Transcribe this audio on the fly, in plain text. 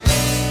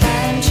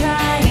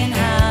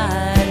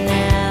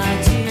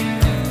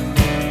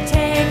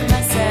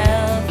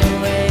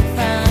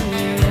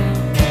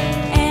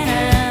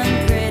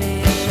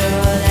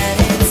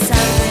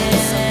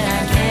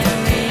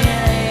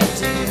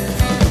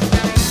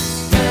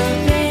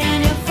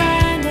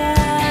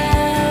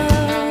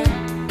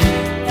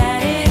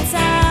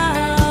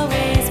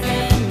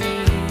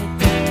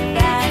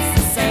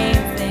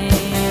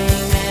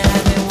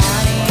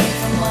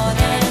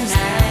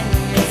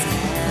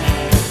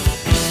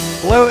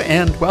Hello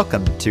and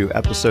welcome to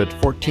episode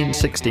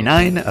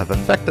 1469 of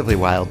Effectively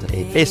Wild,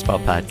 a baseball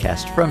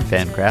podcast from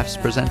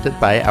Fangraphs presented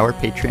by our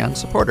Patreon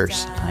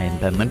supporters. I am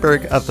Ben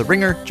Lindbergh of The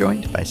Ringer,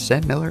 joined by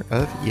Sam Miller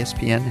of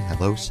ESPN.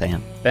 Hello,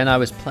 Sam. Ben, I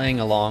was playing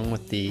along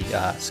with the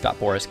Scott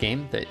Boras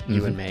game that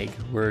you and Meg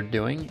were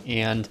doing,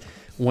 and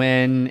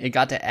when it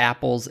got to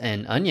apples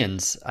and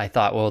onions, I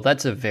thought, well,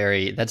 that's a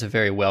very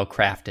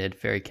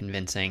well-crafted, very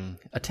convincing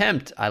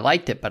attempt. I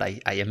liked it, but I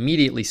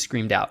immediately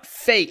screamed out,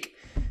 fake!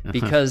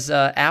 Because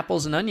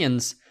apples and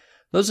onions,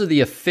 those are the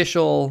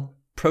official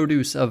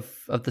produce of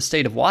the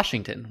state of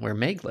Washington, where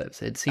Meg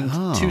lives. It seemed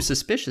too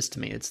suspicious to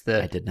me.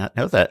 I did not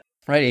know that.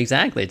 Right,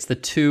 exactly. It's the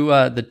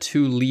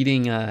two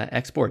leading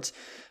exports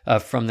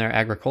from their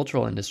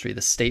agricultural industry,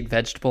 the state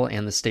vegetable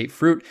and the state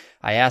fruit.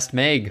 I asked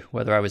Meg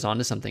whether I was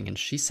onto something, and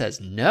she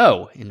says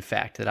no. In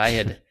fact, that I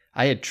had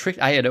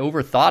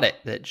overthought it.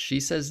 That she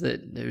says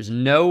that there's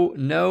nothing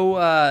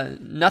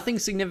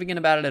significant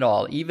about it at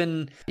all,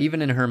 even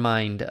in her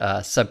mind,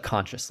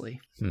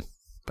 subconsciously.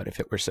 But if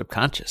it were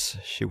subconscious,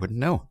 she wouldn't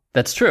know.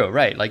 That's true,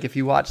 right? Like if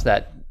you watch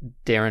that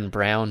Darren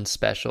Brown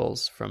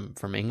specials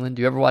from England.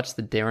 Do you ever watch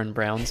the Darren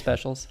Brown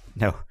specials?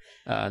 No.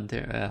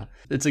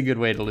 It's a good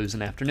way to lose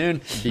an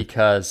afternoon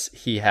because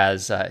he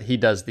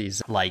does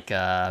these like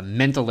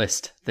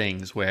mentalist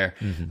things where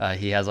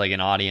he has like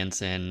an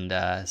audience and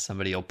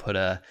somebody will put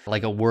a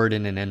word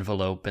in an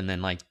envelope and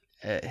then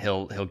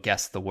he'll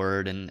guess the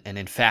word and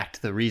in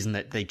fact the reason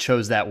that they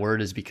chose that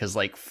word is because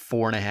like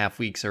 4.5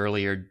 weeks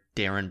earlier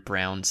Darren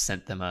Brown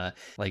sent them a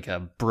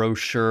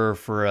brochure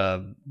for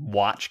a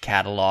watch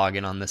catalog,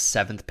 and on the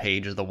 7th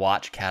page of the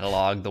watch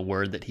catalog, the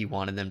word that he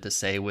wanted them to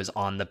say was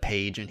on the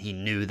page, and he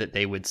knew that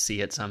they would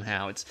see it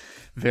somehow. It's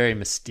very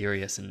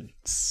mysterious and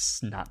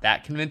it's not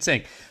that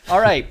convincing.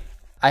 All right,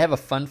 I have a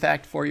fun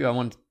fact for you. I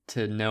want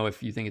to know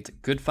if you think it's a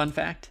good fun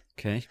fact.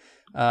 Okay.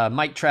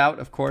 Mike Trout,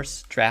 of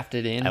course,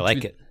 drafted in. I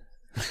like it.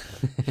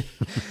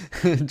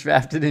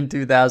 Drafted in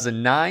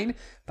 2009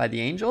 by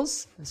the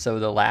Angels. So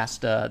the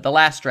last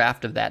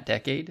draft of that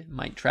decade,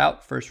 Mike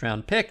Trout, first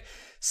round pick,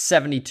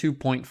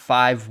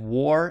 72.5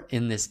 WAR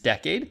in this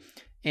decade.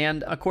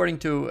 And according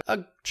to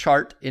a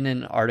chart in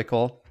an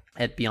article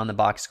at Beyond the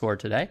Box Score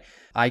today,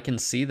 I can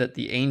see that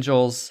the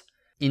Angels'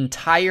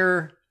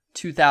 entire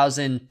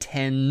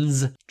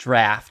 2010s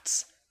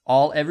drafts,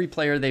 every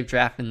player they've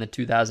drafted in the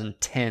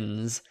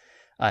 2010s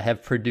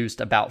have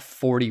produced about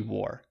 40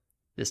 WAR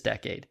this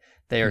decade.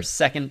 They are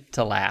second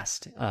to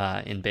last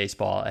in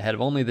baseball, ahead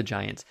of only the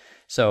Giants.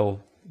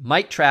 So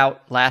Mike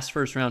Trout, last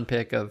first-round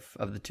pick of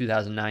the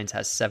 2009s,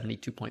 has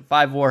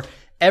 72.5 WAR.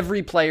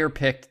 Every player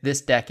picked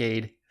this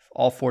decade,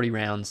 all 40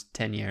 rounds,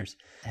 10 years,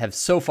 have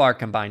so far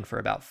combined for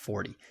about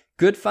 40.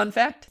 Good fun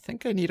fact? I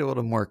think I need a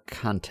little more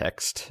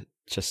context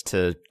just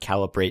to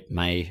calibrate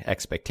my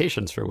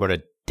expectations for what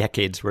a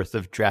decade's worth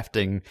of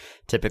drafting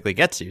typically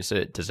gets you.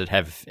 So does it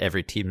have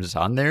every team's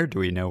on there? Do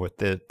we know what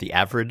the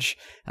average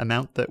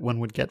amount that one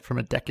would get from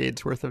a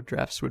decade's worth of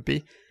drafts would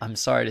be? I'm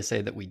sorry to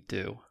say that we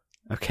do.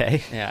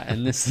 Okay. Yeah,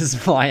 and this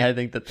is why I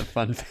think that the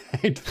fun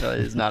fact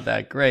is not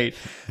that great.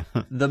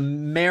 The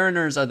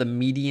Mariners are the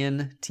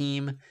median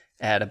team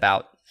at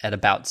about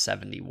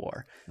 70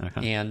 WAR.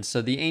 And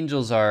so the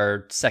Angels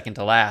are second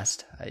to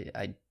last.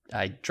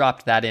 I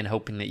dropped that in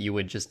hoping that you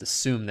would just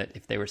assume that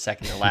if they were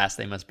second to last,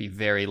 they must be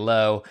very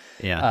low.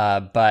 Yeah.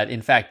 But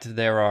in fact,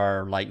 there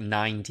are like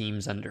 9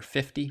 teams under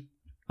 50,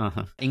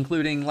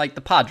 including like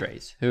the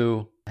Padres,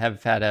 who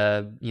have had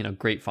a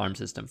great farm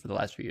system for the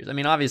last few years. I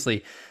mean,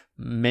 obviously,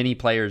 many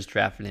players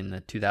drafted in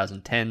the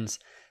 2010s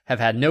have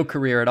had no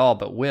career at all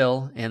but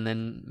will, and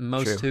then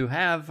most who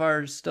have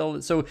are still.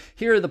 So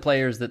here are the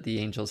players that the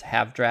Angels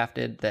have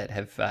drafted that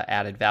have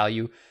added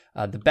value.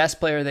 The best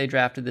player they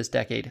drafted this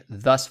decade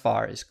thus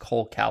far is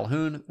Cole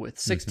Calhoun with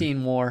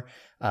 16 WAR.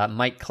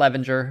 Mike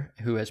Clevinger,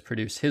 who has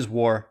produced his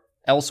WAR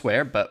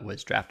elsewhere but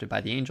was drafted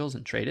by the Angels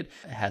and traded,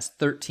 has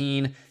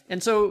 13.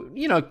 And so,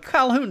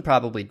 Calhoun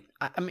probably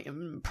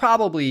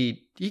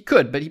he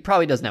could, but he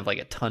probably doesn't have like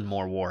a ton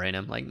more WAR in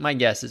him. Like my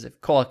guess is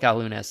if Cole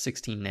Calhoun has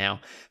 16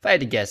 now, if I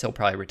had to guess, he'll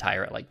probably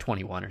retire at like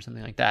 21 or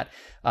something like that.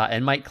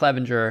 And Mike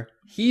Clevinger,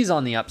 he's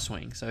on the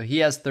upswing. So he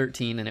has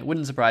 13, and it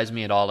wouldn't surprise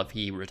me at all if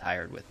he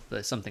retired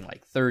with something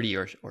like 30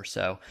 or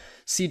so.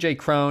 CJ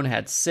Cron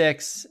had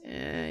 6,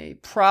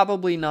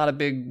 probably not a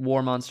big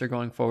WAR monster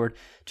going forward.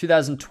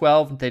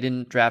 2012, they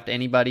didn't draft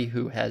anybody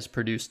who has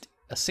produced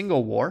a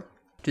single WAR.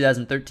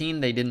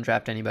 2013, they didn't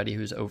draft anybody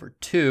who's over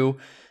 2.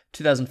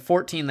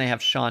 2014, they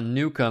have Sean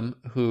Newcomb,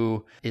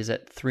 who is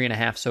at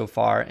 3.5 so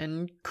far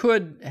and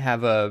could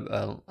have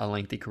a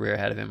lengthy career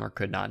ahead of him or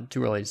could not.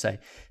 Too early to say.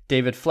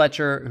 David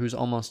Fletcher, who's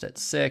almost at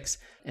 6.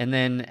 And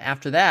then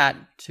after that,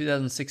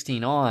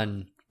 2016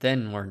 on,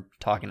 then we're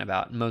talking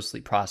about mostly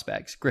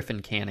prospects.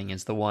 Griffin Canning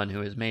is the one who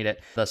has made it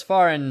thus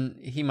far, and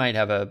he might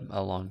have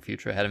a long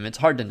future ahead of him. It's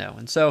hard to know.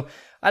 And so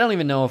I don't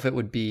even know if it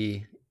would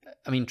be...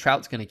 I mean,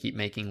 Trout's going to keep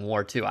making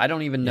WAR too. I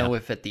don't even know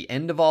if at the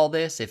end of all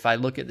this, if I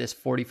look at this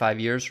 45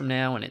 years from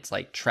now and it's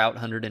like Trout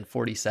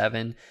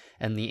 147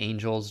 and the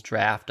Angels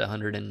draft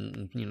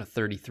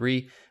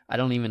 133, I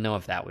don't even know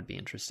if that would be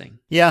interesting.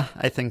 Yeah,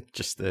 I think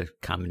just the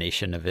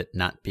combination of it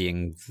not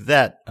being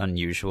that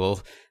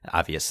unusual.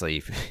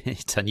 Obviously,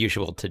 it's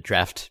unusual to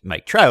draft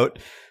Mike Trout,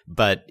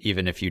 but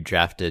even if you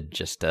drafted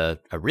just a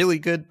really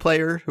good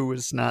player who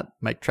was not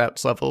Mike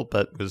Trout's level,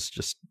 but was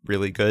just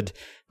really good,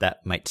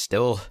 that might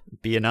still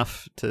be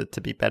enough to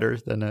be better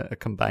than a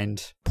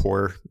combined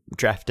poor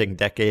drafting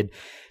decade.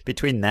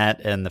 Between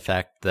that and the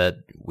fact that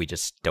we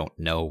just don't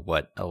know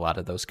what a lot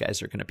of those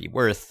guys are going to be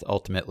worth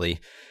ultimately,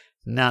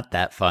 not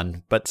that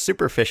fun, but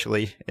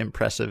superficially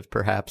impressive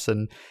perhaps,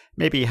 and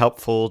maybe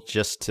helpful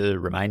just to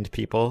remind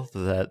people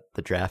that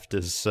the draft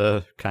is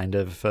kind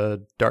of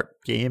a dark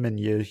game and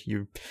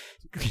you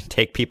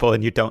take people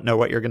and you don't know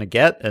what you're going to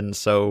get. And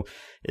so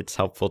it's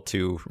helpful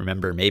to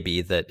remember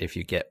maybe that if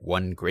you get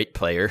one great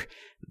player,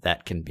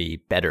 that can be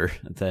better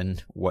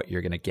than what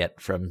you're going to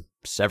get from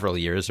several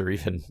years or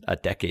even a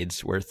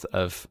decade's worth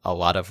of a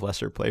lot of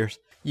lesser players.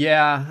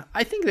 Yeah,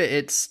 I think that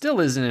it still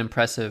is an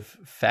impressive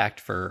fact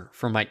for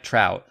Mike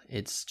Trout.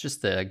 It's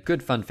just a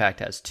good fun fact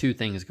has two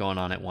things going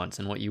on at once.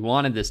 And what you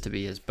wanted this to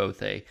be is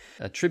both a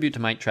tribute to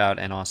Mike Trout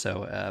and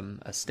also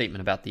a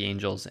statement about the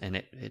Angels, and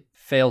it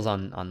fails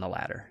on the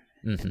latter.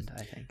 Mm-hmm.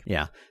 I think.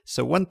 Yeah.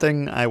 So one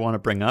thing I want to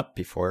bring up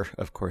before,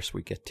 of course,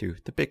 we get to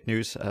the big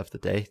news of the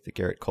day, the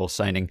Gerrit Cole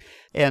signing,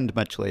 and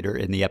much later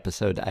in the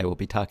episode, I will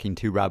be talking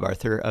to Rob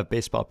Arthur of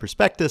Baseball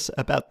Prospectus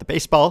about the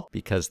baseball,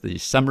 because the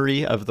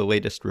summary of the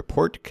latest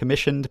report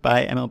commissioned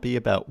by MLB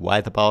about why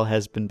the ball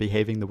has been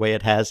behaving the way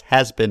it has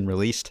been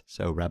released.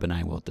 So Rob and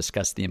I will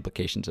discuss the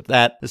implications of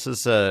that. This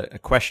is a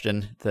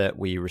question that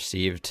we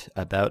received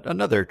about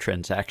another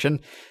transaction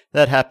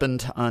that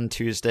happened on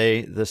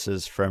Tuesday. This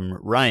is from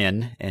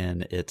Ryan,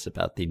 and it's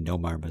about the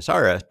Nomar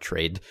Mazara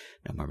trade.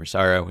 Nomar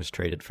Mazara was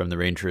traded from the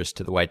Rangers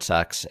to the White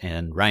Sox,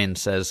 and Ryan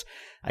says,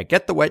 I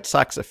get the White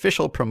Sox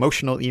official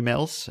promotional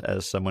emails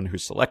as someone who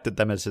selected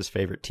them as his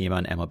favorite team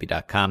on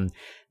MLB.com.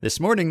 This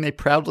morning, they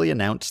proudly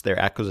announced their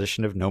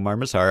acquisition of Nomar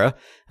Mazara.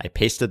 I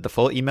pasted the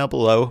full email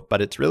below,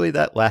 but it's really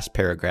that last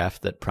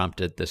paragraph that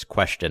prompted this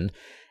question.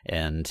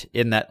 And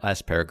in that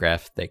last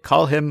paragraph, they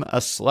call him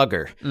a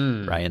slugger.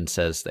 Ryan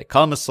says they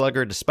call him a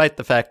slugger despite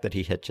the fact that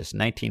he hit just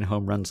 19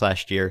 home runs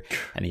last year,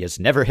 and he has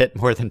never hit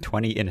more than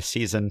 20 in a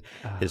season.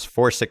 His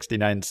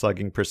 .469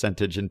 slugging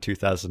percentage in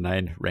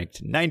 2009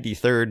 ranked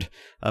 93rd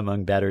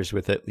among batters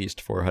with at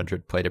least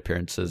 400 plate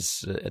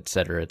appearances, et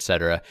cetera, et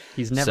cetera.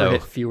 He's never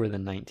hit fewer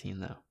than 19,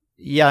 though.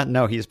 Yeah,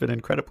 no, he's been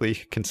incredibly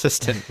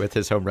consistent with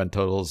his home run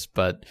totals,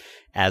 but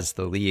as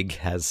the league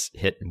has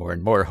hit more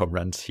and more home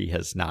runs, he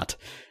has not.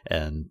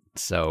 And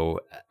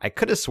so I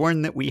could have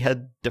sworn that we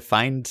had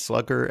defined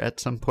slugger at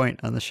some point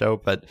on the show,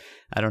 but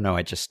I don't know.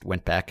 I just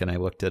went back and I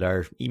looked at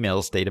our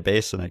emails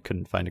database and I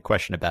couldn't find a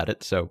question about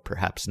it, so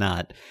perhaps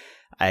not.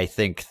 I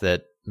think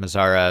that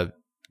Mazara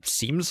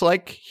seems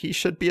like he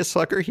should be a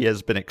slugger. He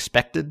has been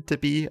expected to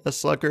be a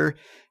slugger.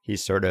 He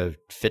sort of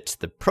fits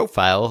the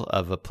profile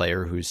of a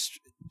player who's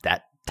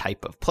that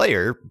type of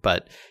player,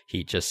 but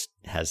he just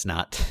has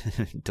not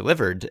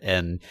delivered.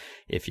 And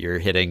if you're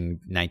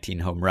hitting 19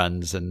 home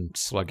runs and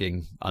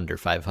slugging under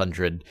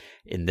 500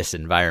 in this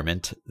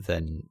environment,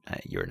 then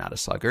you're not a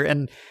slugger.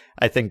 And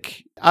I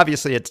think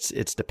obviously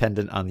it's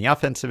dependent on the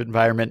offensive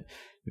environment.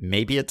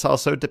 Maybe it's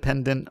also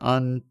dependent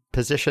on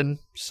position.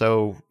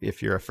 So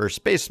if you're a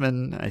first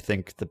baseman, I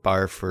think the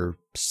bar for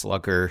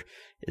slugger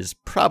is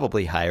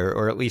probably higher,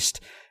 or at least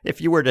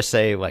if you were to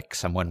say like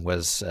someone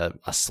was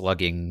a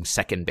slugging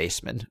second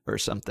baseman or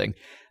something,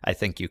 I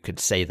think you could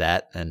say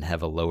that and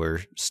have a lower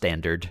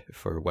standard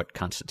for what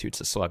constitutes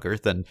a slugger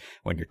than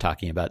when you're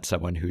talking about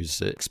someone who's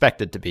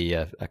expected to be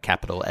a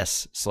capital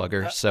S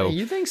slugger. So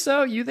you think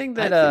so? You think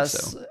that? I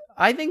think so.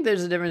 I think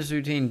there's a difference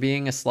between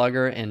being a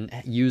slugger and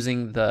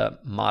using the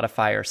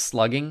modifier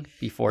slugging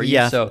before you.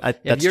 Yeah, so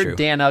if you're true.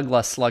 Dan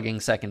Uggla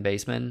slugging second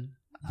baseman,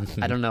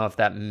 I don't know if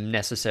that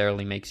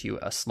necessarily makes you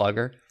a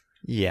slugger.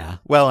 Yeah,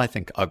 well, I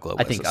think Uggla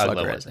was a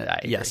slugger. Uggla was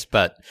it. Yes,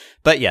 but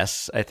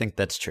yes, I think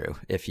that's true.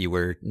 If you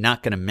were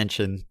not going to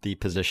mention the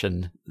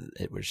position,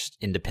 it was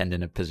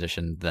independent of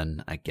position,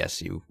 then I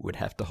guess you would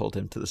have to hold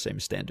him to the same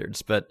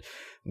standards. But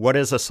what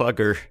is a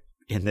slugger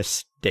in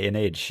this day and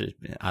age?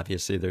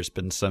 Obviously, there's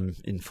been some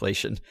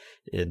inflation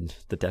in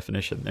the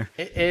definition there.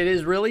 It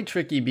is really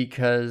tricky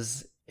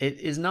because it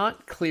is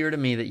not clear to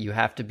me that you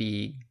have to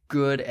be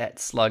good at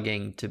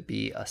slugging to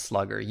be a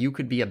slugger. You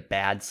could be a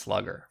bad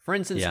slugger. For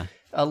instance,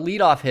 a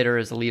leadoff hitter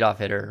is a leadoff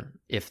hitter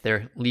if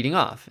they're leading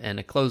off, and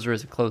a closer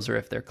is a closer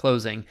if they're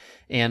closing.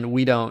 And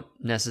we don't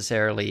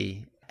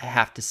necessarily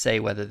have to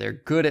say whether they're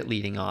good at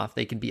leading off.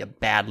 They could be a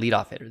bad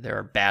leadoff hitter. There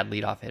are bad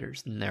leadoff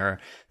hitters, and there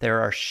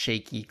are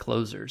shaky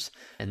closers,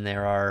 and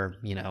there are,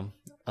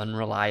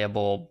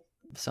 unreliable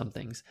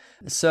somethings.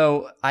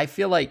 So I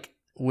feel like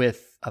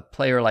with a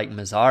player like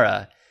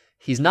Mazara,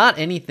 he's not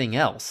anything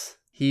else.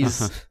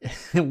 He's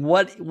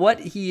what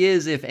he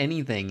is, if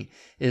anything,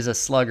 is a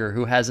slugger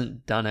who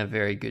hasn't done a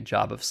very good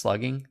job of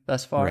slugging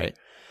thus far. Right.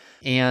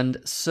 And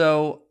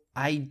so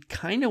I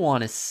kind of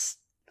want to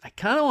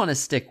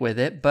stick with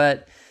it,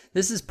 but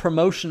this is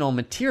promotional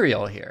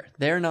material here.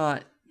 They're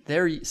not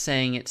they're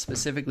saying it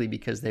specifically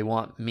because they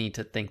want me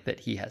to think that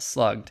he has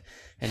slugged,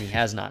 and he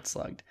has not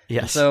slugged.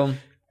 Yes. So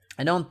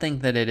I don't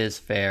think that it is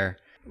fair.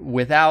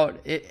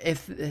 If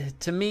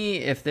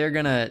they're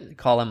gonna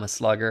call him a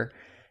slugger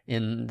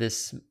in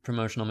this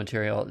promotional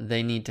material,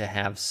 they need to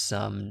have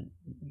something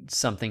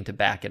to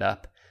back it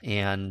up.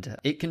 And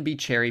it can be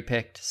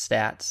cherry-picked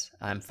stats.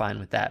 I'm fine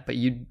with that. But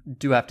you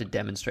do have to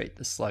demonstrate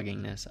the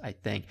sluggingness, I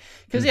think.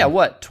 Because,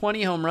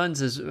 20 home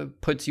runs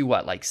puts you,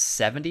 like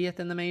 70th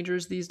in the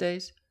majors these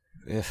days?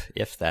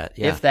 If that,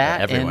 yeah. If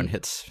that. Everyone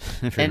hits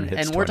 20.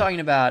 And we're talking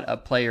about a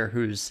player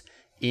who's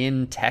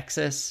in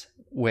Texas,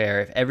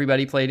 where if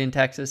everybody played in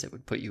Texas, it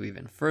would put you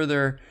even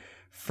further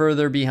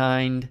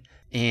behind.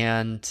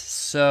 And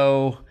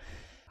so,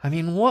 I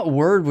mean, what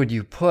word would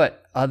you put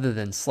other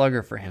than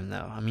slugger for him,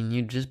 though? I mean,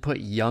 you just put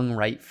young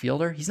right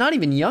fielder. He's not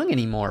even young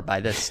anymore by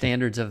the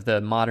standards of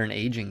the modern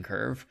aging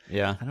curve.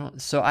 Yeah.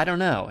 I don't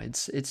know.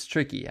 It's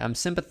tricky. I'm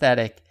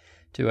sympathetic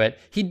to it.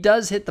 He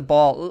does hit the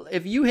ball.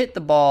 If you hit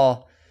the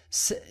ball,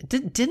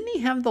 didn't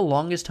he have the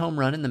longest home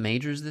run in the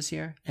majors this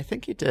year? I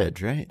think he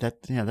did, right?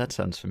 That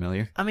sounds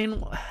familiar. I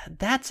mean,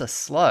 that's a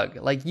slug.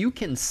 Like, you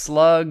can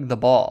slug the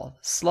ball.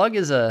 Slug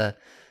is an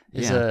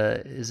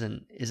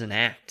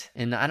act,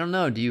 and I don't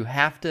know. Do you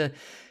have to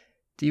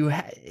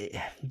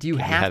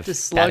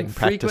slug frequently?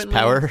 Practice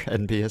power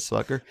and be a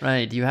slugger,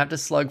 right? Do you have to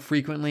slug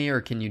frequently,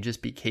 or can you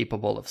just be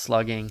capable of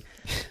slugging?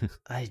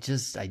 I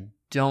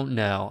don't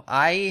know.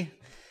 I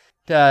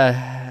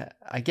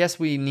guess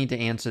we need to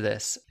answer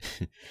this.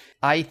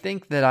 I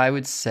think that I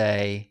would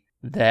say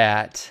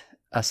that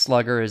a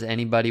slugger is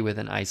anybody with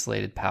an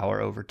isolated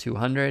power over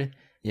 200.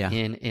 Yeah.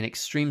 In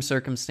extreme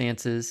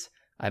circumstances,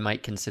 I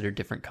might consider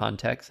different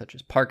contexts, such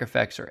as park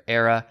effects or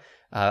era.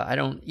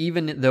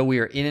 Even though we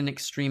are in an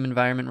extreme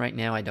environment right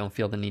now, I don't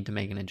feel the need to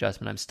make an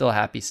adjustment. I'm still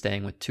happy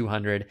staying with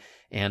 200,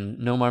 and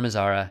Nomar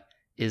Mazara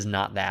is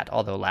not that,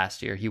 although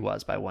last year he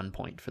was by 1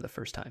 point for the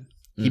first time.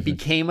 He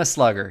became a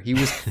slugger. He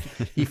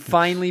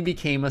finally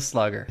became a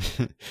slugger.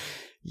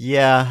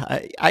 Yeah,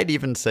 I'd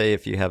even say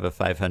if you have a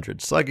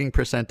 500 slugging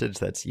percentage,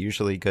 that's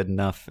usually good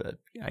enough.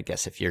 I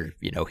guess if you're,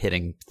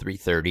 hitting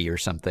 330 or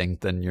something,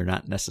 then you're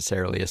not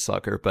necessarily a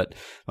slugger. But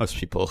most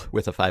people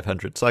with a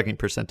 500 slugging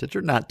percentage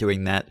are not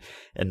doing that.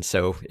 And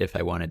so if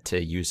I wanted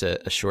to use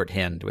a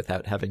shorthand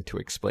without having to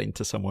explain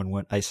to someone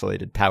what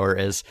isolated power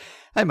is,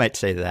 I might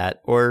say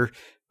that. Or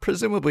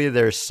presumably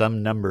there's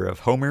some number of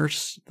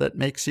homers that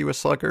makes you a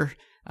slugger.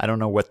 I don't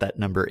know what that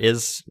number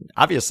is.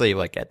 Obviously,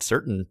 like at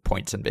certain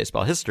points in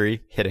baseball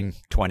history, hitting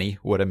 20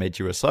 would have made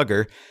you a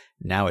slugger.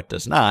 Now it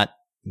does not.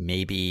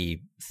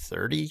 Maybe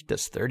 30?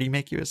 Does 30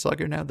 make you a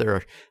slugger now? There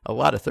are a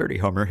lot of 30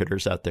 homer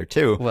hitters out there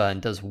too. Well, and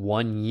does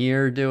 1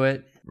 year do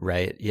it?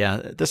 Right.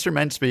 Yeah. This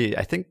reminds me,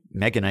 I think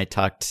Meg and I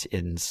talked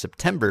in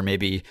September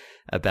maybe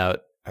about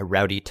a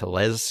Rowdy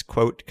Tellez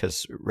quote,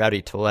 because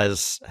Rowdy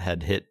Tellez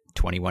had hit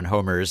 21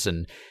 homers,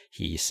 and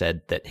he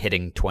said that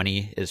hitting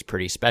 20 is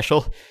pretty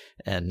special.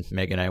 And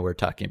Meg and I were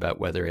talking about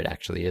whether it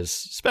actually is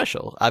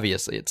special.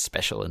 Obviously, it's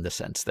special in the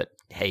sense that,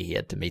 hey, he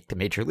had to make the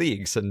major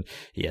leagues and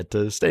he had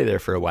to stay there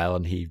for a while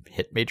and he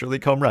hit major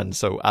league home runs.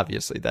 So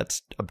obviously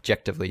that's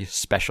objectively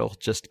special,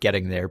 just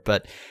getting there.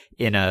 But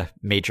in a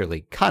major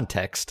league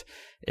context,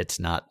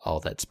 it's not all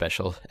that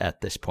special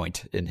at this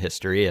point in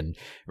history. And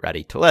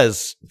Rowdy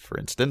Tellez, for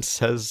instance,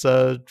 has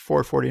a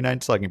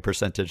 449 slugging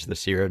percentage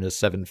this year and a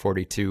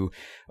 742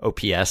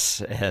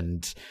 OPS.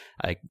 And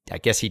I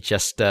guess he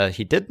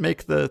did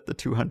make the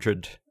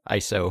 200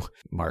 ISO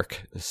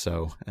mark.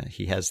 So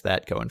he has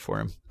that going for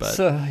him. But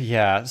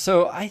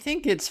So I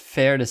think it's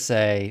fair to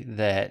say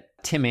that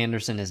Tim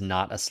Anderson is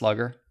not a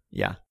slugger.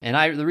 Yeah.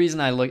 And the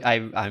reason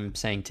I'm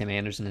saying Tim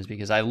Anderson is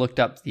because I looked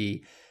up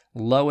the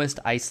lowest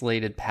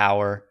isolated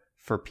power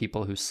for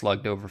people who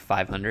slugged over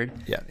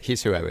 500. Yeah,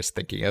 he's who I was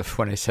thinking of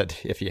when I said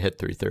if you hit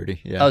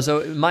 330. Yeah. Oh,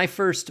 so my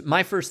first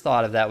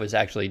thought of that was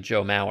actually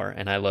Joe Mauer,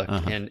 and I looked,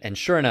 and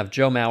sure enough,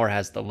 Joe Mauer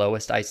has the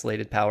lowest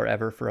isolated power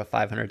ever for a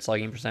 500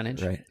 slugging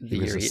percentage. Right. He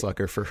was a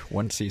slugger for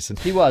one season.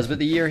 He was, but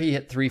the year he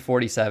hit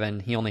 347,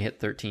 he only hit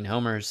 13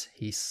 homers.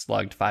 He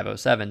slugged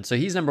 507. So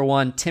he's number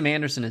one. Tim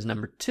Anderson is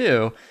number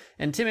two.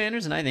 And Tim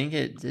Anderson, I think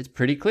it's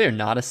pretty clear,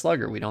 not a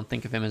slugger. We don't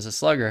think of him as a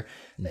slugger.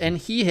 And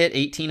he hit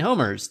 18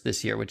 homers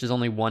this year, which is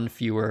only one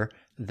fewer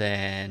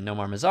than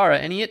Nomar Mazara.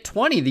 And he hit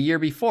 20 the year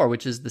before,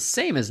 which is the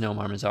same as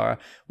Nomar Mazara,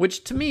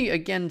 which to me,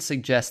 again,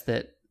 suggests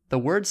that the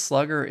word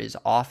slugger is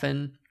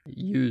often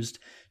used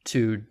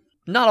to,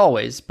 not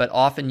always, but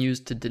often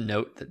used to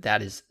denote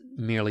that is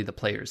merely the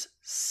player's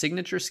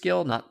signature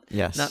skill. Not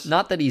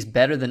that he's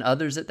better than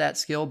others at that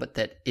skill, but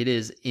that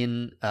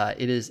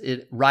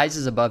it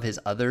rises above his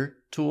other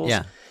tools.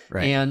 Yeah,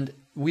 right. And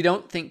we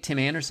don't think Tim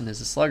Anderson is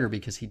a slugger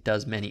because he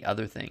does many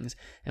other things,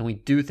 and we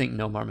do think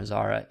Nomar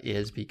Mazara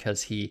is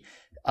because he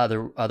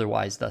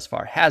otherwise thus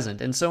far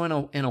hasn't. And so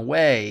in a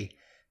way,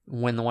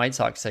 when the White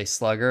Sox say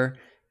slugger,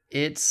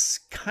 it's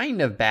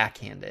kind of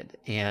backhanded,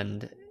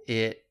 and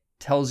it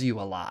tells you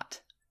a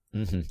lot.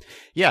 Mm-hmm.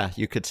 Yeah,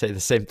 you could say the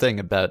same thing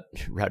about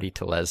Rowdy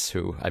Tellez,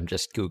 who I'm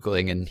just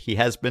Googling, and he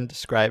has been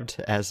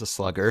described as a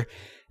slugger.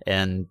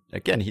 And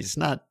again, he's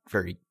not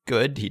very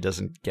good. He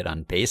doesn't get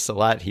on base a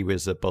lot. He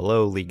was a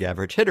below league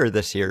average hitter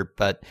this year,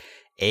 but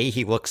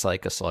he looks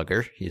like a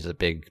slugger. He's a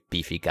big,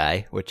 beefy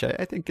guy, which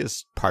I think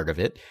is part of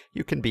it.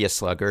 You can be a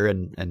slugger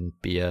and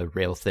be a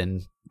rail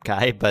thin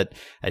guy, but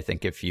I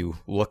think if you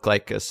look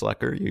like a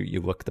slugger,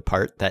 you look the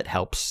part, that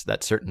helps.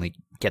 That certainly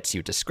gets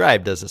you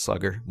described as a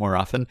slugger more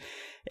often.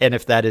 And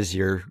if that is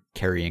your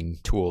carrying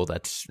tool,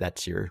 that's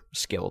your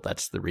skill.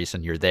 That's the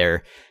reason you're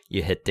there.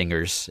 You hit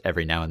dingers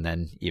every now and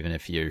then, even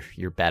if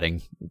you're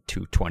batting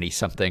 220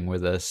 something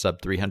with a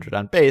sub 300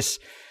 on base,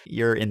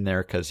 you're in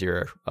there because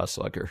you're a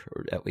slugger,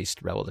 or at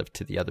least relative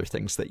to the other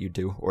things that you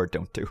do or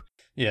don't do.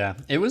 Yeah,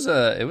 it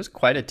was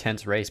quite a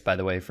tense race, by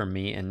the way, for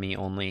me and me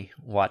only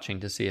watching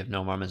to see if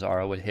Nomar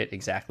Mazara would hit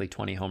exactly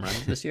 20 home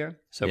runs this year.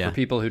 So for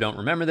people who don't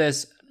remember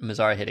this,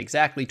 Mazara hit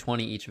exactly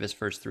 20 each of his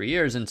first 3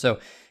 years. And so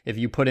if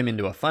you put him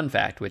into a fun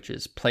fact, which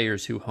is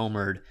players who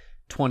homered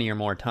 20 or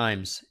more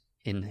times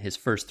in his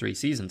first 3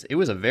 seasons, it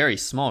was a very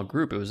small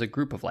group. It was a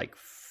group of like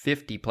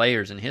 50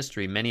 players in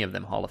history, many of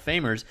them Hall of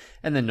Famers,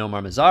 and then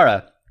Nomar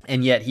Mazara.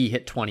 And yet he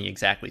hit 20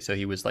 exactly. So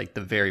he was like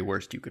the very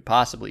worst you could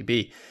possibly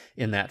be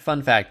in that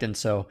fun fact. And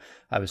so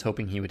I was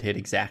hoping he would hit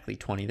exactly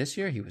 20 this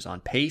year. He was on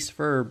pace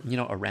for,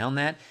 around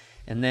that.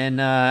 And then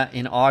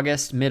in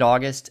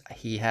mid-August,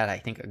 he had, I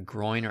think, a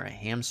groin or a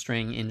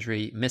hamstring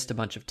injury, missed a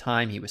bunch of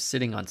time. He was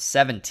sitting on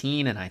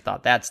 17, and I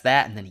thought that's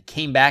that. And then he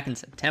came back in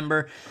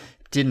September,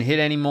 didn't hit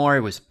anymore.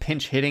 It was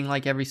pinch hitting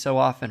like every so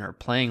often, or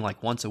playing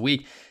like once a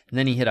week. And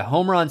then he hit a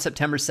homer on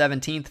September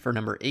 17th for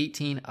number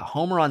 18, a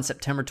homer on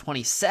September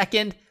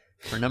 22nd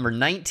for number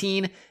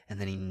 19, and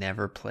then he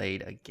never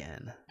played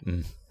again.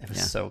 It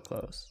was so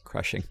close.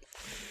 Crushing.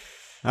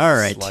 All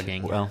right.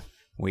 Slugging. Well,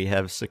 we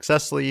have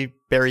successfully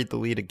buried the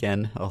lead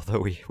again, although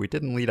we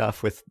didn't lead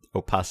off with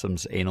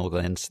Opossum's anal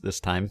glands this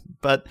time.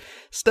 But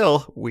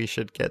still, we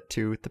should get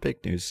to the big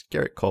news.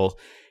 Gerrit Cole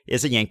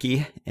is a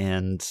Yankee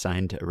and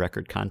signed a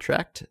record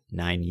contract,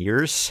 9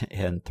 years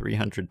and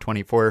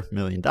 $324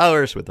 million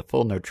with a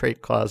full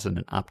no-trade clause and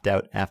an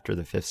opt-out after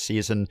the 5th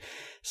season.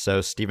 So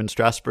Stephen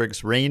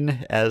Strasburg's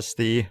reign as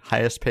the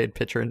highest-paid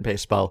pitcher in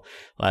baseball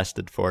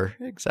lasted for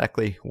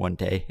exactly 1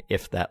 day,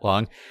 if that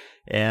long.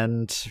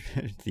 And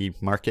the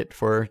market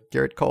for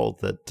Gerrit Cole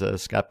that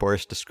Scott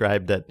Boras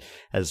described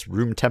as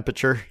room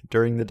temperature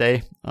during the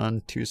day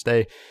on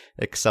Tuesday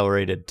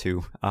accelerated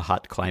to a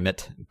hot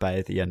climate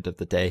by the end of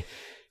the day.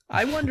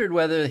 I wondered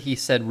whether he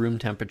said room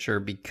temperature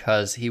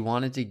because he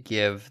wanted to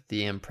give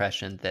the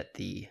impression that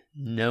the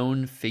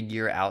known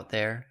figure out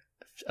there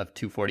of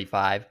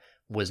 245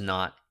 was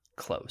not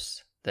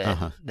close.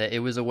 That it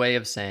was a way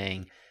of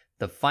saying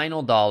the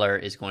final dollar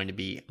is going to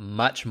be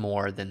much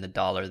more than the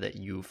dollar that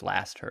you've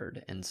last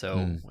heard. And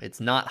so it's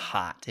not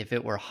hot. If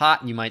it were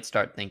hot, you might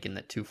start thinking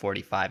that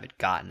 245 had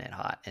gotten it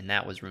hot, and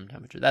that was room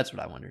temperature. That's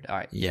what I wondered. All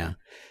right. Yeah.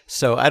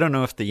 So I don't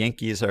know if the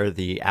Yankees are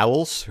the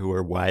owls who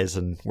are wise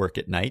and work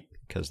at night,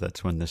 because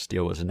that's when this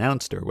deal was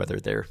announced, or whether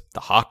they're the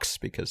Hawks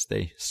because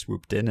they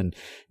swooped in and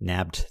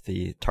nabbed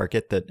the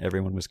target that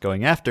everyone was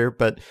going after.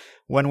 But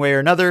one way or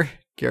another,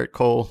 Gerrit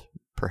Cole,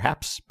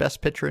 perhaps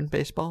best pitcher in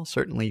baseball,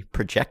 certainly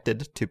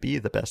projected to be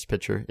the best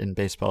pitcher in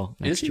baseball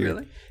next year. Is he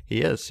really?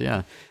 He is,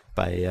 yeah.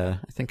 By,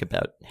 I think,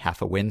 about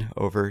half a win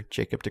over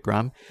Jacob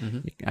deGrom.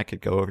 I could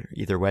go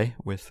either way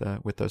with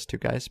those two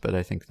guys, but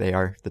I think they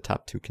are the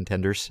top 2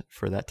 contenders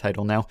for that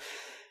title now.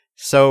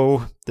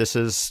 So this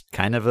is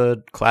kind of a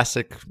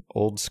classic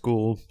old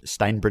school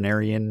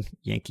Steinbrennerian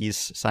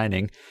Yankees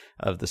signing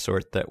of the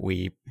sort that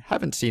we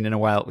haven't seen in a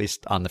while, at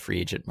least on the free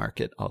agent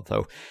market,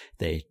 although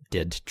they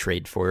did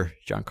trade for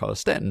Giancarlo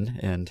Stanton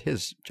and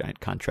his giant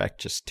contract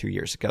just 2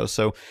 years ago.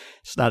 So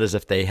it's not as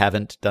if they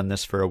haven't done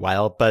this for a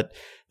while, but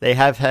they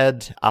have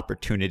had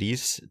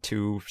opportunities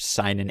to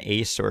sign an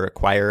ace or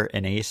acquire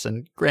an ace.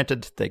 And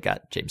granted, they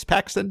got James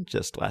Paxton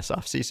just last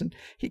offseason.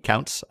 He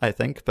counts, I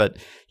think, but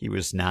he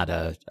was not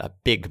a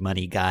big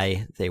money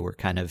guy. They were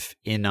kind of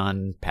in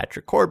on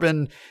Patrick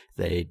Corbin.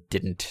 They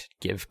didn't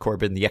give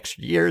Corbin the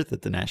extra year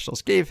that the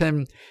Nationals gave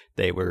him.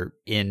 They were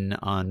in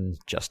on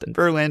Justin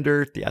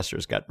Verlander. The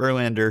Astros got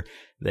Verlander.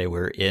 They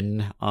were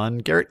in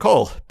on Gerrit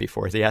Cole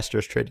before the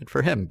Astros traded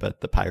for him,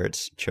 but the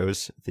Pirates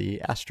chose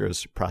the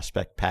Astros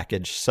prospect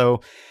package.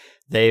 So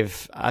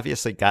they've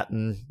obviously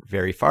gotten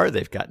very far.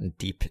 They've gotten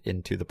deep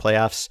into the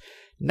playoffs.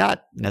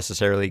 Not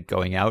necessarily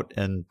going out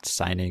and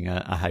signing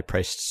a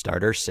high-priced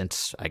starter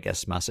since, I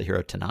guess,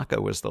 Masahiro Tanaka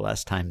was the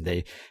last time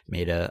they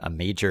made a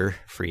major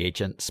free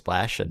agent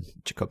splash, and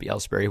Jacoby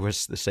Ellsbury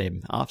was the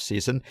same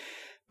offseason.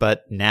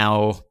 But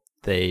now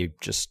they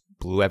just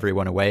blew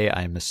everyone away,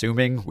 I'm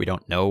assuming. We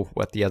don't know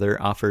what the other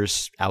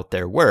offers out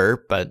there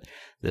were, but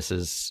this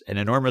is an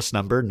enormous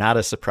number, not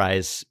a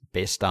surprise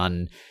based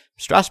on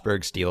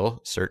Strasburg's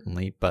deal,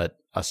 certainly, but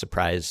a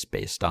surprise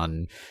based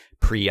on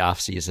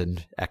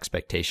pre-off-season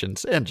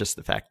expectations, and just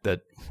the fact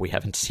that we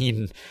haven't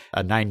seen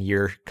a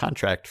 9-year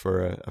contract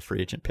for a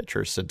free agent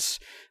pitcher since,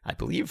 I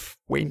believe,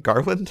 Wayne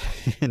Garland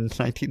in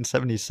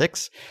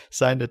 1976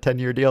 signed a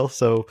 10-year deal.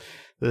 So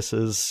this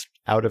is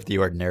out of the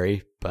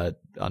ordinary,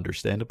 but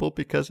understandable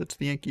because it's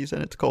the Yankees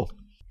and it's Cole.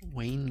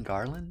 Wayne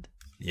Garland?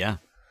 Yeah.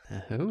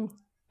 Who?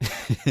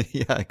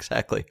 Yeah,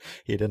 exactly.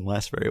 He didn't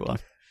last very long.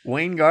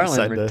 Wayne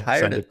Garland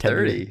retired at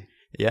 30.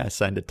 Yeah,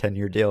 signed a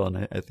 10-year deal,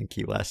 and I think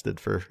he lasted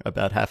for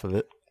about half of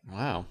it.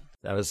 Wow.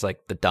 That was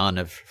like the dawn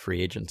of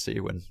free agency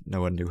when no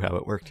one knew how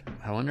it worked.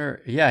 I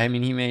wonder. Yeah, I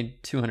mean, he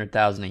made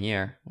 $200,000 a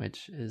year,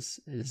 which is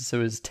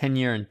so his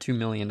 10-year and $2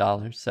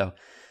 million. So,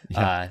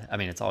 yeah. I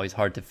mean, it's always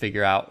hard to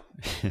figure out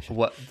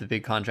what the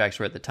big contracts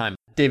were at the time.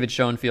 David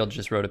Schoenfield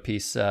just wrote a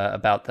piece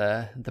about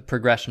the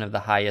progression of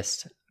the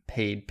highest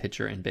paid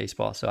pitcher in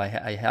baseball. So I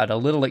had a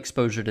little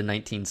exposure to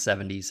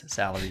 1970s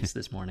salaries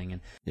this morning,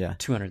 and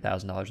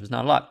 $200,000 was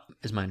not a lot,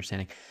 is my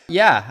understanding.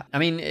 Yeah, I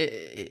mean,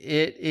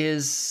 it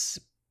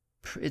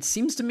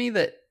seems to me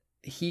that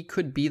he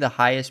could be the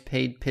highest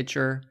paid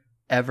pitcher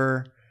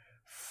ever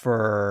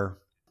for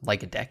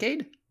like a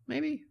decade,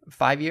 maybe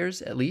 5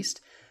 years at least,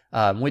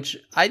 which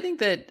I think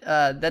that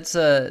that's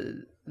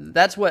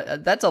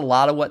a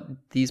lot of what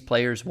these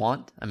players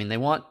want. I mean, they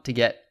want to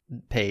get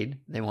paid.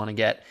 They want to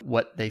get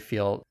what they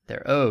feel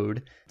they're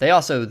owed. They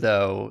also,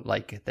 though,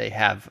 like they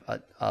have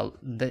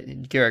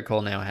Gerrit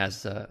Cole now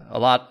has a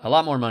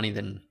lot more money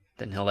than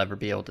he'll ever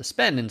be able to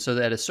spend, and so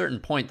at a certain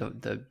point,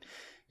 the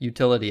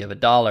utility of a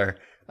dollar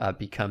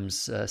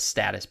becomes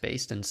status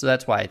based, and so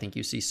that's why I think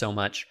you see so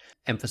much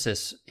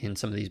emphasis in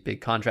some of these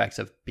big contracts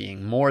of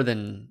being more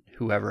than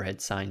whoever had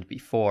signed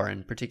before,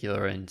 in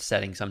particular in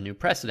setting some new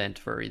precedent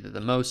for either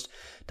the most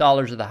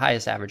dollars or the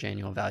highest average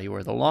annual value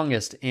or the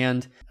longest.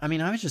 And I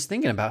mean, I was just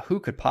thinking about who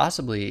could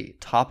possibly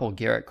topple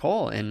Gerrit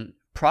Cole, and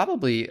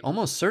probably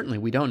almost certainly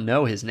we don't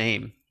know his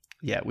name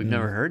yet. We've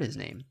never heard his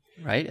name,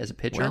 right, as a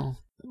pitcher.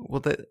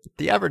 Well,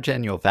 the average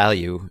annual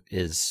value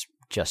is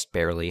just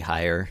barely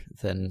higher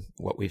than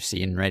what we've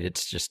seen, right?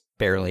 It's just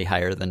barely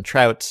higher than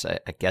Trout's. I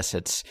guess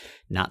it's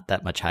not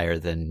that much higher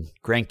than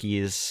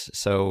Greinke's.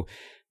 So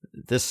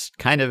this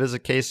kind of is a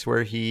case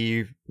where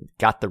he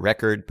got the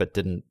record but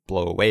didn't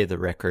blow away the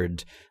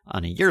record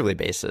on a yearly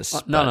basis.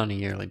 Not on a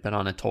yearly, but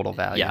on a total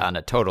value. Yeah, on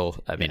a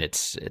total. I mean,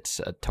 it's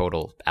a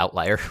total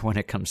outlier when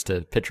it comes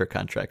to pitcher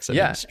contracts. I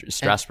mean,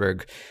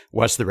 Strasburg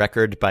was the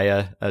record by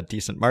a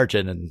decent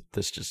margin, and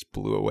this just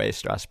blew away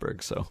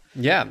Strasburg. So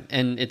yeah,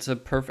 and it's a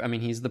perfect. I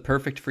mean, he's the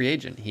perfect free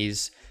agent.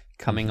 He's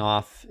coming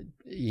off,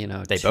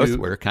 they both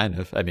were kind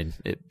of. I mean,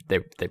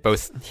 they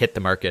both hit the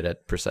market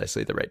at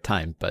precisely the right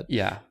time. But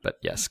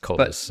yes,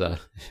 Cole is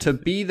to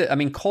be the. I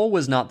mean, Cole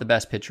was not the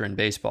best pitcher in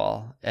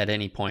baseball at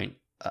any point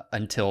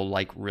until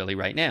like really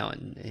right now,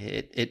 and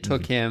it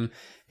took him.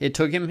 It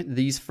took him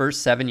these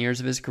first 7 years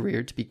of his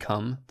career to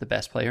become the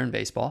best player in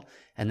baseball.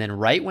 And then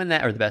right when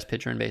that, or the best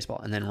pitcher in baseball,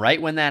 and then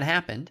right when that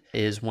happened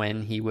is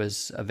when he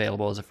was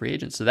available as a free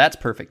agent. So that's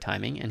perfect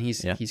timing. And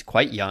he's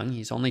quite young.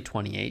 He's only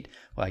 28.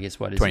 Well, I guess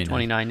what is 29. He,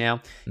 29 now?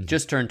 Mm-hmm.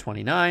 Just turned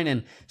 29.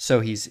 And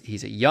so he's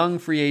a young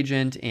free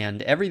agent,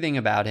 and everything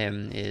about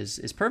him is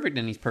perfect,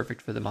 and he's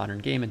perfect for the modern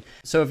game. And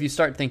so if you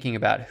start thinking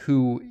about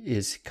who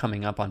is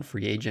coming up on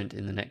free agent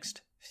in the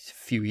next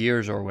few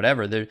years or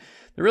whatever, there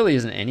really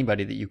isn't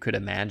anybody that you could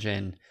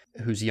imagine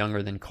who's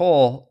younger than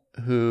Cole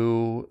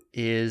who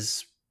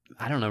is,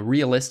 I don't know,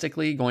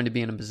 realistically going to be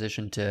in a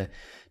position to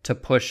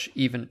push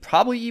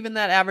probably even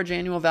that average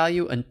annual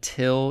value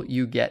until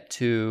you get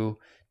to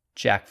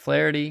Jack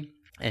Flaherty.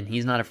 And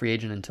he's not a free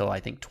agent until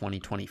I think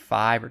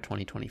 2025 or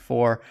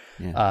 2024.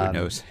 Yeah, who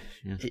knows?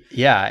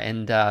 Yeah,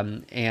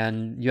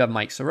 and you have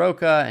Mike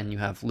Soroka, and you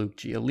have Luke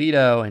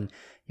Giolito, and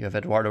you have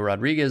Eduardo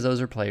Rodriguez.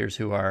 Those are players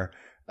who are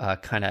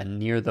kind of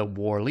near the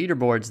WAR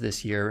leaderboards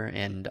this year,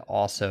 and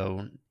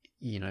also,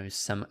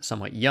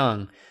 somewhat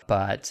young.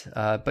 But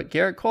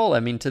Gerrit Cole,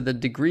 I mean, to the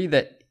degree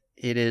that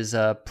it is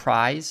a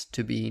prize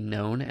to be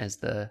known as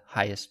the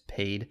highest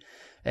paid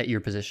at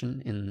your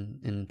position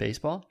in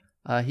baseball,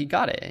 he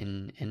got it,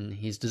 and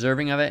he's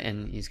deserving of it,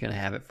 and he's going to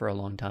have it for a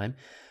long time.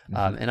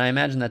 Mm-hmm. And I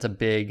imagine that's a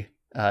big.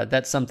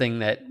 That's something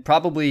that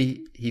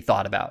probably he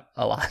thought about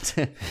a lot.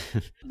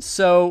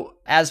 So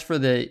as for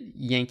the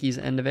Yankees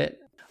end of it,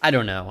 I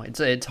don't know.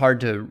 It's hard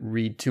to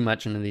read too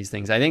much into these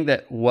things. I think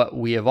that what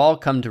we have all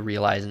come to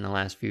realize in the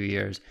last few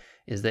years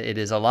is that it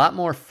is a lot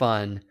more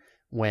fun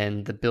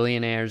when the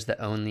billionaires that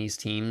own these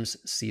teams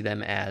see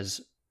them as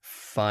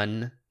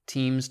fun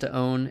teams to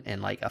own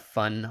and like a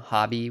fun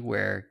hobby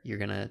where you're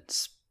going to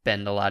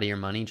spend a lot of your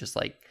money just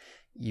like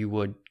you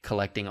would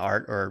collecting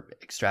art or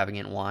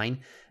extravagant wine,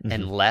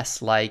 and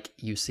less like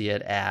you see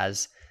it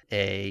as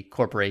a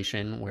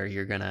corporation where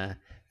you're going to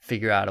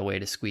figure out a way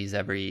to squeeze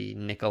every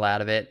nickel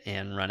out of it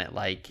and run it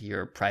like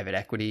your private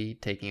equity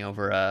taking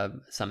over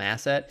some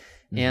asset.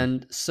 Mm-hmm.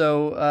 And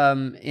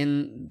so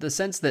in the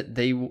sense that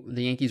the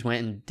Yankees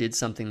went and did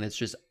something that's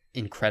just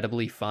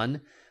incredibly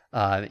fun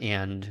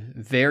and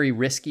very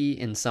risky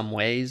in some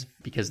ways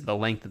because of the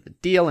length of the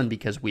deal and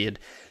because we had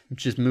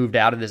just moved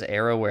out of this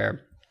era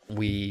where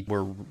We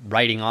were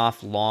writing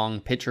off long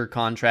pitcher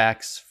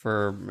contracts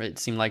it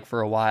seemed like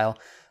for a while.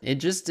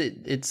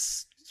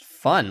 It's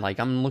fun. Like,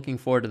 I'm looking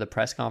forward to the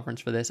press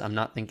conference for this. I'm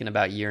not thinking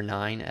about year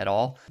 9 at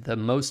all. The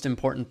most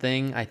important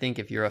thing, I think,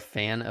 if you're a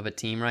fan of a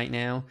team right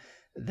now,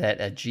 that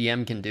a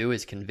GM can do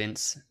is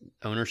convince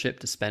ownership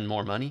to spend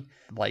more money.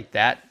 Like,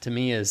 that to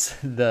me is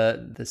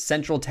the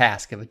central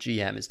task of a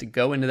GM, is to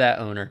go into that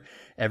owner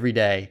every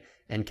day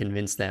and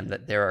convince them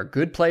that there are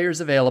good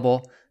players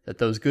available, that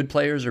those good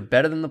players are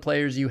better than the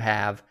players you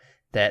have,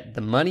 that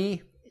the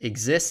money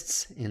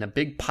exists in a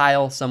big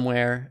pile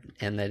somewhere,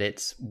 and that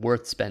it's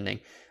worth spending.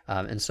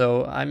 And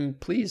so I'm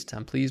pleased.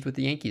 I'm pleased with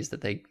the Yankees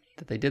that they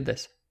did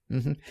this.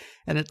 Mm-hmm.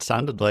 And it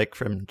sounded like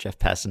from Jeff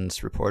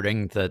Passan's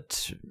reporting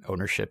that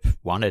ownership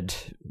wanted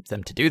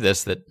them to do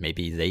this, that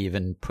maybe they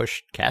even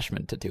pushed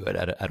Cashman to do it.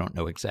 I don't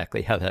know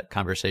exactly how that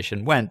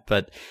conversation went,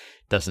 but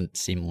it doesn't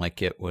seem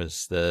like it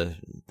was the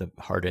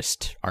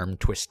hardest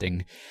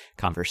arm-twisting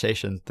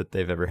conversation that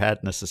they've ever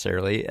had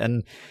necessarily.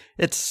 And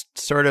it's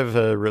sort of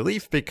a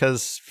relief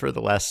because for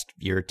the last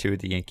year or two,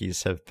 the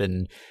Yankees have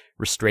been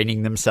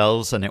restraining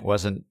themselves, and it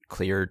wasn't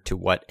clear to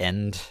what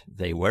end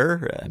they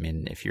were. I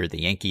mean, if you're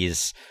the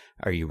Yankees,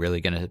 are you really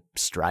going to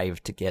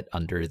strive to get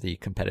under the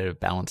competitive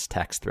balance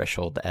tax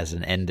threshold as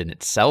an end in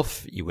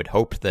itself? You would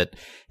hope that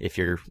if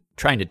you're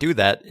trying to do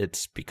that,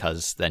 it's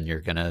because then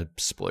you're going to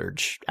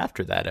splurge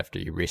after that, after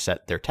you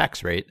reset their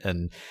tax rate.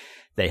 And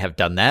they have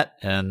done that,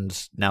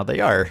 and now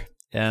they are.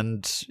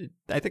 And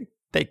I think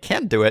they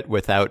can do it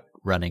without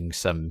running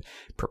some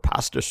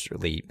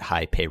preposterously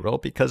high payroll,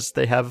 because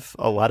they have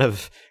a lot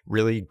of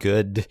really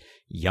good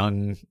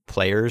young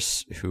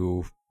players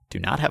who do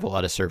not have a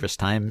lot of service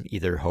time,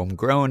 either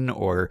homegrown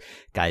or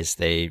guys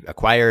they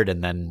acquired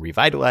and then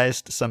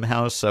revitalized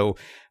somehow. So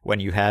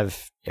when you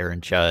have Aaron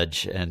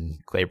Judge and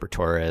Gleyber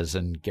Torres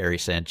and Gary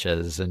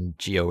Sanchez and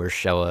Gio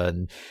Urshela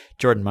and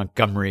Jordan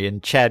Montgomery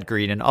and Chad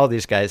Green and all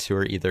these guys who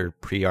are either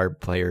pre-ARB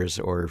players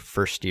or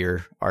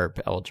first-year ARB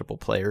eligible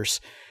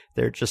players,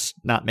 they're just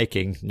not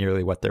making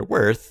nearly what they're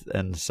worth.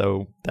 And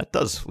so that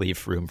does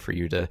leave room for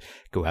you to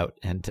go out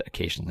and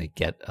occasionally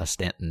get a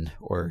Stanton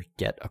or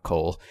get a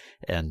Cole.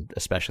 And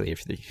especially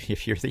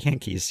if you're the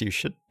Yankees, you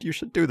should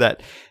do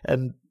that.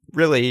 And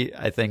really,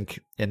 I think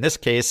in this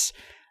case,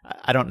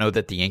 I don't know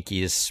that the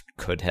Yankees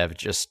could have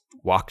just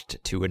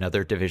walked to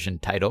another division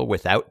title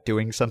without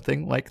doing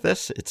something like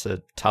this. It's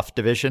a tough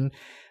division.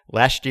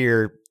 Last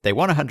year, they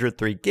won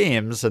 103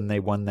 games and they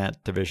won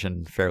that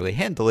division fairly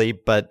handily,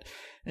 but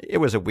it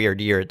was a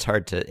weird year. It's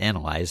hard to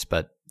analyze,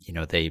 but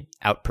they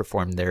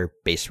outperformed their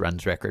base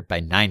runs record by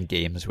 9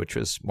 games, which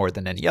was more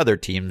than any other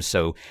team.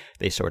 So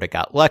they sort of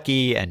got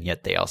lucky, and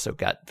yet they also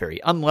got very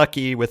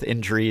unlucky with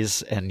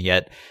injuries. And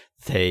yet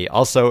they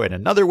also, in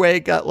another way,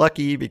 got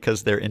lucky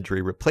because their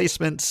injury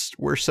replacements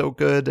were so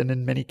good and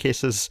in many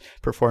cases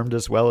performed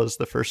as well as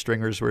the first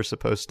stringers were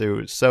supposed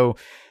to. So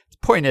the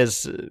point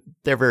is,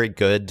 they're very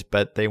good,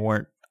 but they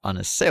weren't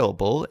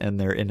unassailable, and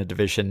they're in a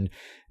division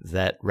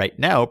that right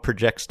now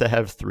projects to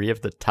have 3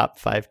 of the top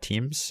 5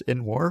 teams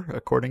in WAR,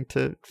 according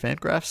to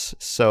Fangraphs.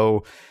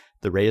 So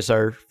the Rays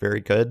are very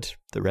good.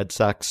 The Red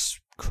Sox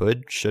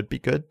should be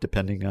good,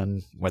 depending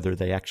on whether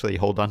they actually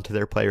hold on to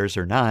their players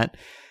or not.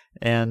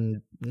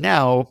 And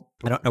now,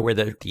 I don't know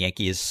whether the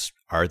Yankees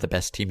are the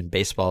best team in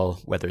baseball,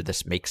 whether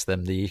this makes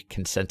them the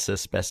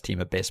consensus best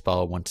team of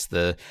baseball once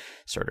the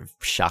sort of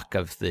shock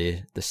of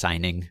the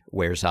signing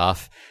wears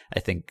off. I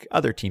think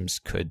other teams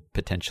could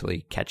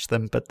potentially catch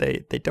them, but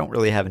they don't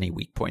really have any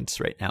weak points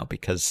right now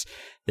because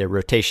their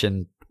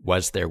rotation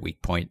was their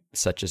weak point,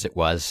 such as it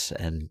was,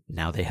 and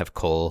now they have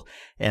Cole,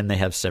 and they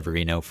have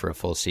Severino for a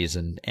full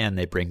season, and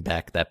they bring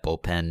back that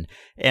bullpen,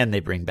 and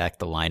they bring back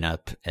the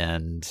lineup,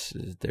 and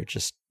there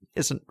just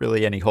isn't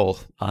really any hole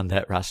on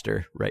that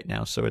roster right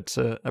now. So it's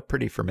a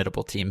pretty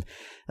formidable team,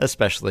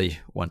 especially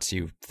once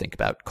you think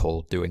about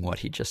Cole doing what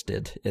he just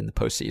did in the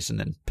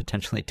postseason and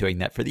potentially doing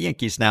that for the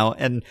Yankees now,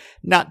 and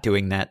not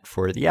doing that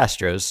for the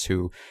Astros,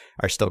 who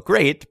are still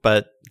great,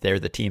 but they're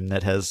the team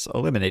that has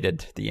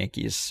eliminated the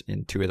Yankees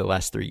in 2 of the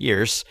last 3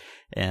 years,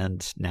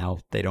 and now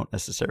they don't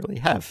necessarily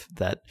have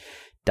that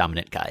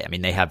dominant guy. I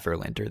mean, they have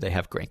Verlander, they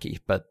have Greinke,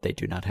 but they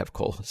do not have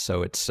Cole.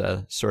 So it's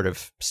sort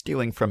of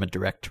stealing from a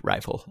direct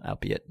rival,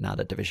 albeit not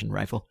a division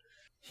rival.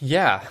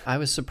 Yeah, I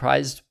was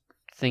surprised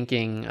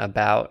thinking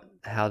about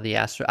how the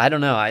Astros, I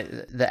don't know,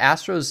 the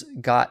Astros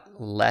got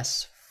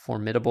less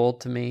formidable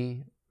to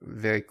me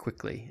very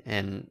quickly.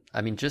 And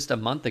I mean, just a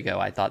month ago,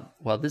 I thought,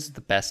 well, this is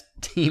the best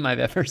team I've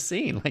ever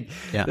seen. Like,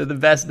 yeah. They're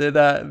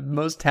the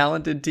most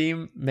talented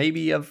team,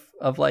 maybe of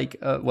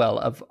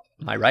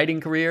my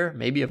writing career,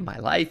 maybe of my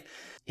life.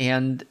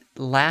 And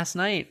last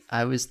night,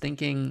 I was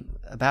thinking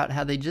about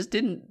how they just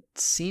didn't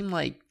seem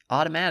like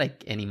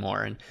automatic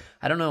anymore. And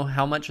I don't know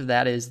how much of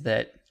that is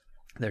that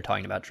they're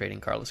talking about trading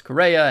Carlos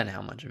Correa, and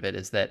how much of it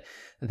is that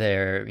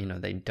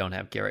they don't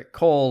have Garrett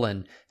Cole,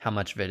 and how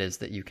much of it is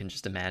that you can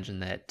just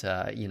imagine that,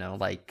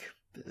 like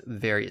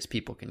various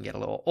people can get a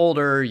little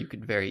older. You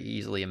could very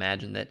easily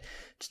imagine that,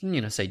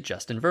 say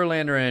Justin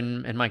Verlander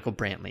and Michael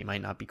Brantley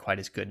might not be quite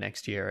as good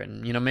next year.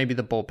 And, maybe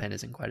the bullpen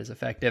isn't quite as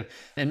effective.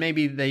 And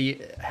maybe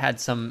they had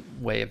some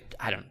way of,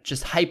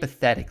 just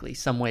hypothetically,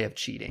 some way of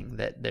cheating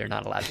that they're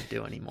not allowed to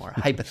do anymore,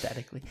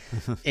 hypothetically.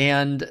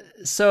 And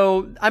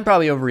so I'm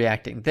probably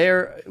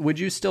overreacting. Would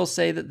you still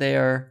say that they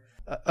are,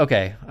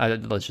 okay,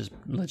 let's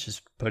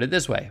just put it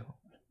this way.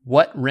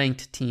 What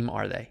ranked team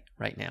are they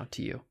right now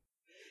to you?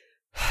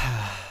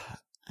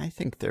 I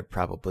think they're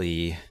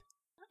probably,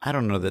 I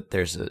don't know that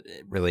there's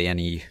really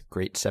any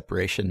great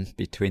separation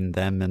between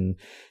them and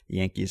the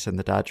Yankees and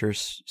the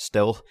Dodgers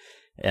still.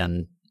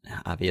 And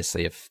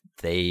obviously if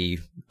they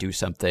do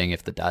something,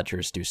 if the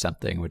Dodgers do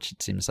something, which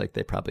it seems like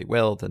they probably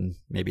will, then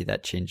maybe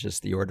that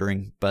changes the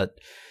ordering. But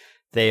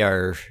they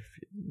are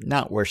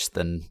not worse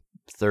than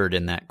third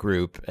in that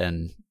group.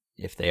 And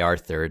if they are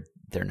third,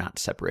 they're not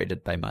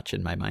separated by much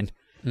in my mind.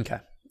 Okay.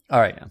 All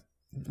right. Yeah.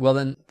 Well,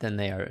 then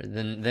they are.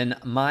 Then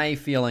my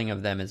feeling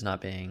of them as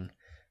not being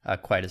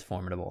quite as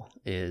formidable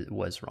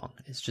was wrong.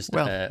 It's just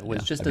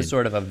a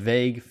sort of a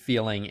vague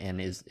feeling and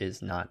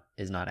is not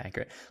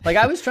accurate. Like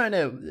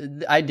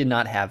I did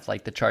not have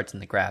like the charts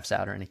and the graphs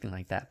out or anything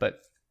like that, but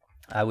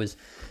I was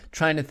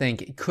trying to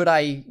think, could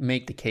I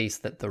make the case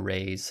that the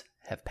Rays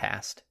have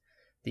passed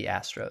the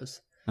Astros?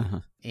 Uh-huh.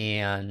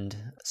 And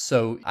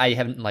so I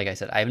haven't, like I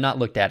said, I have not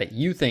looked at it.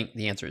 You think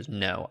the answer is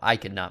no? I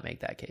could not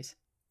make that case.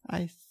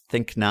 I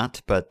think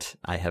not, but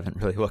I haven't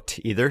really looked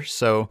either.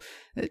 So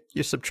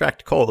you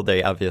subtract Cole,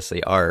 they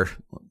obviously are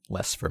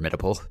less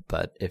formidable.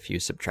 But if you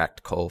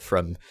subtract Cole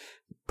from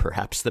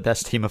perhaps the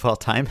best team of all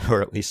time,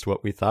 or at least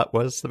what we thought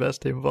was the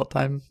best team of all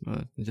time,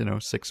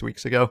 6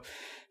 weeks ago.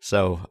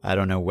 So I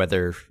don't know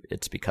whether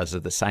it's because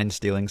of the sign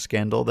stealing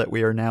scandal that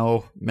we are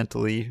now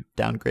mentally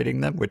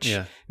downgrading them, which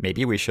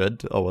maybe we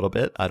should a little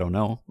bit. I don't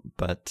know,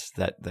 but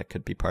that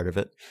could be part of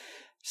it.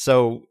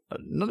 So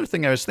another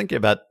thing I was thinking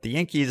about, the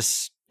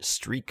Yankees'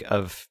 streak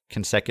of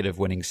consecutive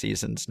winning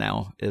seasons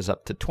now is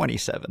up to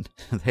 27.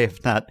 They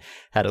have not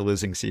had a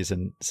losing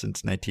season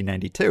since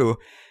 1992.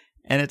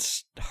 And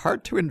it's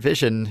hard to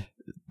envision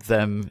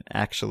them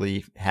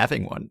actually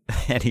having one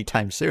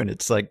anytime soon.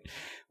 It's like,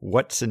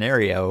 what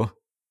scenario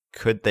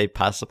could they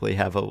possibly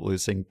have a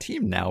losing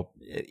team now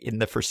in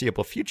the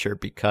foreseeable future?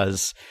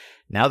 Because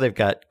now they've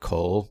got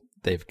Cole,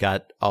 they've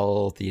got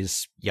all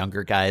these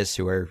younger guys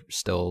who are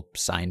still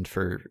signed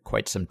for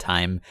quite some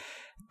time.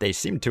 They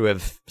seem to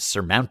have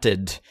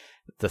surmounted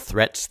the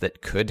threats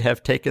that could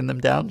have taken them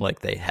down.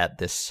 Like they had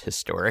this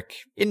historic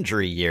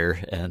injury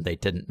year and they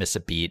didn't miss a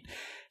beat.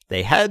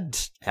 They had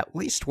at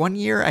least 1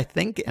 year, I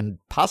think, and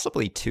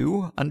possibly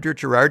two under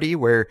Girardi,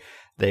 where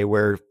they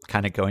were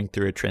kind of going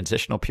through a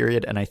transitional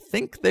period. And I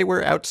think they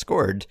were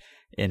outscored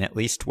in at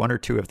least 1 or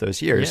 2 of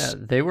those years. Yeah,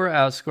 they were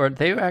outscored.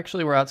 They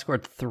actually were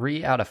outscored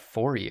 3 out of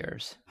 4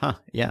 years. Huh,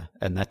 yeah.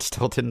 And that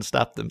still didn't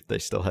stop them. They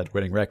still had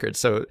winning records.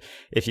 So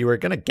if you were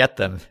going to get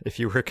them, if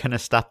you were going to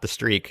stop the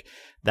streak,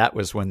 that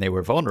was when they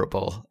were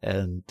vulnerable.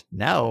 And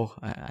now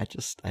I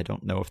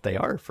don't know if they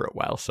are for a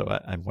while. So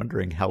I'm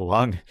wondering how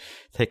long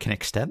they can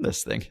extend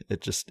this thing.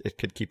 It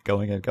could keep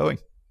going and going.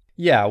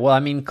 Yeah, well, I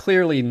mean,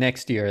 clearly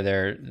next year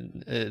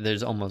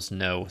there's almost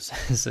no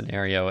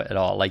scenario at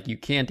all. Like, you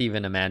can't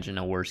even imagine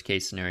a worst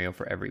case scenario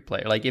for every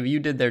player. Like, if you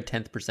did their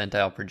 10th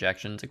percentile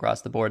projections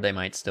across the board, they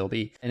might still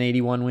be an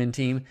 81 win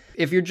team.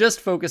 If you're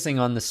just focusing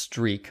on the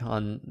streak,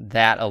 on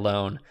that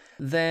alone,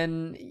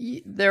 then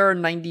there are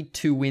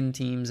 92 win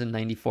teams and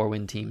 94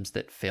 win teams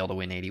that fail to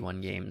win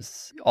 81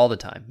 games all the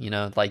time.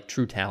 Like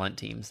true talent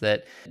teams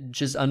that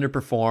just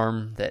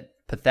underperform, that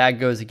Pathag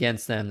goes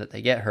against them, that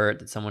they get hurt,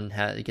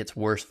 that it gets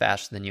worse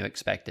faster than you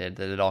expected,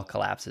 that it all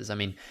collapses. I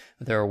mean,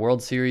 there are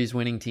World Series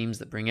winning teams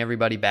that bring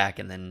everybody back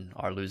and then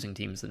are losing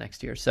teams the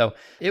next year. So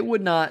it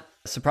would not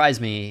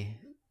surprise me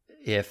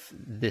if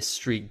this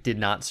streak did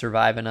not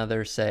survive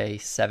another, say,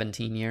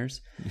 17 years.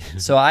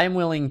 So I'm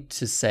willing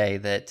to say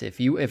that if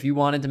you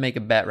wanted to make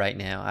a bet right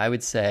now, I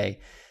would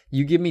say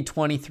you give me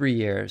 23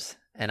 years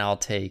and I'll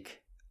take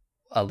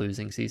a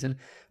losing season.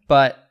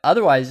 But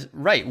otherwise,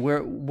 right,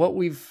 what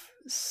we've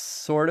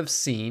sort of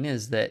seen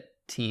is that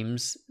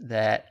teams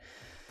that,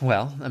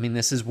 well, I mean,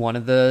 this is one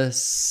of the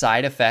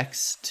side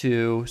effects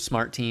to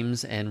smart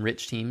teams and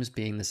rich teams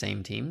being the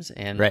same teams,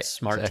 and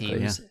smart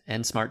teams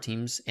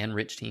and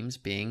rich teams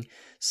being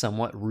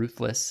somewhat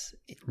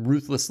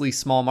ruthlessly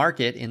small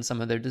market in some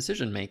of their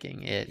decision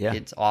making.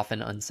 It's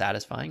often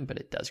unsatisfying, but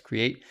it does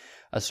create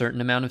a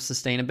certain amount of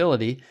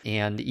sustainability.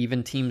 And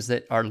even teams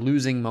that are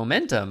losing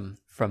momentum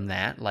from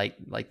that, like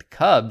the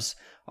Cubs,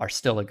 are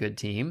still a good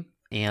team.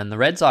 And the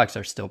Red Sox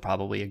are still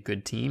probably a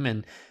good team.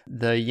 And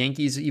the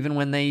Yankees, even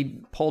when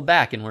they pulled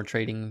back and were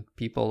trading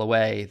people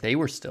away, they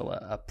were still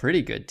a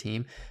pretty good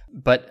team.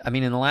 But, I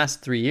mean, in the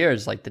last 3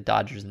 years, like the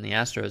Dodgers and the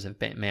Astros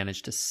have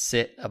managed to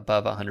sit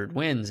above 100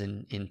 wins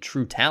in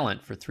true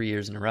talent for 3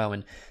 years in a row.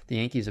 And the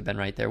Yankees have been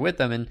right there with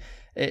them. And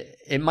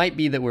it might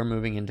be that we're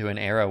moving into an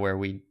era where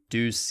we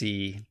do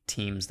see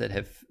teams that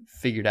have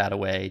figured out a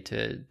way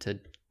to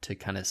to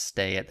kind of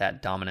stay at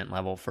that dominant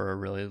level for a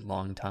really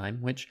long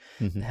time, which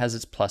has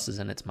its pluses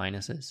and its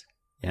minuses.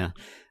 Yeah.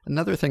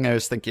 Another thing I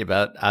was thinking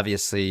about,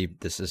 obviously,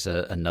 this is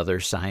another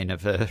sign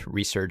of a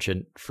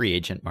resurgent free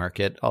agent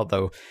market,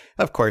 although,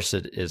 of course,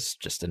 it is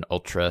just an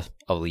ultra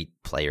elite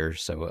player.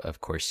 So,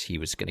 of course, he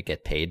was going to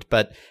get paid,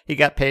 but he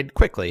got paid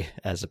quickly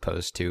as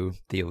opposed to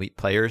the elite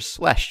players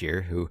last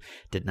year who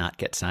did not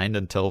get signed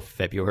until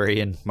February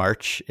and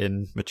March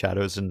in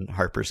Machado's and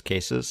Harper's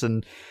cases.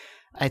 And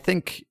I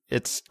think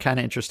it's kind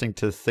of interesting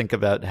to think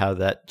about how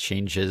that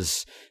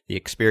changes the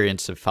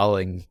experience of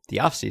following the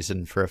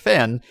offseason for a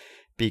fan.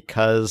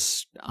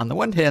 Because on the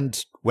one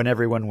hand, when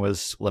everyone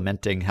was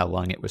lamenting how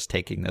long it was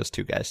taking those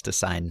two guys to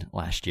sign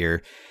last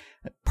year,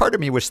 part of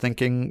me was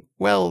thinking,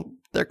 well,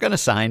 they're going to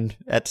sign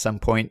at some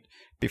point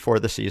before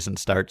the season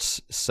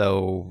starts.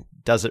 So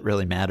does it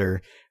really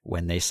matter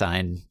when they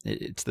sign?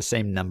 It's the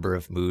same number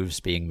of moves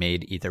being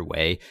made either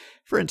way.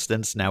 For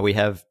instance, now we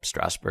have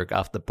Strasburg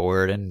off the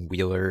board and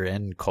Wheeler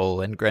and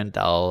Cole and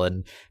Grandal,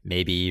 and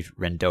maybe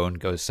Rendon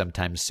goes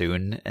sometime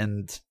soon.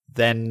 And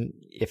then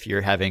if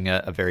you're having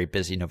a very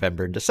busy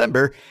November and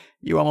December,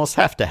 you almost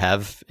have to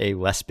have a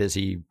less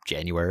busy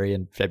January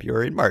and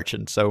February and March.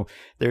 And so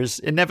there's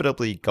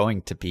inevitably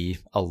going to be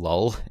a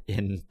lull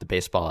in the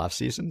baseball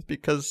offseason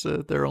because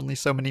there are only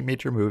so many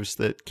major moves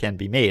that can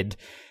be made.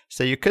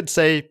 So you could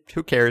say,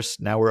 who cares?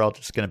 Now we're all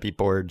just going to be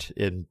bored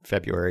in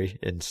February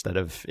instead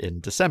of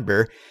in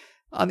December.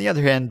 On the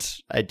other hand,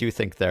 I do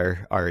think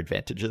there are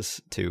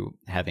advantages to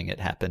having it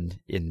happen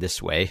in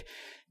this way.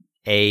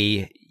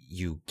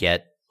 You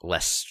get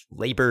less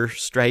labor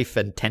strife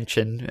and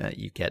tension.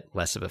 You get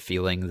less of a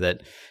feeling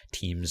that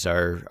teams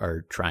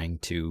are trying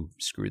to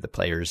screw the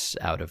players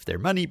out of their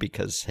money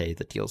because, hey,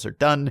 the deals are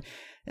done.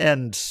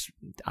 And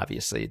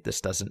obviously, this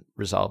doesn't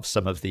resolve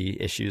some of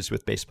the issues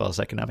with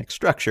baseball's economic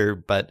structure,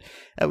 but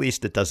at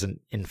least it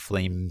doesn't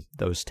inflame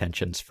those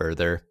tensions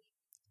further.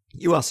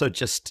 You also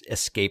just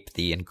escape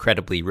the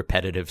incredibly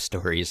repetitive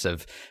stories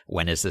of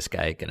when is this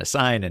guy going to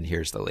sign, and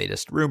here's the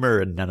latest rumor,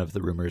 and none of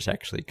the rumors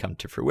actually come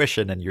to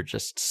fruition, and you're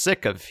just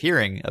sick of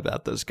hearing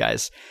about those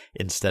guys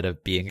instead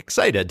of being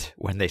excited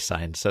when they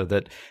sign, so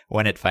that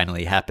when it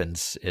finally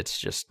happens, it's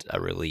just a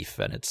relief,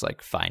 and it's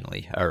like,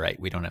 finally, all right,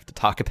 we don't have to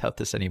talk about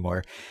this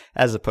anymore,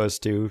 as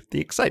opposed to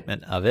the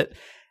excitement of it.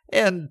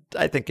 And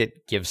I think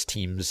it gives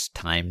teams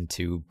time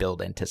to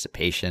build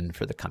anticipation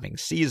for the coming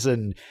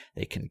season.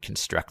 They can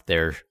construct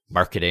their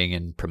marketing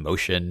and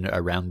promotion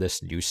around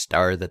this new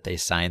star that they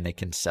sign. They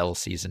can sell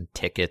season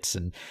tickets,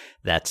 and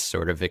that's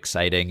sort of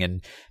exciting.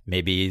 And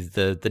maybe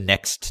the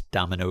next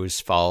dominoes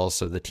fall,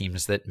 so the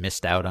teams that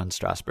missed out on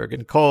Strasburg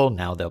and Cole,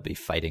 now they'll be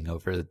fighting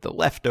over the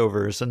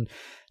leftovers. And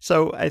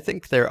so I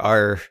think there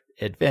are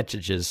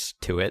advantages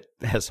to it,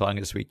 as long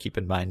as we keep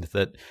in mind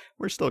that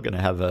we're still going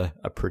to have a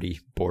pretty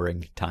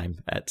boring time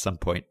at some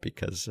point,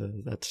 because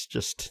that's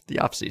just the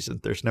off season.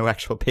 There's no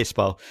actual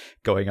baseball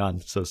going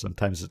on, so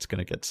sometimes it's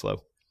going to get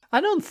slow. I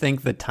don't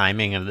think the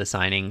timing of the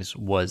signings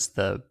was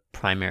the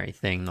primary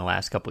thing the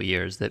last couple of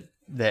years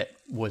that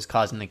was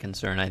causing the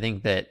concern. I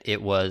think that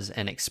it was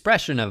an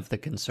expression of the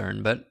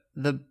concern, but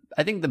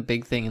I think the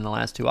big thing in the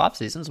last two off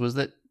seasons was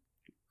that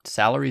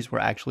salaries were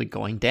actually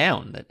going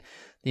down, that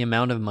the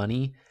amount of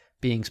money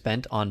being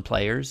spent on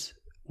players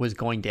was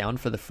going down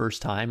for the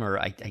first time, or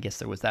I guess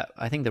there was that.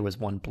 I think there was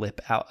one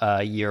blip out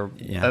a year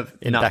of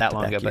not that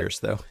long ago. Years,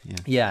 though.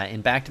 Yeah,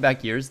 in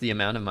back-to-back years, the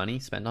amount of money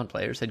spent on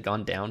players had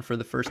gone down for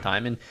the first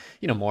time, and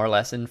more or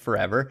less in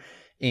forever.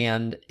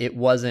 And it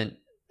wasn't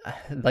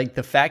like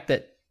the fact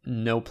that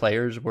no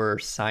players were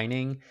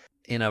signing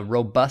in a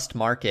robust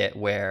market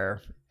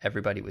where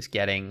everybody was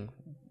getting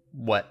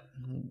what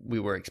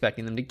we were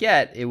expecting them to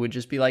get. It would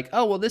just be like,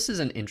 oh, well, this is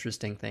an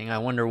interesting thing. I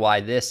wonder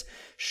why this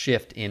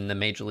shift in the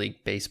Major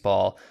League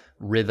Baseball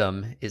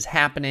rhythm is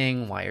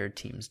happening. Why are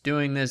teams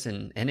doing this?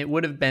 And it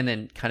would have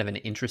been kind of an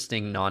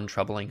interesting,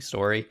 non-troubling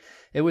story.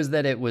 It was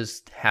that it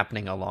was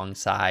happening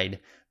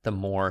alongside the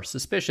more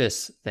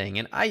suspicious thing.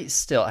 And I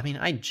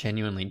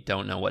genuinely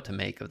don't know what to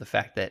make of the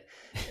fact that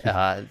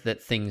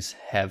that things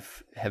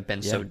have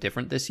been so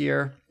different this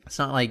year. It's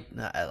not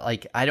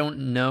like I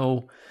don't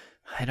know.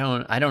 I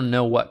don't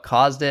know what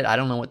caused it. I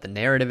don't know what the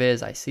narrative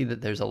is. I see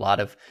that there's a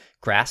lot of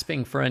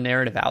grasping for a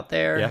narrative out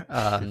there.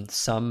 Yeah.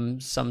 Some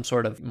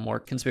sort of more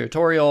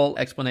conspiratorial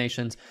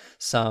explanations,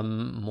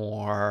 some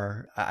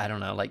more,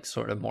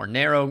 sort of more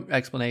narrow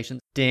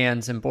explanations. Dan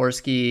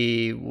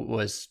Szymborski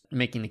was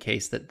making the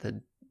case that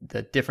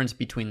the difference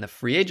between the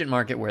free agent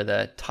market, where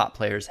the top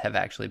players have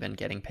actually been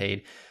getting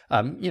paid,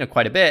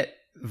 quite a bit,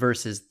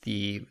 versus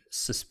the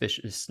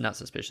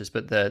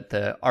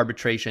the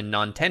arbitration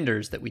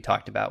non-tenders that we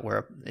talked about,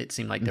 where it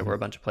seemed like there were a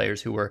bunch of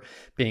players who were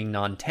being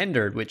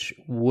non-tendered, which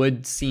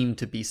would seem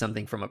to be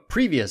something from a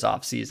previous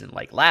offseason,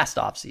 like last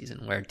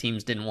offseason, where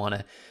teams didn't want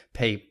to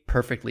pay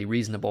perfectly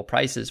reasonable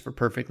prices for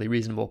perfectly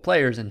reasonable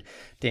players. And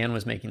Dan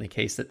was making the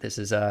case that this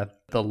is the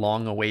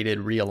long-awaited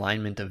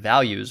realignment of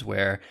values,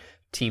 where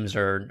teams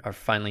are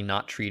finally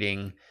not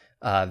treating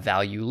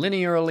value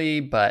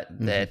linearly, but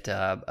that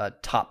a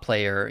top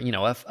player,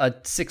 a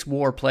 6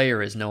 WAR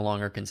player is no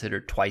longer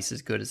considered twice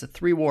as good as a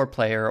 3 WAR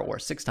player or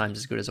 6 times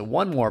as good as a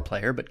 1 WAR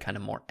player, but kind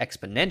of more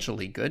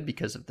exponentially good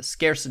because of the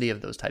scarcity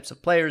of those types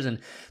of players and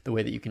the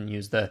way that you can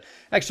use the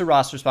extra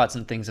roster spots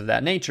and things of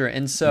that nature.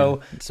 And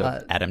so,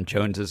 Adam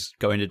Jones is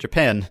going to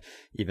Japan,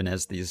 even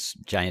as these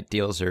giant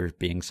deals are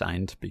being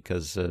signed,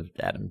 because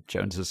Adam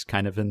Jones is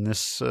kind of in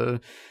this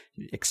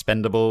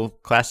expendable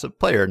class of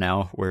player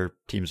now, where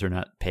teams are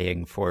not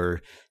paying for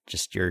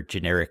just your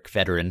generic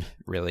veteran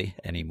really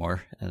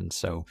anymore, and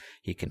so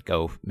he can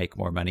go make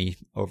more money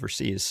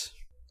overseas.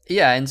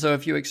 Yeah, and so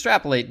if you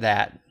extrapolate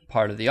that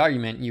part of the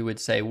argument, you would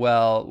say,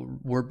 well,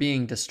 we're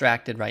being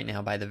distracted right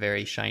now by the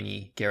very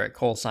shiny Garrett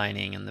Cole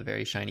signing and the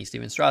very shiny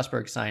Steven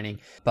Strasburg signing,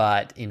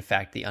 but in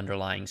fact the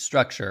underlying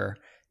structure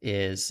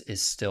is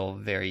still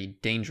very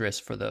dangerous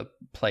for the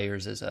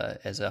players as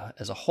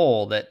a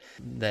whole. That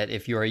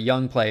if you're a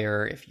young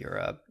player, if you're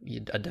a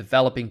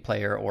developing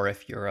player, or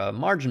if you're a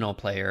marginal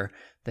player,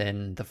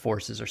 then the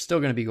forces are still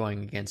going to be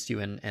going against you,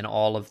 and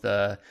all of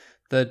the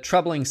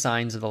troubling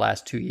signs of the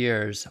last 2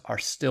 years are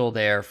still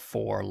there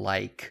for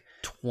like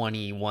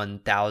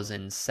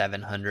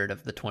 21,700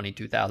 of the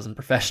 22,000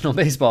 professional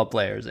baseball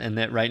players, and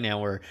that right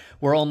now we're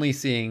only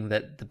seeing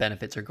that the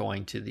benefits are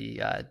going to the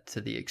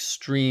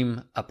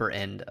extreme upper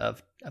end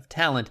of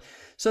talent.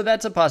 So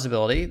that's a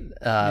possibility.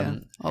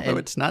 Although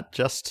it's not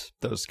just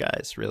those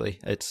guys, really.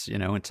 It's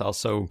it's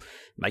also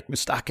Mike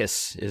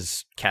Moustakas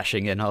is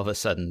cashing in all of a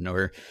sudden,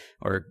 or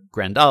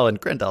Grandal, and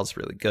Grandal's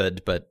really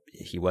good, but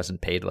he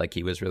wasn't paid like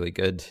he was really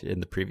good in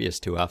the previous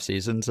 2 off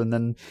seasons. And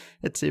then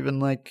it's even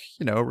like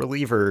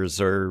relievers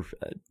or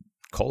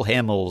Cole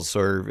Hamels,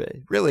 or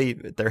really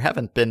there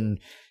haven't been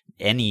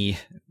any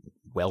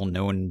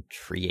well-known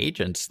free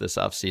agents this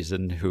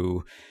offseason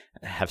who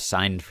have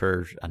signed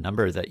for a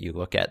number that you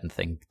look at and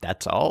think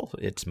that's all.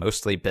 It's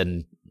mostly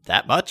been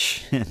that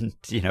much. And,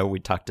 we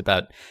talked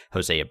about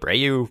Jose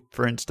Abreu,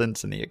 for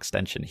instance, and the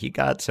extension he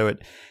got. So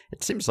it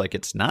seems like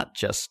it's not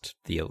just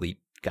the elite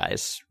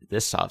guys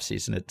this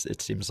offseason.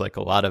 It seems like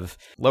a lot of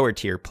lower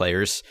tier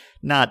players,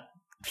 not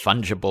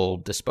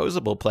fungible,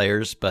 disposable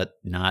players, but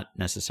not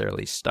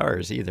necessarily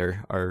stars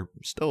either, are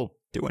still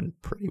doing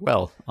pretty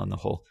well on the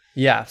whole.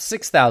 Yeah,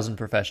 6,000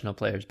 professional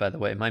players, by the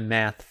way. My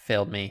math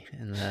failed me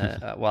in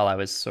the, while I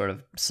was sort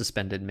of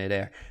suspended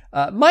midair.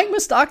 Mike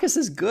Moustakas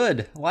is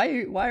good.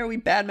 Why are we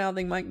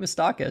bad-mouthing Mike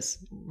Moustakas?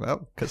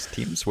 Well, because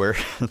teams were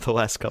the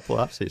last couple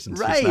off seasons.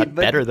 Right, he's not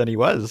better than he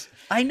was.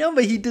 I know,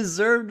 but he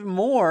deserved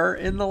more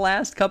in the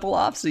last couple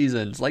off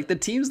seasons. Like, the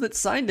teams that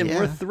signed him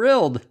were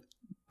thrilled.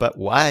 But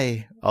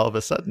why all of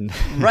a sudden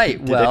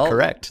did it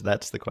correct?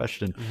 That's the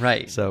question.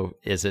 Right. So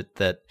is it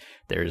that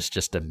there's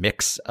just a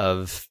mix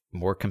of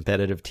more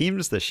competitive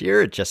teams this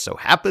year? It just so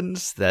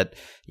happens that,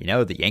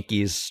 the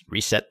Yankees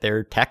reset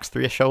their tax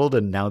threshold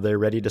and now they're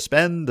ready to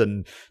spend,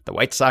 and the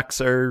White Sox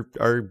are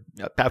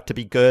about to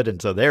be good, and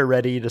so they're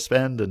ready to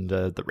spend, and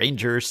the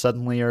Rangers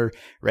suddenly are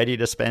ready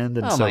to spend.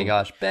 And my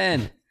gosh,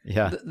 Ben.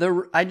 Yeah.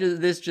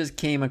 This just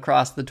came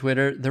across the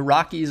Twitter. The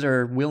Rockies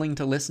are willing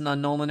to listen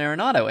on Nolan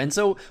Arenado. And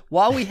so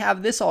while we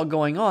have this all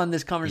going on,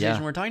 this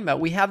conversation we're talking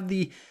about, we have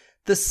the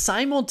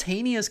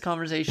simultaneous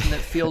conversation that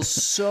feels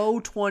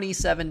so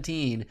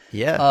 2017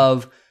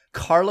 of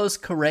Carlos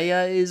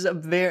Correa is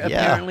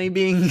apparently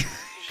being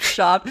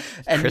shopped,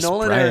 and Chris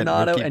Nolan Bryant,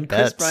 Arenado Mookie and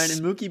Betts, Chris Bryant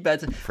and Mookie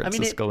Betts.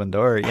 Francisco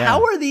Lindor. Yeah.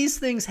 How are these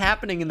things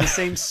happening in the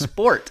same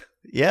sport?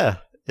 Yeah.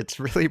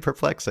 It's really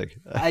perplexing.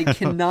 I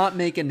cannot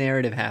make a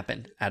narrative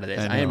happen out of this.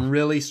 I am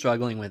really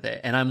struggling with it.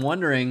 And I'm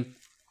wondering,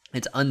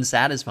 it's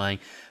unsatisfying,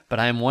 but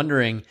I'm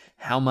wondering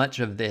how much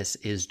of this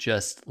is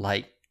just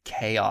like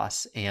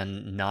chaos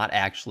and not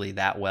actually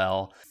that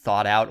well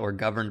thought out or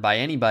governed by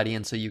anybody.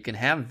 And so you can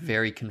have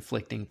very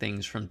conflicting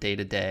things from day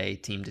to day,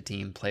 team to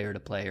team, player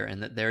to player,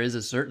 and that there is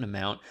a certain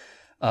amount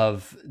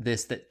of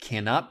this that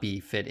cannot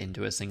be fit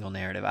into a single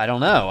narrative. I don't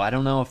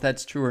know if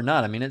that's true or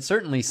not. I mean, it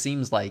certainly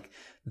seems like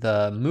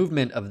the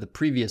movement of the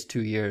previous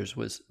 2 years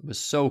was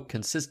so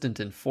consistent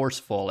and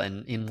forceful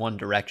and in one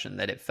direction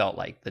that it felt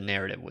like the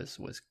narrative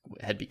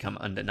had become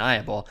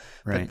undeniable.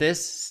 Right. But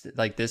this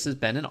has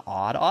been an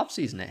odd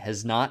offseason. It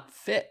has not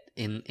fit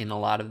in a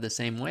lot of the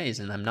same ways,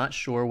 and I'm not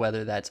sure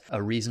whether that's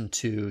a reason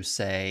to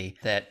say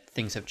that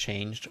things have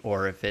changed,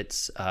 or if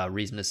it's a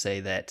reason to say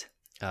that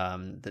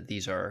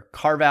these are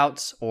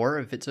carve-outs, or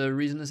if it's a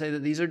reason to say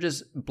that these are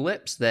just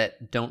blips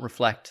that don't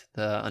reflect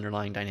the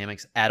underlying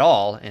dynamics at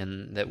all,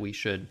 and that we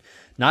should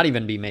not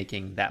even be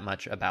making that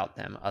much about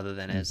them other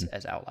than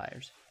as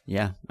outliers.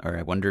 Yeah, or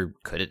I wonder,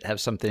 could it have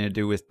something to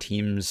do with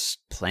teams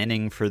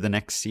planning for the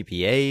next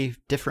CBA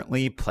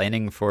differently,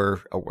 planning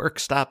for a work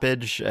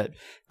stoppage?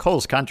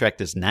 Cole's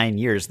contract is 9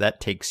 years. That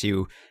takes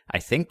you, I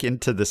think,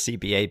 into the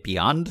CBA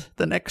beyond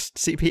the next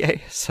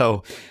CBA.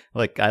 So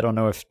Like, I don't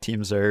know if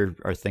teams are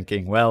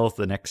thinking, well,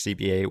 the next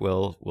CBA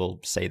will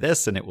say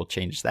this and it will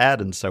change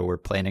that, and so we're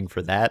planning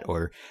for that,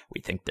 or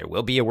we think there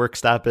will be a work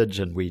stoppage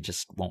and we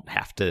just won't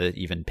have to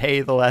even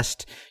pay the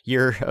last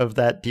year of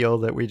that deal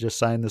that we just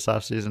signed this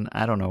offseason.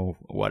 I don't know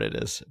what it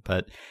is,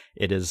 but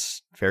it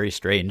is very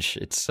strange.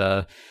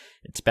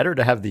 It's better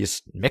to have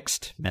these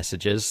mixed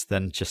messages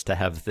than just to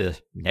have the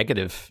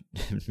negative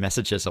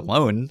messages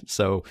alone.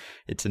 So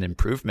it's an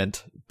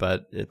improvement,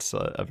 but it's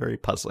a very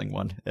puzzling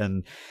one.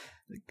 And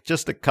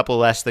just a couple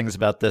last things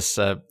about this.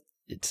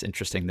 It's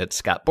interesting that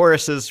Scott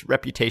Boras's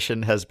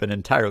reputation has been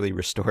entirely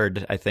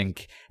restored, I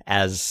think,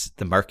 as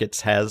the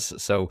markets has.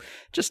 So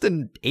just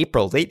in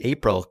April, late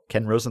April,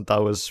 Ken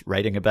Rosenthal was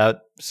writing about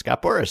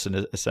Scott Boras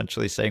and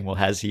essentially saying, well,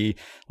 has he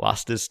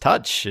lost his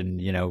touch?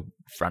 And,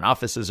 front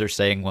offices are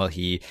saying, well,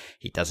 he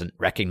doesn't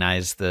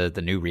recognize the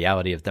new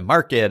reality of the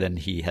market and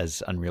he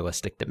has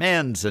unrealistic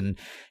demands. And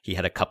he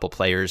had a couple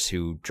players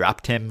who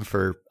dropped him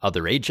for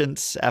other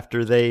agents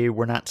after they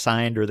were not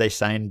signed, or they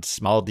signed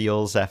small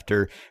deals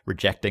after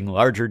rejecting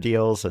larger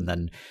deals. And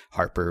then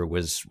Harper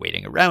was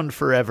waiting around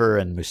forever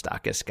and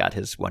Moustakas got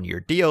his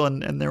 1-year deal.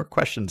 And there were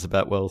questions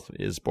about, well,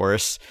 is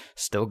Boras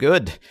still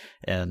good?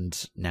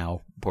 And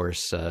now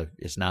Boras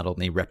is not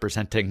only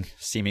representing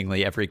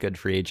seemingly every good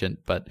free agent,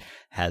 but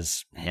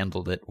has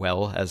handled it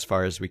well as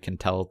far as we can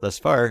tell thus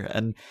far.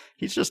 And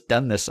he's just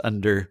done this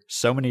under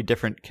so many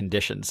different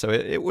conditions. So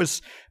it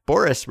was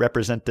Boras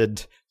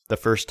represented the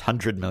first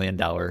 $100 million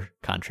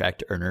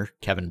contract earner,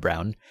 Kevin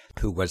Brown,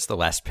 who was the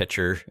last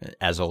pitcher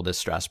as old as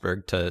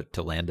Strasburg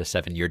to land a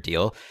 7-year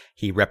deal.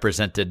 He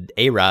represented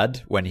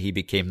A-Rod when he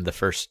became the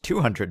first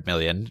 $200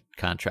 million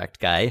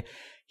contract guy.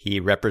 He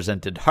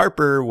represented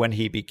Harper when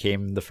he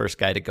became the first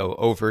guy to go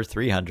over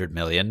 $300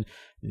 million.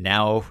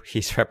 Now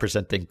he's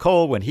representing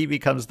Cole when he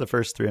becomes the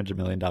first $300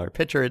 million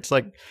pitcher. It's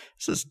like,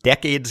 this is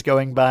decades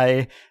going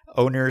by,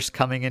 owners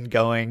coming and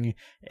going,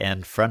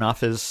 and front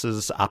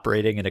offices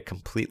operating in a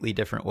completely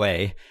different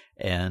way.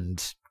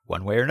 And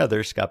one way or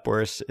another, Scott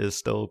Boras is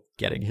still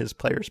getting his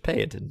players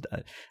paid. And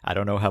I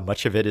don't know how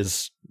much of it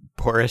is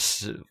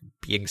Boras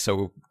being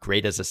so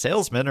great as a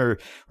salesman, or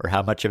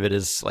how much of it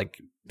is like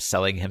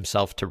selling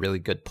himself to really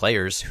good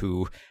players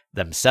who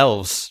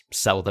themselves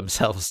sell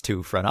themselves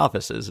to front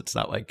offices. It's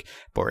not like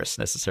Boras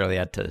necessarily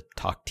had to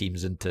talk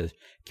teams into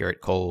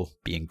Garrett Cole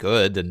being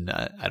good. And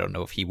I don't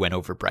know if he went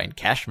over Brian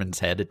Cashman's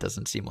head. It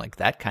doesn't seem like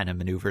that kind of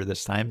maneuver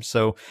this time.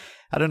 So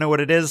I don't know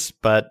what it is,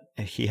 but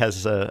he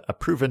has a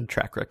proven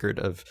track record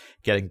of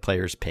getting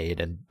players paid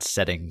and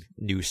setting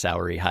new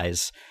salary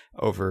highs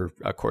over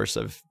a course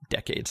of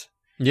decades.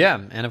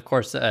 Yeah, and of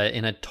course,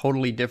 in a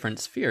totally different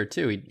sphere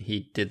too.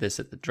 He did this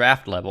at the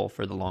draft level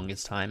for the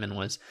longest time, and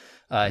was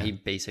he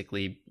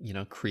basically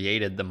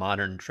created the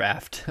modern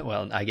draft.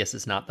 Well, I guess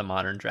it's not the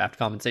modern draft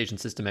compensation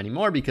system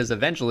anymore, because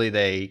eventually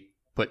they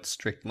put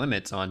strict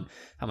limits on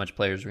how much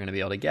players are going to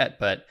be able to get.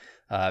 But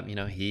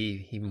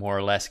he more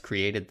or less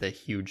created the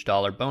huge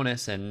dollar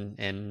bonus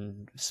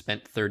and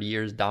spent 30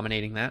 years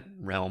dominating that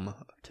realm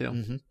too.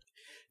 Mm-hmm.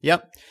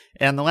 Yep.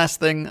 And the last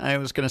thing I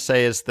was going to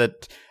say is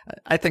that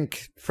I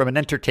think from an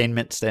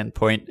entertainment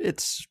standpoint,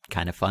 it's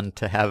kind of fun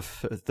to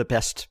have the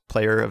best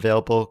player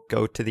available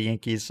go to the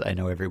Yankees. I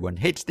know everyone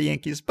hates the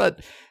Yankees, but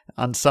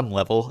on some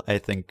level, I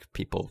think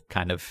people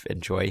kind of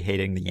enjoy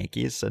hating the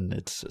Yankees, and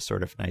it's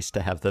sort of nice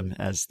to have them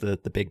as the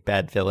big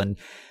bad villain.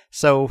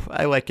 So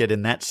I like it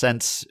in that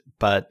sense,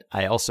 but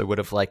I also would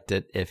have liked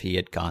it if he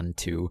had gone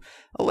to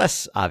a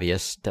less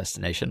obvious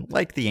destination,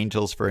 like the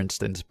Angels, for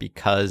instance,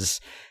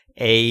 because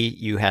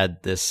you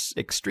had this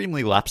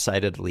extremely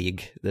lopsided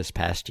league this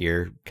past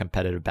year.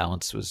 Competitive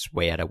balance was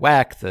way out of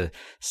whack. The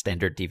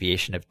standard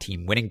deviation of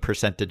team winning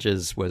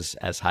percentages was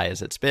as high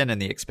as it's been in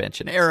the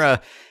expansion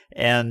era.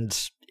 And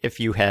if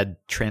you had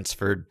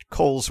transferred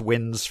Cole's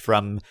wins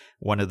from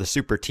one of the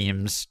super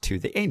teams to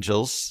the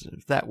Angels,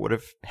 that would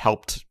have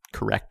helped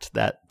correct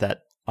that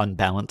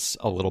unbalance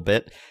a little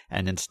bit.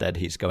 And instead,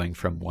 he's going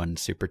from one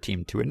super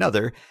team to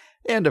another.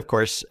 And of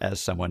course, as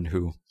someone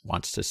who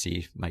wants to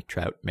see Mike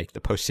Trout make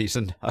the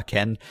postseason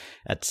again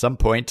at some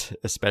point,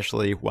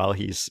 especially while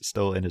he's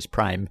still in his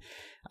prime,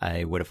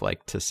 I would have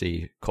liked to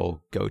see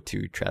Cole go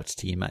to Trout's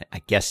team.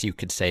 I guess you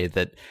could say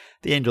that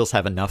the Angels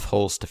have enough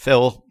holes to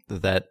fill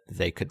that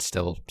they could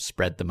still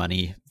spread the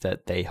money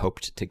that they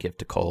hoped to give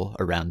to Cole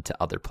around to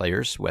other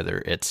players, whether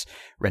it's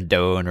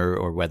Rendon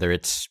or whether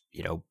it's,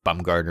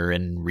 Bumgarner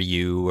and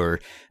Ryu or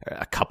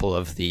a couple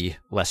of the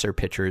lesser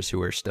pitchers who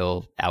are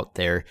still out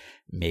there.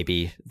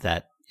 Maybe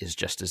that is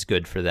just as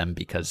good for them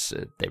because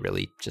they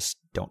really just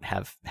don't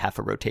have half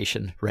a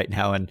rotation right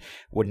now and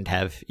wouldn't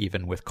have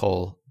even with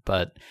Cole.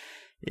 But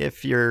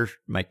if you're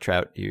Mike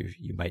Trout,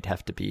 you might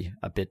have to be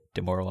a bit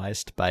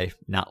demoralized by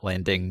not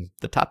landing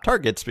the top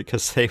targets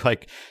because they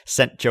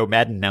sent Joe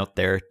Maddon out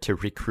there to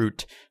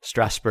recruit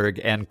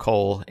Strasburg and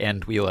Cole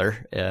and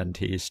Wheeler, and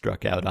he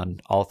struck out on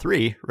all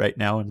three right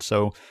now. And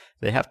so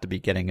they have to be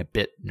getting a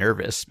bit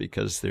nervous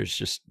because there's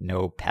just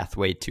no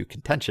pathway to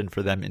contention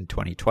for them in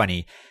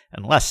 2020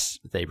 unless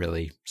they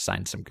really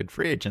sign some good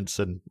free agents,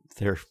 and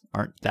there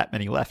aren't that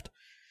many left.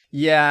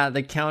 Yeah,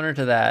 the counter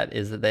to that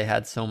is that they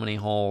had so many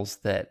holes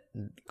that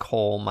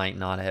Cole might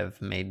not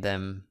have made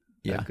them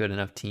a good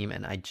enough team,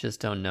 and I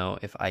just don't know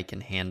if I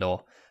can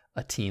handle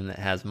a team that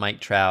has Mike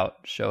Trout,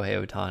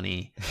 Shohei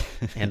Ohtani,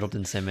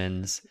 Andrelton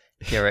Simmons,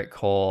 Garrett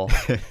Cole,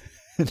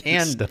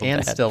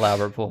 and still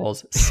Albert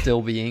Pujols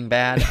still being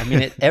bad. I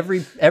mean,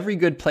 every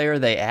good player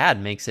they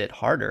add makes it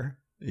harder.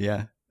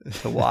 Yeah,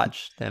 to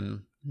watch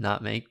them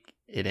not make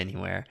it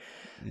anywhere.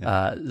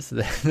 Yeah. So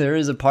there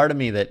is a part of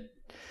me that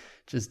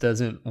just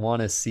doesn't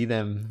want to see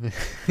them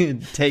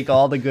take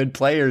all the good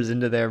players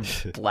into their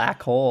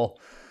black hole.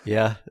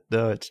 Yeah,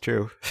 no, it's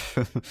true.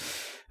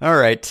 All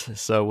right,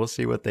 so we'll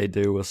see what they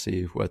do. We'll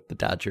see what the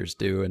Dodgers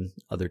do and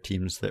other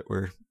teams that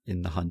were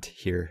in the hunt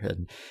here.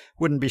 And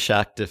wouldn't be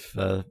shocked if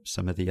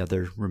some of the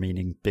other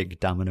remaining big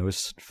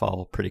dominoes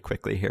fall pretty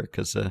quickly here,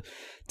 because it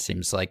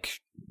seems like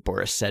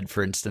Boris said,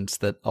 for instance,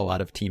 that a lot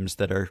of teams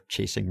that are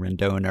chasing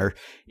Rendon are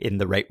in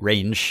the right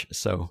range.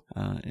 So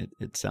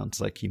it sounds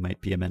like he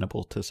might be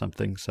amenable to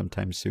something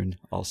sometime soon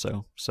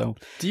also. So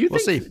we'll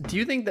see. Do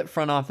you think that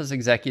front office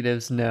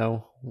executives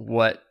know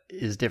what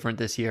is different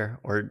this year?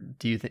 Or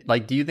do you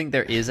think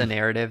there is a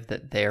narrative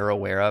that they're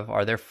aware of?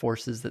 Are there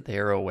forces that they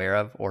are aware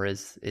of? Or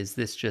is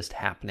this just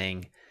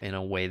happening in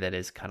a way that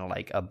is kind of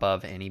like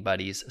above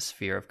anybody's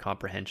sphere of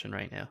comprehension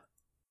right now?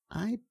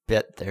 I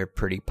bet they're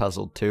pretty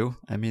puzzled too.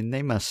 I mean,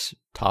 they must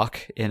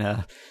talk in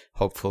a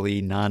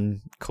hopefully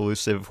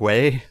non-collusive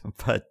way,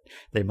 but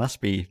they must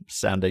be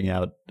sounding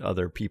out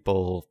other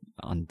people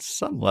on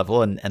some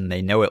level, and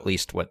they know at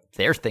least what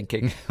they're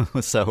thinking.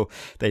 So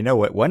they know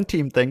what one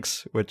team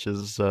thinks, which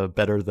is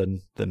better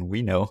than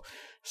we know.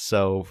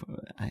 So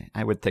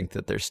I would think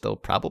that there's still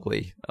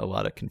probably a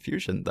lot of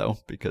confusion, though,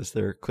 because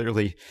there are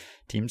clearly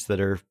teams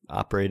that are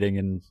operating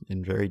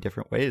in very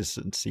different ways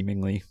and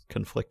seemingly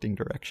conflicting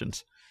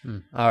directions.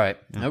 All right.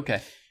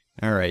 Okay.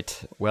 All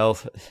right. Well,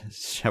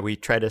 shall we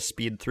try to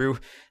speed through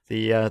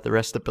the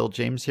rest of Bill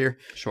James here?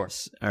 Sure.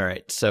 All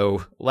right.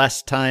 So the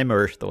last time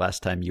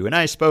you and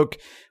I spoke,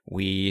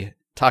 we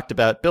talked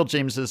about Bill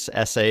James's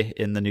essay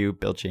in the new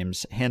Bill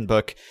James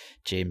Handbook.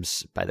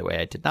 James, by the way,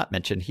 I did not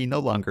mention, he no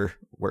longer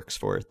works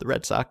for the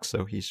Red Sox,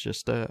 so he's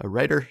just a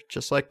writer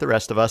just like the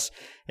rest of us.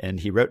 And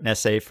he wrote an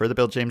essay for the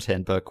Bill James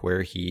Handbook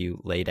where he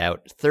laid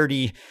out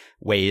 30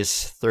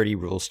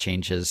 rules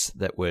changes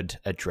that would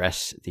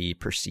address the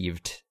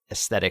perceived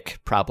aesthetic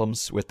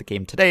problems with the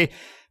game today,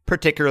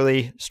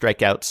 particularly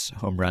strikeouts,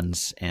 home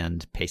runs,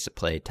 and pace of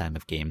play, time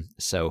of game.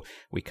 So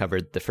we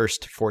covered the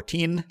first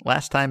 14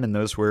 last time, and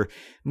those were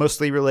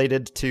mostly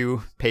related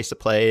to pace of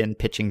play and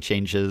pitching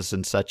changes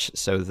and such.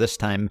 So this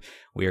time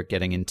we are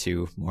getting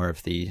into more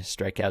of the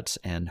strikeouts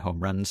and home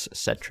runs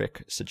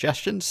centric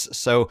suggestions.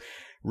 So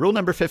rule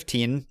number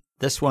 15,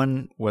 this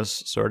one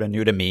was sort of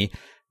new to me.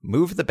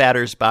 Move the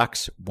batter's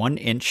box 1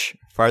 inch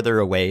farther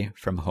away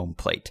from home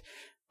plate.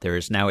 There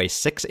is now a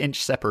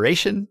 6-inch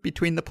separation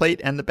between the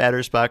plate and the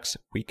batter's box.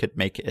 We could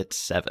make it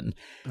 7.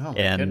 Oh my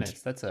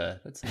goodness, that's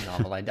a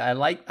novel idea.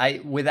 I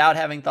without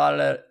having thought of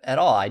it at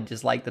all. I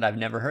just like that I've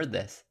never heard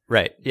this.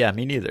 Right. Yeah,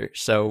 me neither.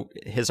 So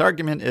his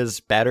argument is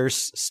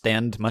batters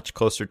stand much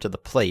closer to the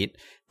plate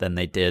than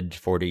they did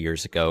 40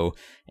 years ago.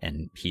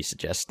 And he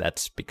suggests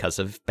that's because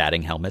of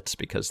batting helmets,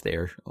 because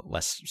they're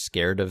less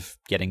scared of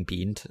getting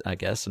beamed, I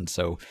guess. And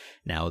so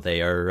now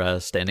they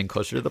are standing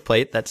closer to the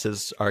plate. That's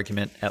his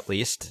argument, at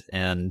least.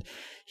 And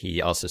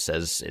he also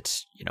says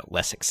it's,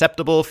 less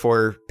acceptable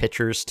for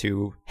pitchers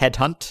to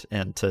headhunt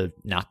and to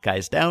knock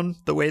guys down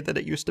the way that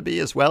it used to be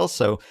as well.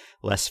 So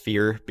less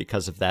fear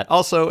because of that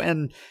also,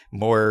 and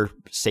more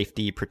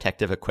safety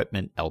protective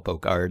equipment, elbow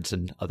guards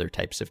and other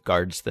types of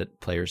guards that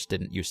players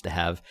didn't used to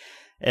have.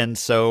 And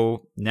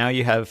so now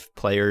you have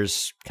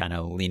players kind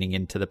of leaning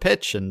into the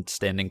pitch and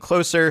standing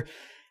closer.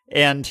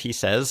 And he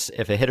says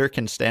if a hitter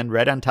can stand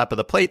right on top of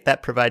the plate,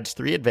 that provides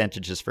 3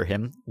 advantages for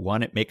him.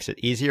 1, it makes it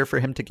easier for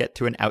him to get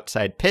to an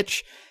outside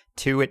pitch.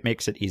 2, it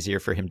makes it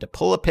easier for him to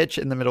pull a pitch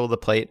in the middle of the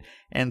plate.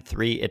 And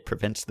 3, it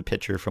prevents the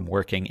pitcher from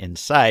working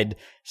inside,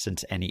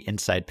 since any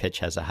inside pitch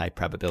has a high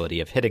probability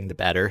of hitting the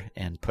batter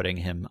and putting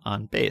him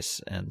on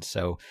base. And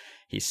so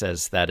he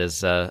says that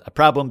is a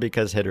problem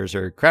because hitters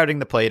are crowding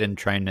the plate and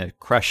trying to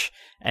crush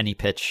any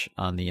pitch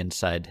on the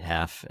inside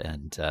half.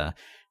 And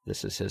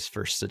this is his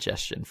first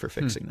suggestion for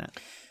fixing that.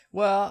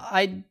 Well,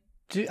 I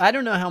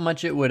don't know how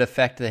much it would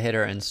affect the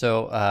hitter, and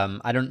so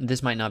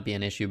this might not be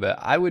an issue, but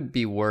I would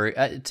be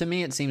worried. To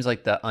me, it seems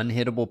like the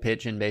unhittable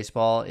pitch in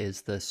baseball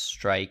is the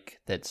strike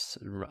that's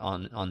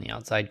on the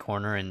outside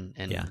corner and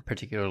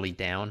particularly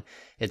down.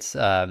 It's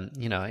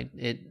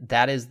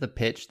that is the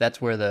pitch.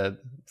 That's where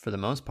for the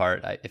most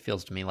part, it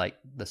feels to me like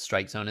the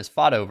strike zone is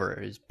fought over.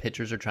 Is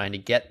pitchers are trying to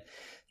get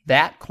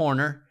that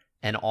corner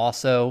and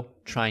also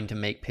trying to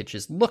make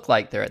pitches look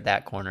like they're at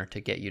that corner to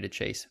get you to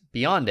chase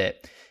beyond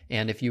it.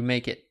 And if you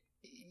make it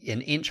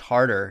an inch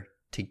harder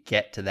to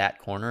get to that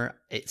corner,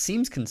 it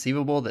seems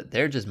conceivable that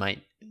there just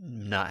might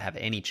not have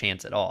any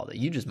chance at all, that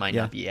you just might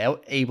not be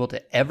able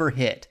to ever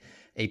hit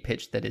a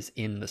pitch that is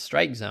in the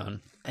strike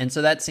zone. And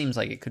so that seems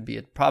like it could be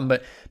a problem,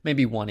 but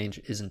maybe 1 inch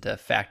isn't a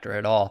factor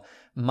at all.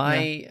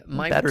 My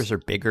batters are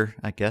bigger,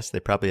 I guess. They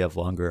probably have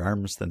longer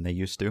arms than they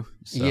used to.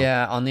 So.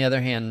 Yeah. On the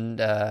other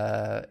hand,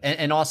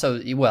 and also,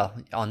 well,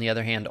 on the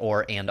other hand,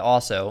 and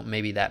also,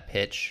 maybe that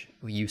pitch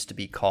used to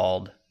be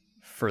called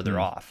further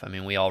off. I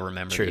mean, we all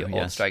remember the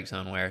old strike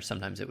zone where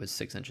sometimes it was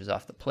 6 inches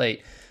off the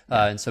plate.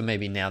 And so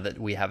maybe now that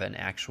we have an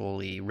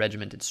actually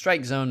regimented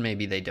strike zone,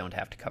 maybe they don't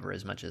have to cover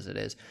as much as it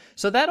is.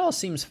 So that all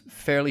seems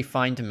fairly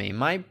fine to me.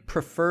 My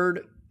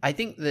preferred, I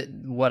think that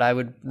what I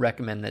would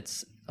recommend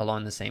that's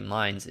along the same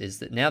lines is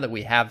that now that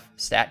we have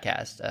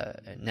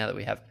StatCast, now that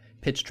we have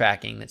pitch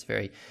tracking that's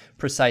very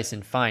precise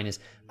and fine, is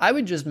I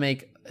would just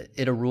make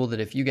it a rule that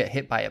if you get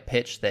hit by a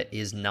pitch that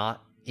is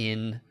not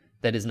in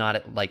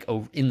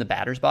the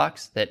batter's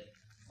box, that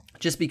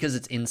just because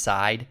it's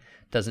inside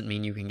doesn't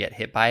mean you can get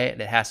hit by it.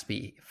 It has to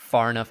be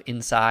far enough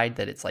inside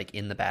that it's like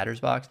in the batter's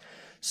box.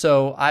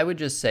 So I would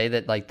just say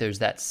that like there's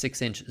that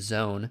 6-inch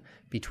zone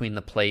between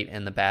the plate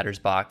and the batter's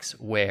box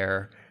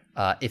where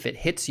if it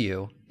hits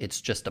you,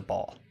 it's just a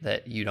ball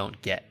that you don't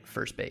get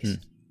first base.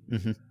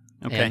 Mm-hmm.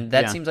 Okay. And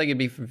that seems like it'd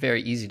be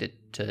very easy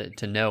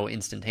to know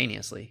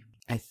instantaneously.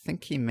 I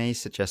think he may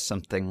suggest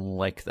something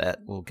like that.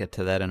 We'll get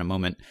to that in a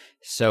moment.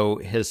 So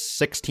his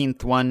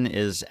 16th one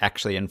is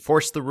actually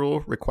enforce the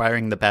rule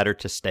requiring the batter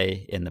to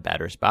stay in the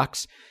batter's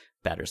box.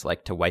 Batters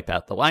like to wipe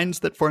out the lines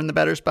that form the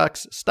batter's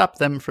box. Stop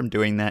them from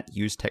doing that.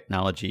 Use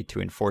technology to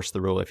enforce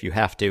the rule if you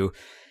have to.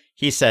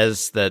 He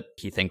says that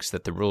he thinks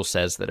that the rule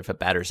says that if a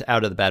batter's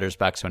out of the batter's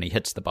box when he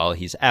hits the ball,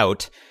 he's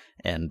out.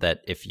 And that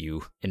if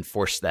you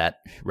enforce that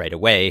right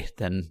away,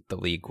 then the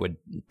league would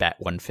bat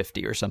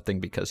 150 or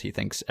something because he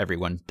thinks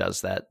everyone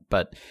does that.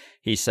 But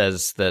he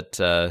says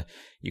that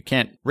you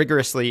can't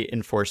rigorously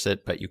enforce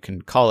it, but you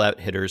can call out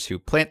hitters who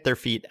plant their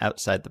feet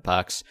outside the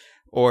box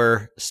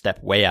or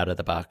step way out of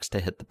the box to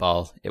hit the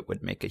ball. It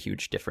would make a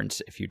huge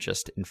difference if you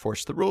just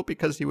enforce the rule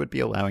because you would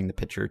be allowing the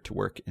pitcher to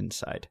work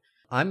inside.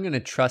 I'm going to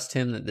trust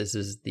him that this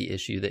is the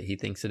issue that he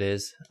thinks it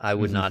is. I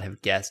would not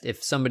have guessed.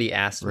 If somebody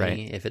asked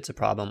me if it's a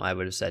problem, I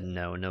would have said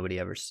no. Nobody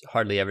ever,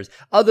 hardly ever.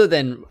 Other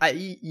than,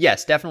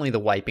 yes, definitely the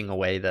wiping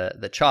away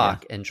the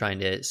chalk and trying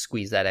to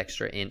squeeze that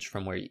extra inch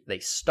from where they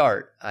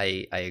start.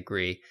 I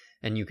agree.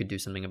 And you could do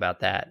something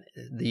about that.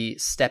 The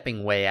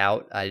stepping way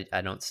out, I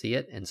don't see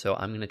it. And so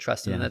I'm going to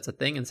trust him that's a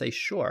thing and say,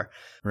 sure.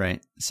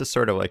 Right. This is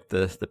sort of like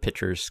the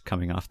pitchers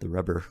coming off the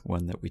rubber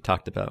one that we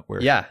talked about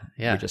where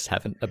we just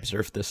haven't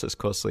observed this as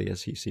closely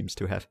as he seems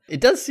to have. It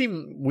does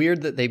seem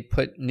weird that they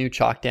put new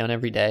chalk down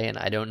every day, and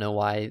I don't know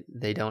why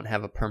they don't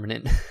have a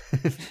permanent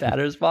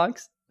batter's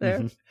box there.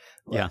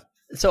 Mm-hmm. Yeah.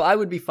 So I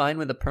would be fine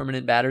with a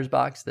permanent batter's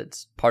box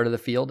that's part of the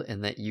field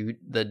and that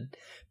the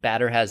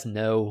batter has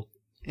no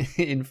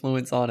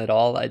influence on at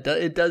all.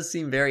 It does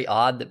seem very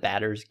odd that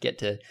batters get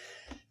to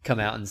come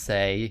out and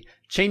say,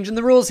 changing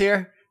the rules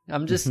here.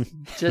 I'm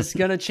just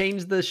gonna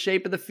change the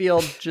shape of the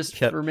field just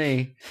for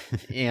me.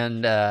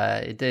 And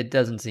it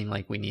doesn't seem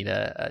like we need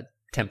a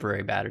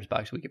temporary batter's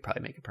box. We could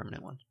probably make a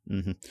permanent one.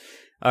 Mm-hmm.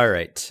 All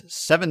right,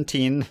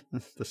 17.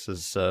 This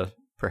is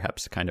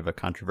perhaps kind of a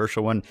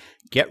controversial one.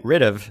 Get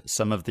rid of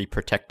some of the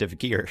protective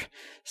gear.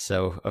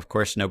 So, of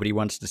course, nobody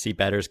wants to see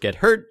batters get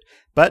hurt,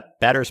 but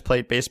batters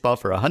played baseball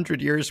for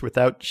 100 years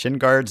without shin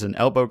guards and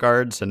elbow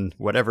guards and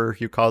whatever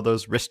you call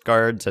those, wrist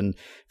guards. And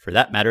for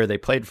that matter, they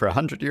played for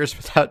 100 years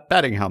without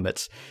batting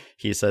helmets.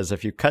 He says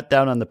if you cut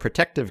down on the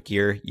protective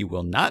gear, you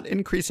will not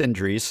increase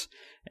injuries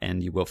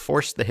and you will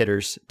force the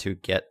hitters to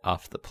get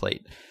off the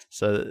plate.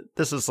 So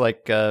this is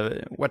like,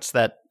 what's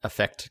that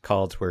effect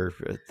called where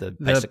the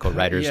bicycle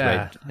riders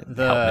wear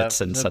helmets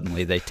and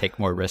suddenly they take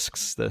more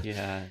risks?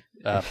 Peltzner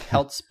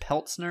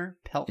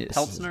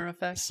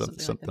effect?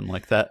 Something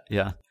like that,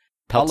 yeah.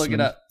 I'll look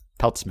it up.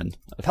 Peltzman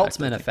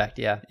effect,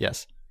 yeah.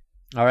 Yes.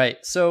 All right,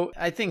 so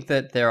I think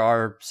that there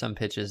are some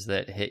pitches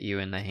that hit you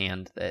in the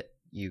hand that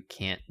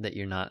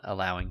you're not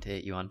allowing to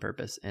hit you on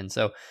purpose. And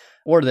so,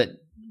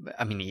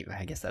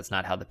 I guess that's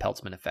not how the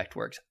Peltzman effect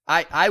works.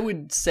 I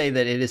would say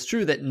that it is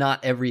true that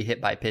not every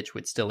hit by pitch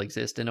would still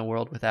exist in a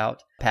world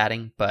without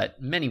padding, but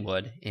many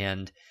would.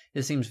 And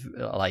it seems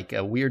like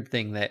a weird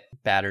thing that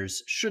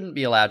batters shouldn't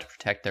be allowed to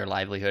protect their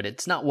livelihood.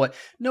 It's not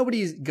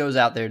nobody goes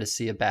out there to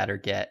see a batter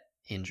get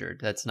injured.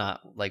 That's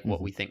not like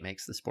what we think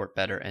makes the sport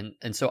better.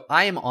 And so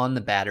I am on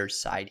the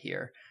batter's side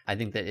here. I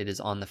think that it is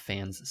on the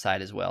fans'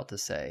 side as well to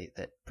say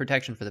that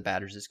protection for the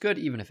batters is good,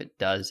 even if it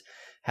does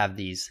have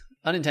these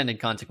unintended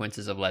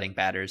consequences of letting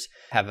batters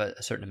have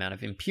a certain amount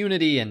of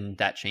impunity, and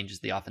that changes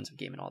the offensive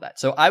game and all that.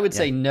 So I would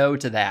say no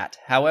to that.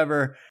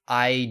 However,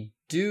 I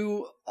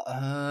do.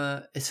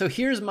 So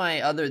here's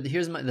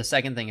the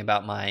second thing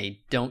about my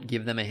don't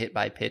give them a hit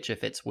by pitch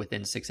if it's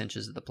within 6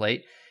 inches of the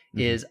plate.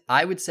 Is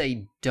I would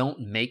say don't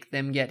make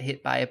them get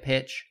hit by a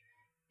pitch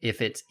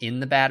if it's in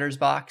the batter's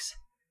box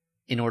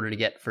in order to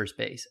get first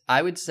base.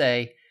 I would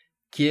say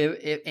give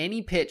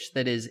any pitch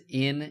that is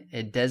in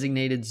a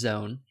designated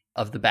zone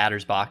of the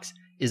batter's box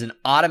is an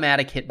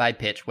automatic hit by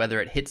pitch,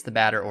 whether it hits the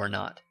batter or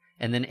not.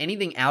 And then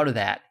anything out of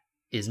that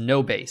is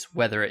no base,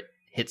 whether it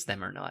hits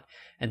them or not.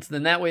 And so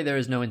then that way there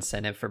is no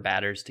incentive for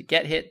batters to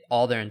get hit.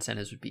 All their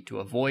incentives would be to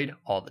avoid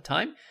all the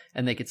time,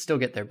 and they could still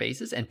get their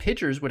bases. And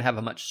pitchers would have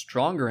a much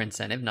stronger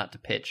incentive not to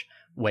pitch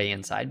way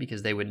inside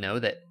because they would know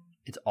that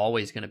it's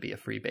always going to be a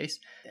free base.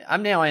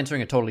 I'm now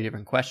answering a totally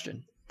different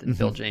question than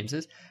Bill James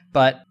is,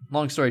 but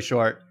long story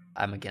short,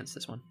 I'm against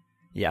this one.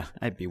 Yeah,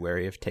 I'd be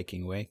wary of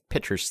taking away.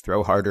 Pitchers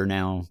throw harder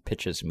now.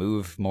 Pitches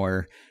move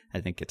more. I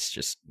think it's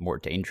just more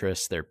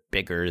dangerous. They're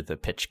bigger. The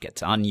pitch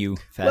gets on you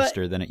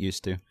faster than it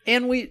used to.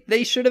 And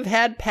they should have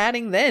had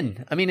padding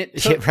then. I mean,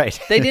 right.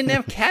 They didn't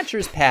have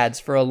catcher's pads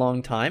for a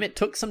long time. It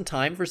took some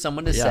time for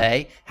someone to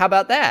say, how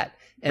about that?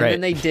 And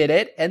then they did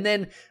it. And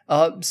then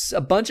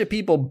a bunch of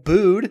people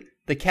booed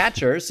the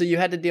catcher. So you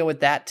had to deal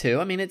with that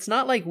too. I mean, it's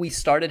not like we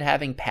started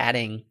having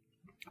padding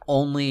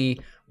only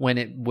when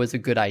it was a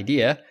good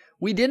idea.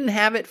 We didn't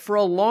have it for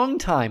a long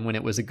time when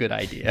it was a good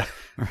idea.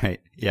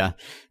 Right. Yeah.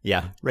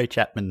 Yeah. Ray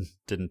Chapman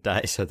didn't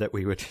die so that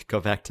we would go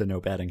back to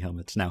no batting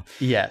helmets now.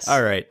 Yes.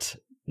 All right.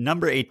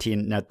 Number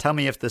 18. Now tell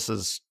me if this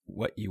is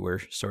what you were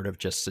sort of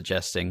just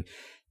suggesting.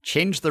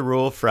 Change the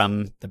rule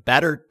from the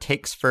batter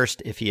takes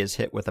first if he is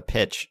hit with a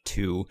pitch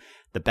to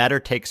the batter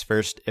takes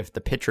first if the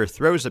pitcher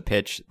throws a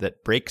pitch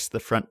that breaks the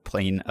front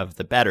plane of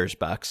the batter's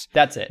box.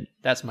 That's it.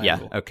 That's my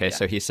rule. Okay.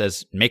 So he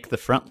says make the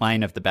front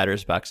line of the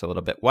batter's box a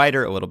little bit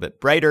wider, a little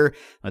bit brighter.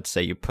 Let's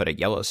say you put a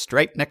yellow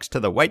stripe next to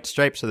the white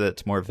stripe so that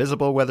it's more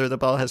visible whether the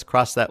ball has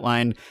crossed that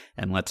line.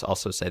 And let's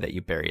also say that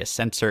you bury a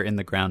sensor in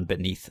the ground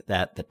beneath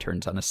that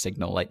turns on a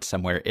signal light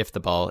somewhere if the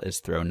ball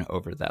is thrown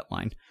over that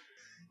line.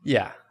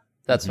 Yeah.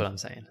 That's what I'm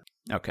saying.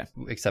 Okay.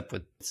 Except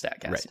with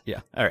StatCast. Right.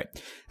 Yeah. All right.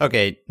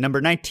 Okay. Number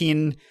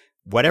 19,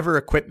 whatever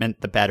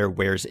equipment the batter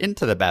wears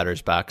into the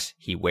batter's box,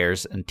 he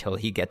wears until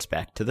he gets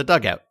back to the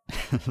dugout.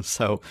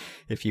 So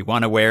if you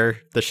want to wear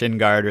the shin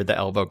guard or the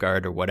elbow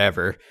guard or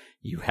whatever,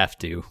 you have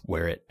to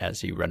wear it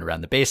as you run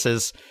around the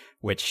bases,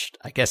 which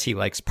I guess he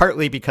likes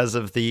partly because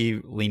of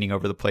the leaning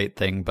over the plate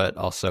thing, but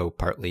also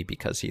partly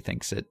because he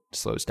thinks it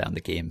slows down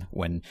the game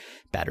when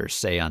batters,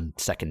 say on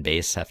second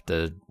base, have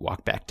to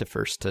walk back to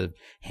first to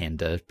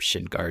hand a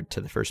shin guard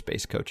to the first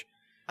base coach.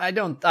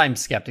 I'm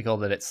skeptical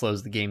that it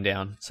slows the game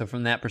down. So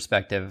from that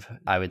perspective,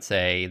 I would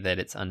say that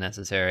it's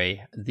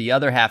unnecessary. The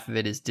other half of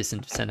it is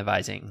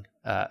disincentivizing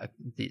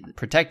the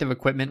protective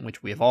equipment,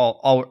 which we have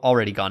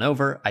already gone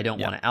over. I don't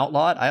want to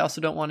outlaw it. I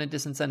also don't want to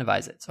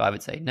disincentivize it. So I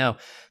would say no.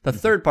 The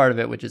third part of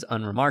it, which is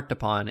unremarked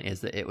upon, is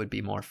that it would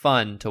be more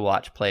fun to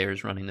watch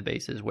players running the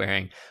bases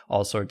wearing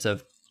all sorts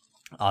of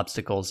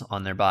obstacles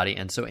on their body.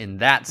 And so in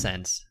that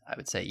sense, I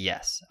would say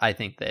yes. I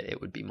think that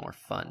it would be more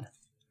fun.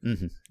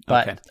 Mm-hmm.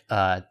 But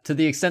to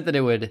the extent that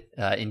it would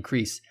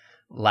increase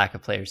lack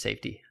of player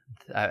safety,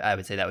 I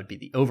would say that would be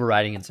the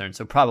overriding concern.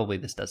 So probably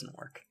this doesn't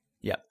work.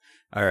 Yep.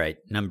 All right.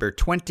 Number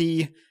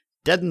 20,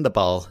 deaden the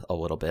ball a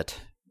little bit.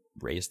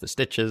 Raise the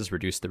stitches,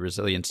 reduce the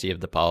resiliency of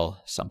the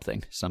ball,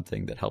 something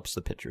that helps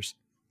the pitchers.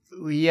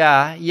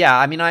 Yeah.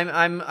 I mean, I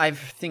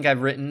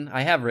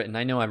have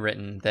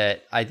written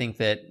that I think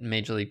that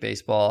Major League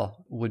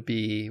Baseball would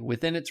be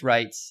within its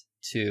rights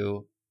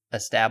to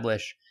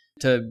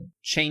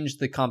change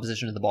the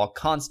composition of the ball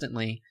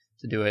constantly,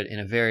 to do it in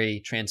a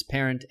very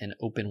transparent and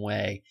open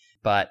way,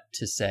 but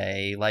to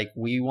say, like,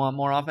 we want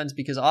more offense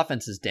because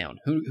offense is down.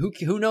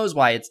 Who knows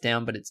why it's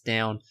down, but it's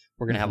down.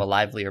 We're going to have a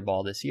livelier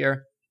ball this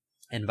year,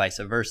 and vice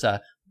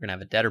versa. We're going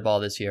to have a deader ball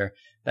this year.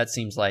 That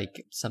seems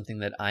like something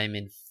that I'm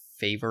in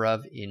favor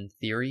of in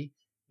theory.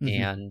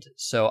 Mm-hmm. And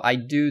so I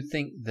do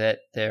think that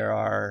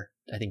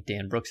I think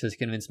Dan Brooks has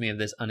convinced me of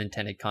this,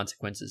 unintended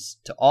consequences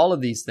to all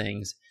of these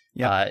things.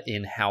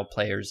 In how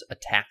players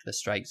attack the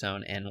strike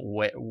zone and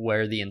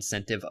where the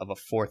incentive of a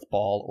fourth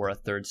ball or a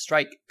third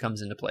strike comes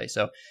into play.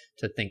 So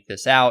to think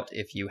this out,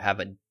 if you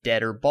have a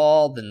deader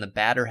ball, then the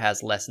batter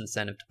has less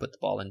incentive to put the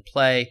ball in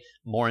play,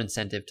 more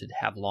incentive to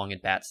have long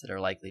at-bats that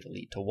are likely to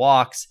lead to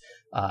walks.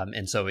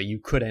 And so you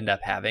could end up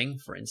having,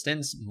 for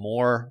instance,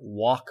 more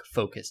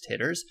walk-focused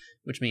hitters,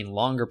 which mean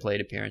longer plate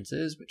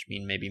appearances, which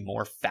mean maybe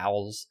more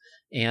fouls,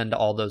 and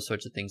all those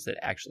sorts of things that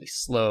actually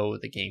slow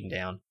the game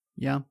down.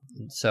 Yeah.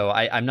 So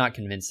I'm not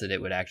convinced that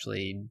it would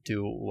actually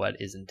do what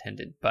is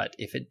intended. But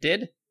if it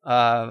did,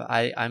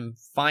 I'm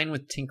fine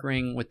with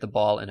tinkering with the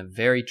ball in a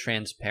very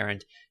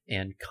transparent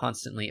and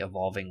constantly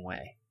evolving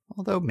way.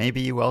 Although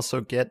maybe you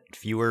also get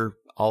fewer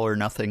all or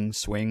nothing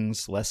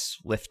swings, less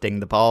lifting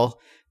the ball,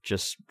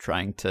 just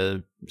trying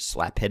to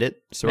slap hit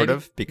it,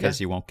 because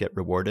you won't get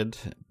rewarded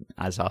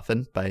as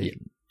often by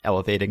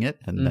elevating it,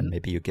 and then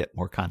maybe you get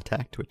more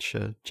contact, which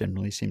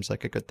generally seems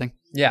like a good thing.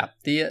 Yeah,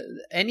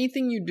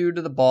 anything you do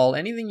to the ball,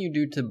 anything you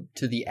do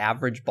to the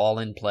average ball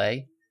in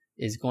play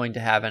is going to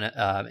have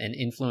an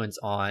influence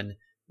on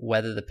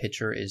whether the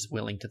pitcher is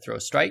willing to throw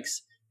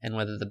strikes and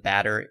whether the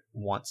batter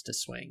wants to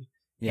swing.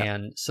 Yeah.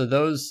 And so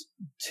those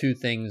two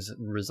things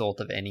result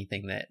of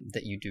anything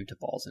that you do to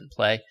balls in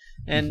play.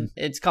 And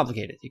it's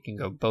complicated. It can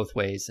go both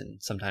ways and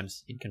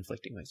sometimes in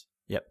conflicting ways.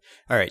 Yep.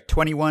 All right.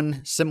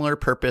 21, similar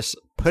purpose.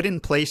 Put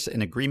in place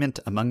an agreement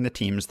among the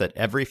teams that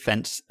every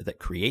fence that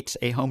creates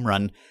a home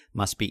run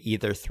must be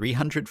either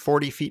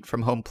 340 feet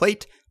from home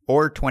plate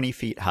or 20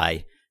 feet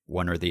high,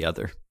 one or the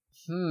other.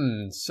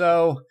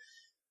 So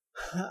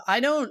I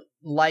don't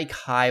like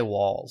high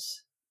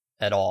walls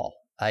at all.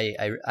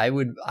 I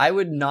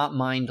would not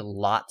mind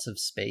lots of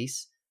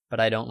space, but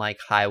I don't like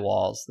high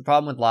walls. The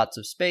problem with lots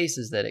of space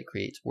is that it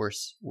creates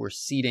worse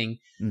seating.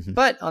 Mm-hmm.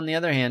 But on the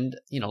other hand,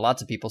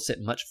 lots of people sit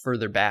much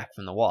further back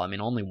from the wall. I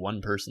mean, only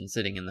one person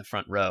sitting in the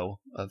front row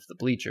of the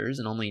bleachers,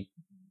 and only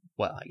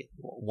I get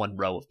one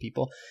row of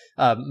people.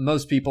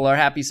 Most people are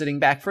happy sitting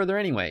back further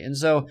anyway, and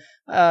so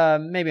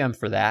maybe I'm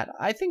for that.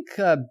 I think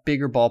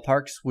bigger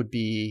ballparks would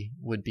be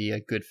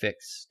a good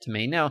fix to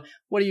me. Now,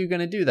 what are you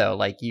going to do though?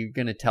 Like, you're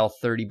going to tell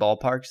 30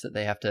 ballparks that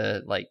they have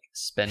to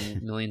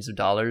spend millions of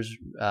dollars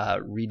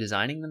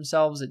redesigning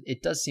themselves?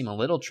 It does seem a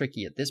little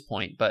tricky at this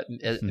point, but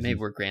maybe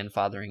we're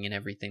grandfathering in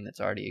everything that's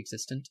already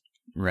existent.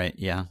 Right,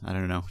 yeah, I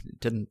don't know.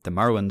 The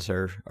Marlins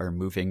are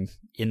moving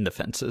in the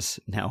fences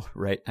now,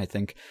 right, I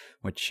think,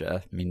 which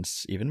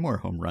means even more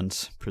home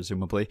runs,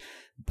 presumably.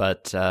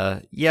 But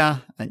yeah,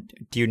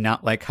 do you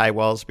not like high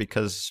walls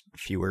because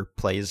fewer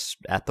plays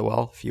at the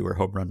wall, fewer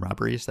home run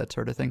robberies, that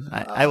sort of thing?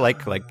 I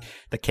like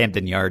the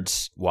Camden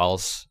Yards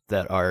walls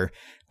that are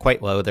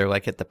quite low. They're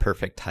at the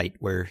perfect height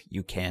where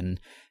you can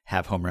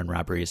have home run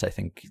robberies. I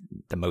think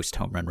the most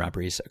home run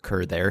robberies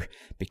occur there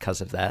because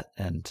of that,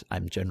 and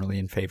I'm generally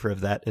in favor of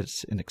that.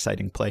 It's an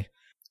exciting play.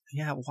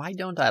 Yeah, why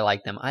don't I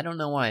like them? I don't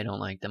know why I don't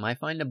like them. I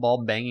find a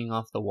ball banging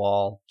off the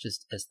wall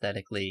just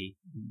aesthetically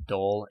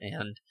dull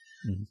and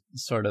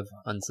sort of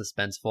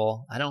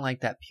unsuspenseful. I don't like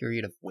that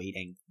period of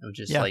waiting. Of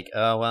just oh,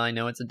 well, I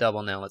know it's a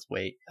double now, let's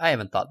wait. I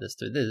haven't thought this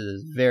through. This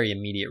is a very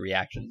immediate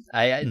reaction.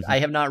 I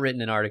have not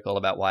written an article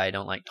about why I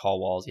don't like tall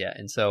walls yet,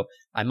 and so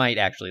I might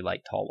actually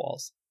like tall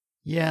walls.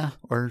 Yeah,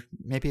 or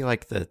maybe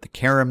the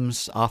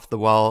caroms off the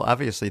wall.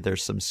 Obviously,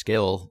 there's some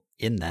skill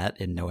in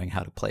that, in knowing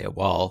how to play a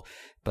wall,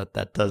 but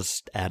that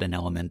does add an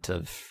element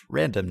of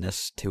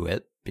randomness to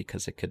it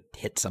because it could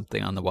hit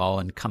something on the wall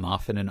and come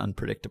off in an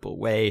unpredictable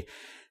way.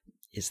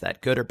 Is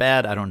that good or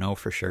bad? I don't know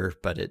for sure,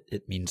 but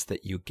it means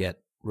that you get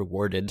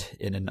rewarded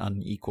in an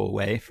unequal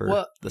way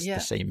for the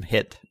same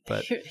hit.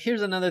 But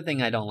here's another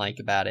thing I don't like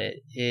about it.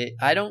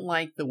 I don't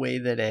like the way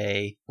that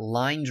a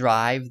line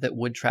drive that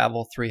would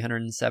travel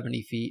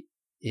 370 feet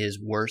is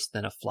worse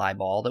than a fly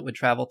ball that would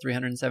travel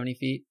 370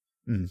 feet.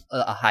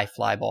 A high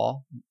fly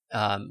ball,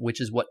 which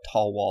is what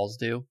tall walls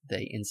do.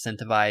 They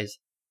incentivize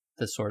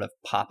the sort of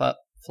pop-up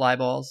fly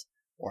balls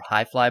or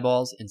high fly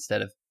balls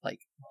instead of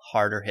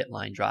harder hit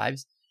line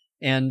drives.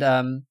 And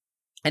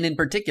in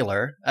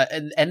particular,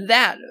 and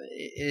that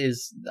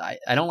is,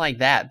 I don't like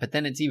that, but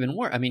then it's even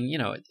worse. I mean,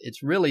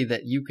 it's really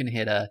that you can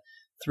hit a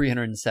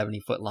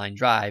 370-foot line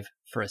drive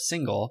for a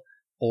single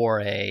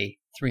or a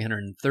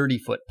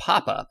 330-foot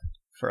pop-up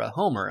for a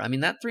homer. I mean,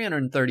 that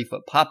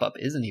 330-foot pop-up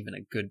isn't even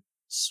a good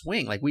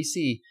swing.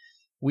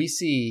 We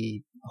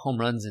see home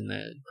runs in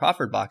the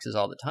Crawford boxes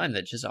all the time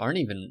that just aren't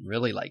even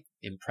really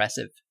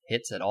impressive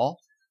hits at all.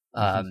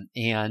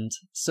 And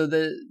so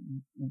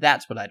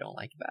that's what I don't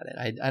like about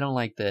it. I don't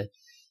like the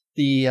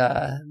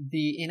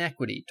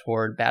inequity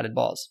toward batted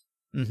balls.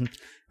 Mm-hmm.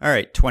 All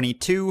right,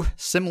 22,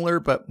 similar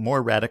but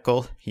more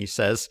radical. He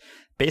says,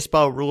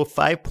 Baseball Rule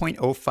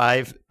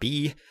 5.05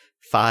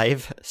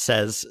 B5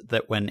 says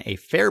that when a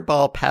fair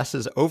ball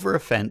passes over a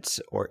fence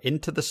or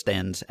into the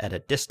stands at a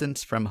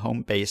distance from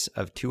home base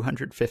of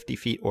 250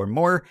 feet or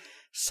more,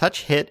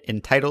 such hit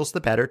entitles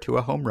the batter to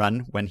a home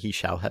run when he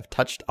shall have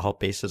touched all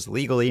bases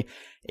legally.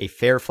 A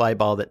fair fly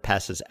ball that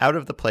passes out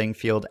of the playing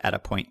field at a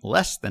point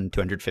less than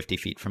 250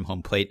 feet from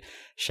home plate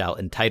shall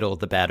entitle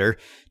the batter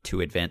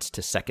to advance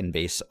to second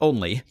base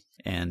only.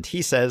 And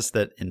he says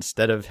that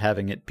instead of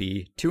having it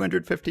be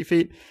 250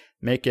 feet,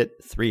 make it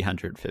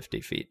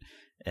 350 feet.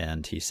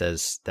 And he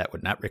says that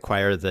would not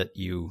require that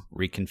you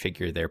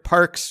reconfigure their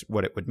parks.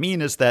 What it would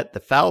mean is that the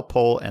foul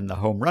pole and the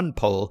home run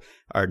pole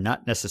are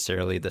not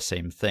necessarily the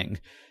same thing.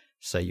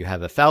 So you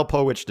have a foul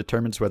pole, which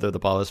determines whether the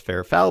ball is fair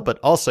or foul, but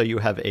also you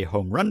have a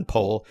home run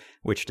pole,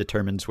 which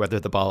determines whether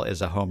the ball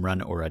is a home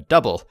run or a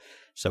double.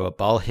 So a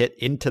ball hit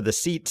into the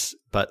seats,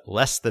 but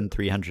less than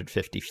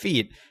 350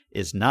 feet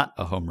is not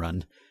a home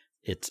run.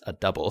 It's a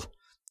double.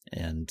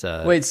 And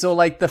wait, so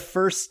the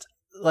first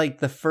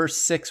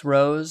 6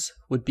 rows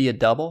would be a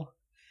double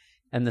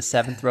and the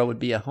 7th row would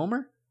be a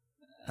homer?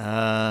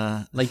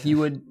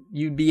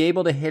 You'd be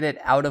able to hit it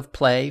out of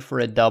play for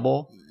a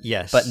double.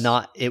 Yes. But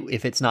not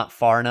if it's not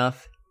far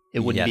enough, it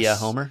wouldn't be a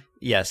homer?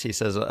 Yes, he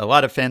says a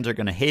lot of fans are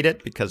going to hate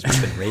it because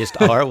we've been raised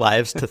all our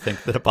lives to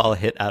think that a ball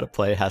hit out of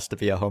play has to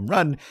be a home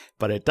run,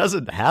 but it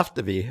doesn't have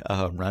to be a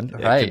home run.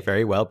 Right. It could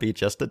very well be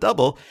just a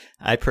double.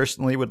 I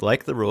personally would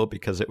like the rule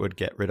because it would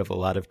get rid of a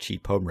lot of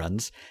cheap home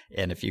runs,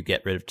 and if you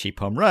get rid of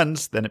cheap home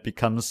runs, then it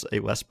becomes a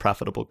less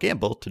profitable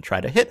gamble to try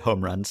to hit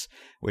home runs,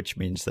 which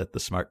means that the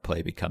smart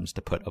play becomes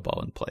to put a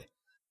ball in play.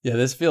 Yeah,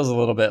 this feels a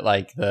little bit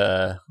like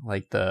the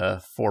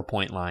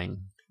 4-point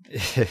line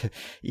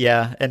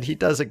Yeah, and he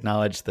does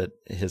acknowledge that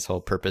his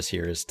whole purpose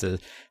here is to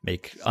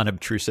make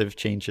unobtrusive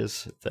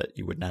changes that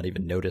you would not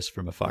even notice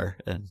from afar,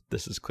 and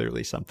this is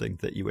clearly something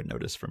that you would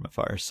notice from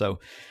afar. So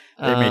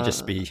there may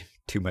just be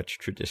too much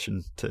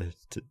tradition to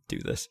do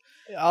this.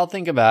 I'll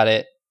think about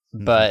it,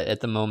 but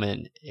at the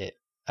moment,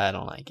 I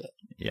don't like it.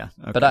 Yeah,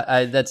 okay. But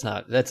I that's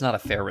not a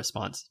fair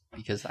response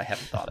because I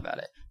haven't thought about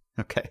it.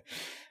 Okay,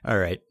 all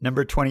right.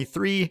 Number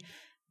 23.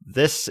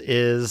 This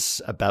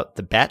is about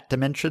the bat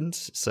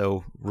dimensions.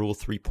 So Rule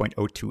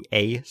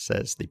 3.02a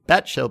says the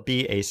bat shall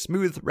be a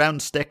smooth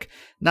round stick,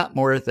 not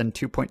more than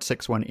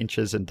 2.61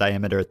 inches in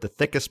diameter at the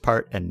thickest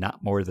part and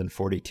not more than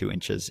 42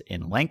 inches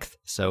in length.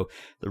 So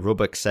the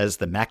rulebook says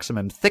the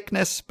maximum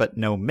thickness, but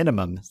no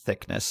minimum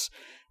thickness.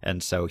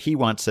 And so he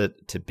wants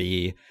it to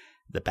be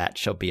the bat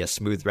shall be a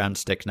smooth round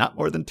stick, not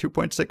more than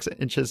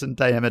 2.6 inches in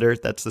diameter.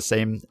 That's the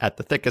same at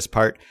the thickest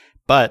part,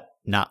 but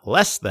not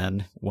less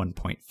than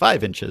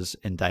 1.5 inches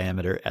in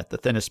diameter at the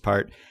thinnest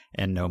part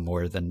and no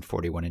more than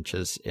 41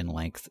 inches in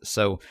length.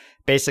 So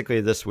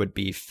basically this would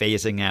be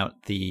phasing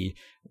out the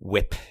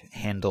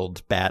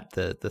whip-handled bat,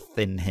 the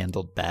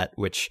thin-handled bat,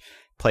 which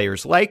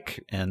players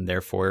like, and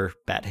therefore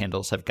bat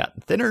handles have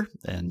gotten thinner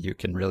and you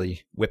can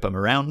really whip them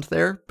around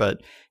there.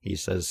 But he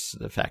says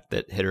the fact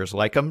that hitters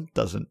like them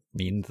doesn't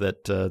mean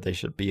that they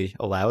should be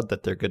allowed,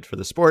 that they're good for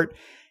the sport,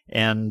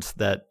 and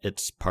that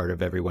it's part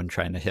of everyone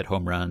trying to hit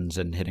home runs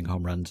and hitting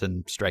home runs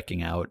and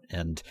striking out.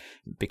 And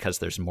because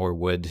there's more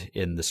wood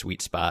in the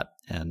sweet spot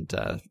and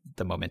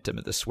the momentum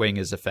of the swing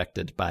is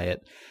affected by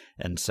it.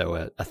 And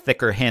so a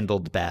thicker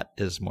handled bat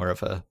is more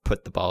of a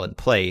put the ball in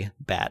play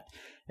bat.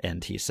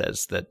 And he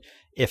says that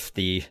if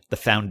the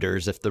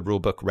founders, if the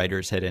rulebook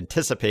writers had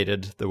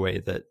anticipated the way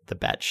that the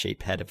bat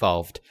shape had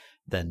evolved,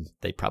 then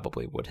they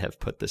probably would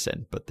have put this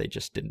in, but they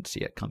just didn't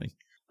see it coming.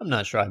 I'm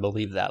not sure I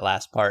believe that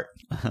last part,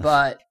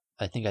 but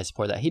I think I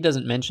support that. He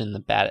doesn't mention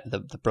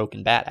the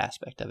broken bat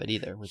aspect of it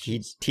either. Which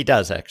he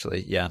does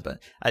actually, yeah.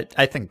 But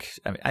I think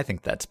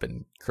that's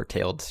been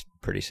curtailed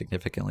pretty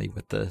significantly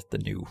with the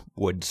new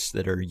woods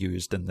that are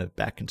used in the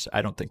back. And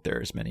I don't think there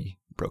are as many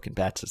broken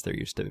bats as there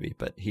used to be,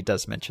 but he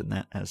does mention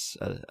that as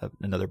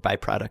another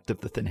byproduct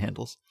of the thin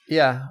handles.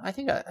 Yeah, I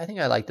think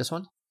I like this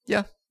one.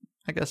 Yeah,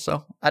 I guess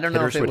so. I don't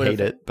know if it would hate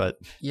it, but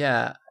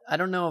yeah, I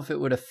don't know if it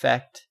would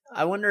affect.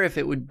 I wonder if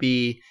it would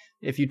be,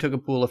 if you took a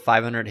pool of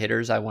 500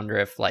 hitters, I wonder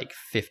if like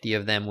 50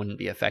 of them wouldn't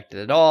be affected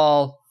at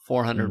all,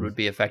 400 would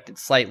be affected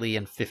slightly,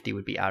 and 50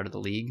 would be out of the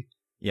league.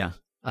 Yeah.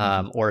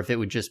 Or if it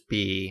would just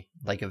be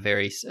like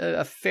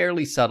a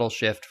fairly subtle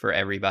shift for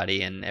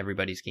everybody, and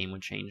everybody's game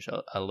would change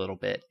a little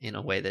bit in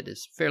a way that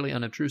is fairly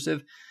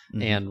unobtrusive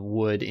and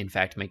would in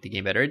fact make the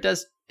game better.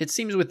 It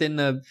seems within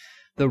the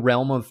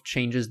realm of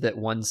changes that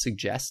one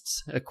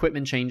suggests.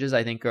 Equipment changes,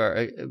 I think,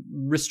 are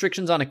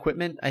restrictions on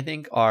equipment. I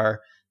think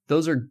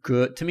those are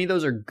good to me.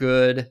 Those are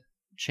good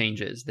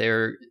changes.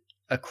 They're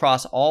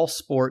across all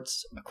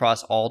sports,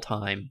 across all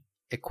time.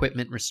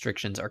 Equipment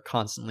restrictions are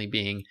constantly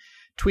being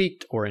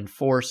tweaked or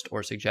enforced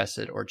or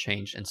suggested or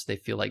changed, and so they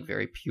feel like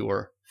very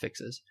pure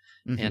fixes.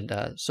 And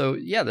so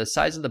yeah, the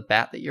size of the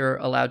bat that you're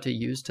allowed to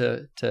use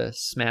to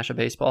smash a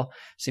baseball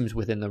seems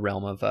within the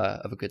realm of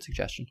a good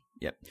suggestion.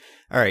 Yep.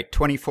 All right,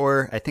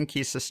 24. I think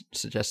he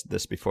suggested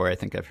this before. I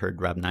think I've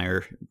heard Rob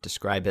Nair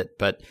describe it,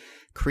 but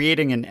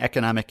creating an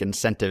economic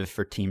incentive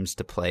for teams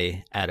to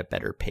play at a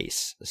better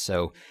pace.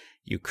 So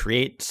you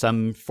create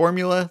some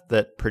formula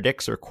that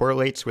predicts or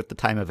correlates with the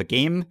time of a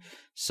game.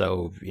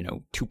 So,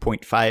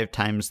 2.5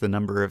 times the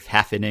number of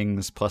half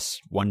innings plus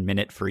 1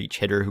 minute for each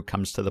hitter who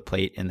comes to the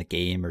plate in the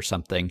game or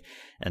something.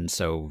 And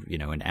so,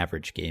 an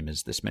average game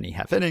is this many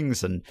half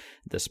innings and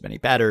this many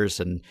batters.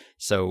 And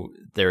so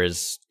there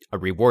is a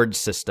reward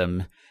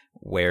system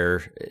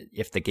where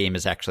if the game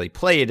is actually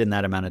played in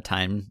that amount of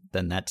time,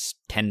 then that's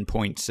 10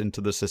 points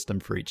into the system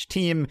for each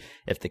team.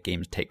 If the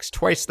game takes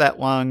twice that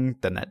long,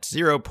 then that's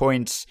 0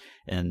 points.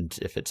 And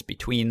if it's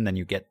between, then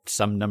you get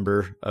some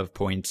number of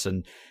points.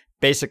 And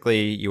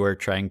basically, you are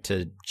trying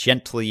to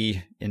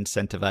gently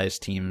incentivize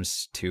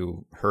teams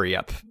to hurry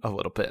up a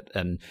little bit.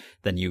 And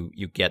then you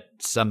get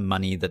some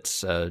money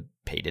that's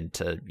paid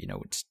into,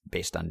 it's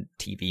based on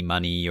TV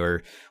money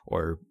or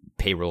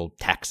payroll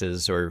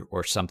taxes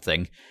or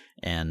something.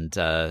 And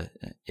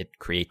it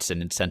creates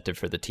an incentive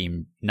for the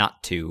team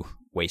not to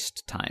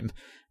waste time.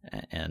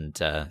 And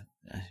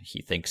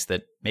he thinks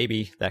that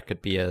maybe that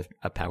could be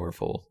a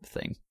powerful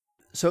thing.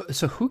 So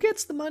who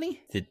gets the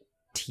money? The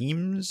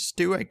teams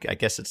do. I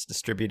guess it's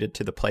distributed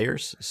to the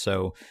players.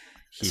 So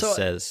he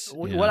says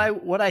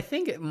what I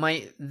think it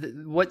might,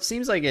 what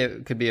seems like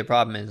it could be a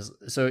problem is,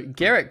 so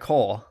Garrett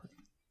Cole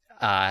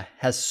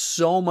has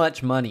so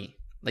much money.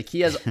 Like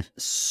he has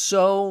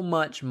so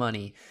much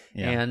money,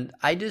 and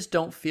I just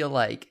don't feel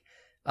like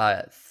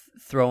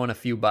throwing a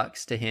few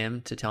bucks to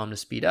him to tell him to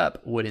speed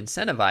up would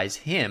incentivize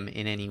him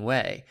in any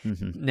way.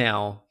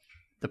 Now,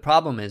 the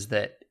problem is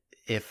that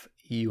if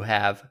you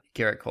have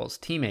Garrett Cole's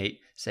teammate,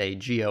 say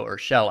Gio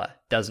Urshela,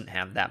 doesn't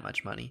have that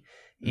much money,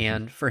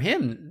 and for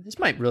him, this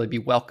might really be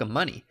welcome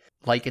money,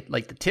 like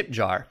the tip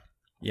jar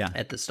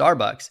at the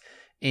Starbucks.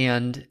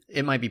 And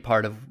it might be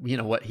part of,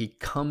 what he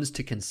comes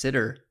to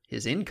consider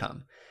his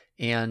income.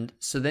 And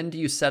so then do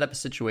you set up a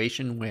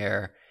situation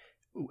where,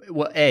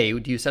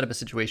 do you set up a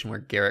situation where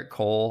Gerrit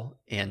Cole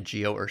and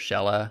Gio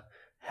Urshela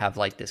have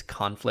like this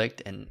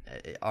conflict, and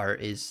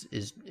is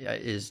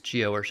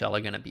Gio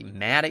Urshela going to be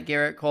mad at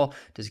Gerrit Cole?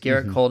 Does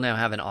Gerrit Cole now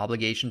have an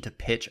obligation to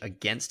pitch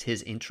against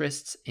his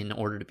interests in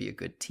order to be a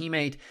good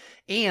teammate?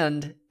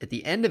 And at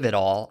the end of it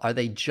all, are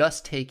they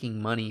just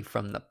taking money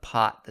from the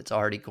pot that's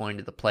already going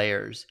to the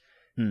players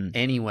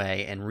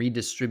anyway and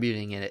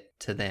redistributing it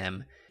to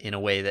them in a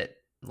way that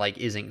like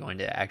isn't going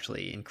to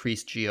actually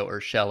increase Gio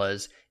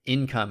Urshela's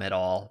income at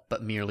all,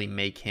 but merely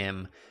make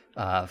him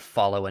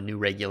follow a new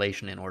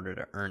regulation in order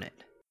to earn it?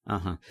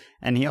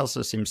 And he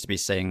also seems to be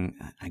saying,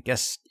 I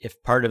guess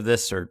if part of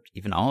this or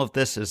even all of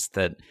this is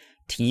that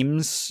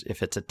teams,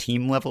 if it's a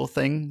team level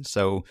thing,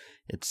 so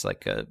it's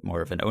like a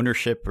more of an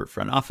ownership or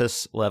front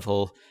office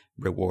level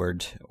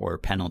reward or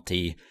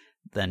penalty,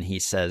 then he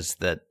says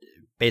that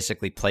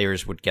basically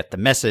players would get the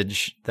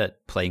message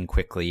that playing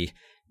quickly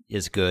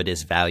is good,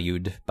 is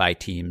valued by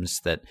teams,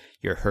 that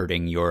you're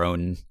hurting your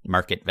own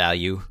market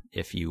value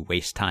if you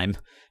waste time,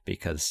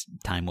 because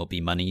time will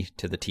be money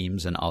to the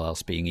teams, and all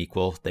else being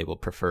equal, they will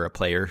prefer a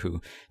player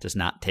who does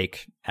not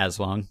take as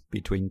long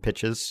between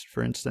pitches,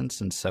 for instance.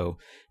 And so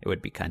it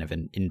would be kind of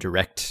an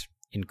indirect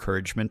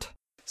encouragement.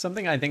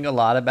 Something I think a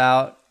lot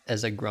about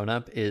as a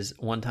grown-up is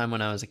one time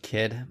when I was a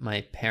kid,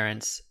 my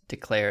parents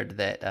declared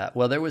that,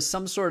 there was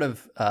some sort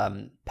of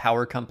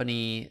power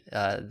company,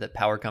 the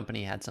power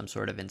company had some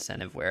sort of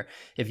incentive where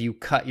if you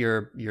cut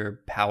your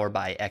power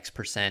by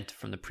X%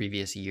 from the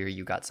previous year,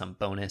 you got some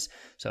bonus.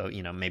 So,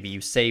 maybe you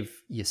save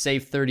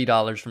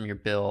 $30 from your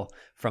bill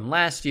from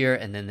last year,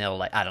 and then they'll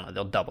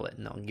they'll double it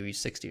and they'll give you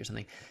 60 or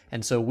something.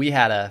 And so we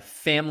had a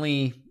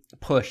family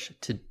push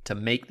to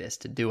make this,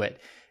 to do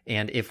it.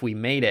 And if we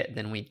made it,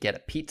 then we'd get a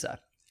pizza.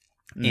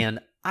 And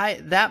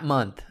that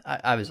month,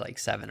 I was like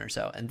 7 or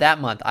so. And that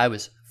month I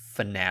was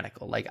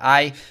fanatical. Like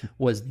I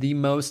was the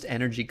most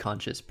energy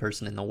conscious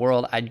person in the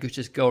world.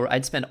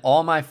 I'd spend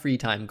all my free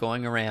time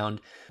going around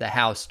the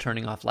house,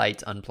 turning off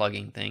lights,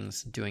 unplugging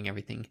things, doing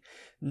everything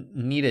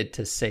needed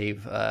to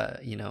save, a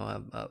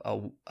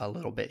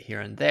little bit here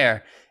and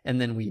there.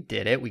 And then we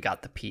did it. We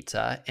got the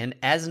pizza. And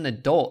as an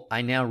adult,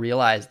 I now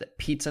realize that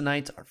pizza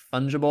nights are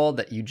fungible,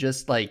 that you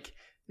just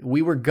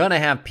we were going to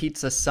have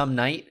pizza some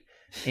night,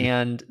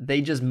 and they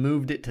just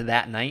moved it to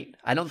that night.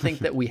 I don't think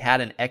that we had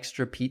an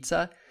extra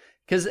pizza,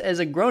 because as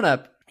a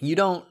grown-up, you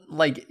don't,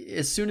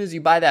 as soon as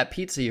you buy that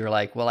pizza, you're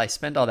like, well, I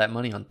spent all that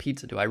money on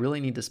pizza. Do I really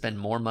need to spend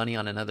more money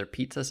on another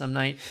pizza some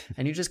night?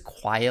 And you just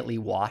quietly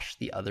wash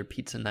the other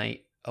pizza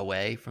night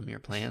away from your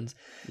plans.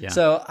 Yeah.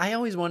 So I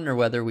always wonder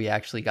whether we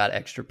actually got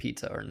extra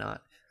pizza or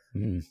not.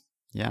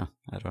 Yeah,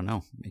 I don't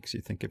know. Makes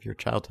you think of your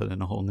childhood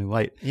in a whole new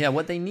light. Yeah,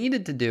 what they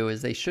needed to do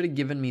is they should have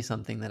given me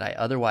something that I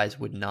otherwise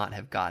would not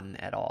have gotten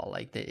at all.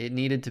 It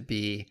needed to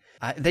be,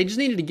 they just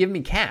needed to give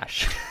me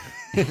cash.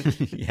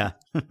 Yeah.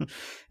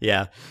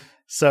 Yeah.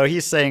 So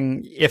he's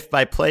saying if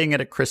by playing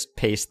at a crisp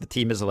pace, the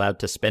team is allowed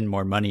to spend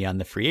more money on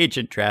the free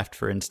agent draft,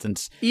 for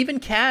instance. Even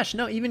cash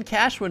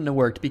wouldn't have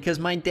worked, because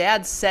my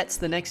dad sets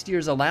the next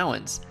year's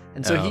allowance.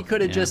 And so he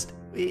could have just,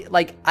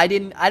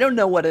 I don't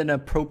know what an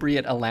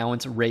appropriate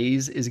allowance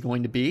raise is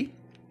going to be.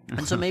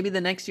 And so maybe the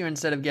next year,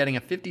 instead of getting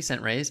a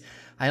 50-cent raise,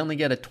 I only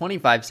get a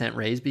 25-cent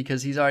raise,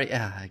 because he's already,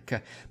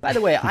 By the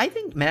way, I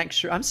think Max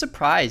Scherzer, I'm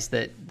surprised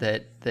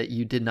that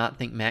you did not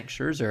think Max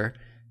Scherzer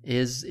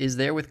is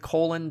there with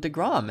Cole and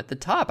DeGrom at the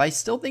top. I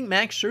still think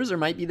Max Scherzer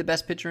might be the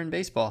best pitcher in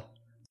baseball.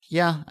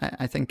 Yeah,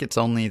 I think it's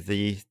only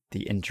the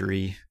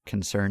injury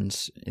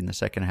concerns in the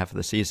second half of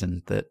the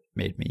season that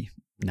made me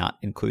not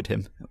include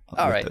him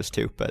with those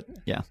two, but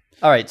yeah.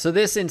 All right, so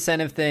this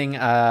incentive thing,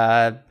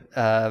 I'm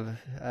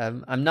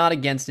not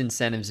against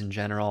incentives in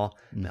general.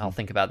 I'll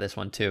think about this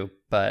one too,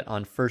 but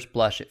on first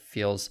blush, it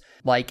feels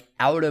like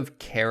out of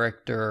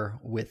character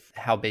with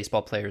how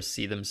baseball players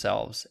see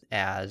themselves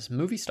as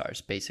movie stars,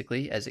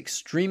 basically, as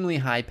extremely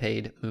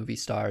high-paid movie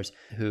stars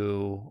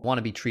who want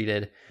to be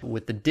treated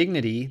with the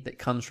dignity that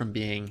comes from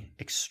being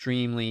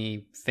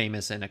extremely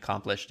famous and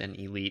accomplished and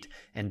elite,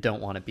 and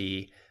don't want to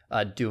be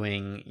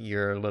doing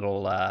your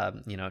little,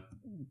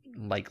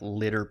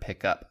 litter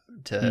pickup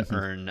to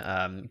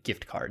earn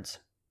gift cards.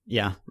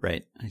 Yeah,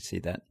 right. I see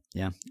that.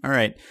 Yeah. All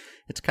right.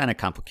 It's kind of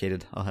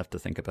complicated. I'll have to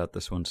think about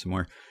this one some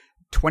more.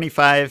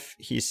 25,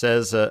 he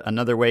says,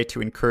 another way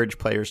to encourage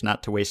players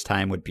not to waste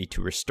time would be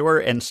to restore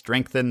and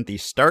strengthen the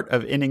start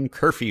of inning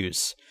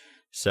curfews.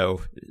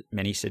 So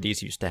many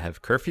cities used to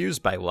have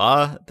curfews by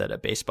law that a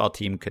baseball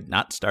team could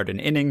not start an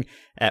inning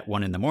at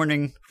 1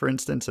 a.m, for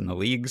instance, and the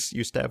leagues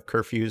used to have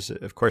curfews.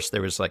 Of course,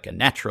 there was like a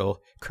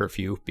natural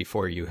curfew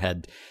before you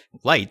had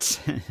lights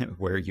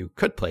where you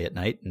could play at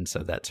night, and so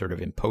that sort of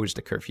imposed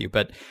a curfew.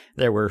 But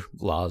there were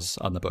laws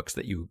on the books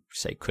that you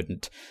say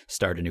couldn't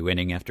start a new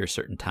inning after a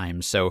certain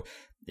time. So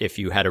if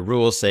you had a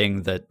rule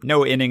saying that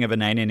no inning of a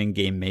 9-inning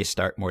game may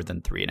start more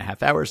than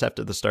 3.5 hours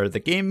after the start of the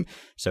game.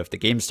 So if the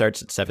game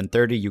starts at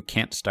 7:30, you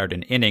can't start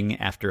an inning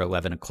after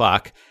 11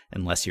 o'clock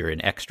unless you're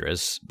in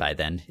extras by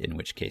then, in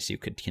which case you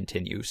could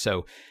continue.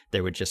 So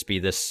there would just be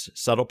this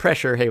subtle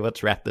pressure, hey,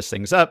 let's wrap this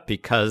things up,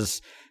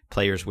 because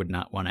players would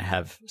not want to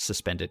have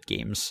suspended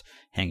games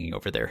hanging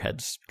over their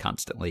heads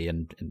constantly,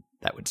 and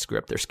that would screw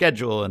up their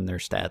schedule and their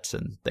stats,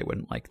 and they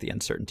wouldn't like the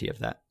uncertainty of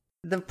that.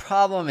 The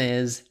problem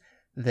is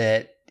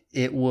that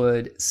it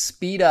would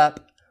speed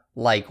up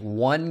like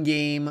one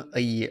game a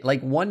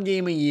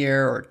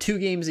year or 2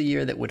 games a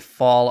year that would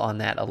fall on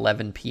that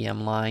 11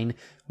 p.m. line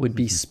would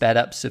be sped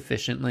up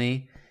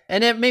sufficiently.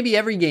 And maybe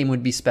every game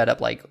would be sped up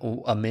like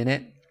a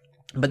minute,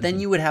 but then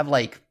you would have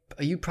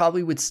you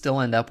probably would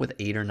still end up with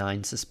 8 or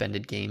 9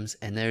 suspended games.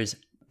 And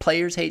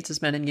players hate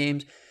suspended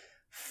games.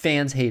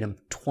 Fans hate them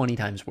 20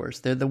 times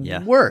worse. They're the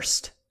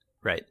worst.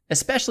 Right.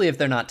 Especially if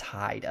they're not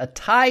tied. A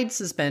tied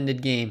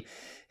suspended game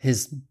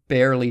is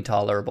barely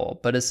tolerable,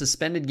 but a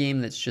suspended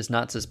game that's just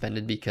not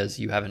suspended because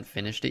you haven't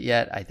finished it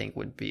yet, I think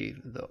would be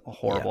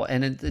horrible. Yeah.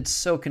 And it's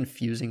so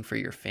confusing for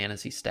your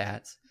fantasy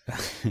stats.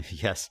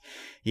 Yes.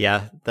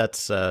 Yeah,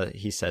 that's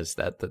he says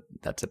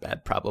that's a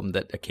bad problem,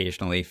 that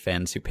occasionally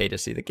fans who pay to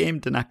see the game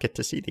do not get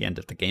to see the end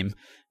of the game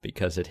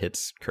because it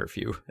hits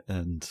curfew.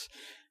 And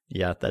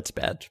yeah, that's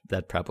bad.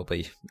 That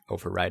probably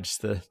overrides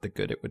the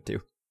good it would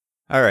do.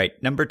 All right,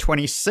 number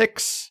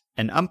 26.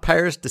 An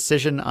umpire's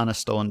decision on a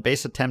stolen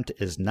base attempt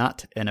is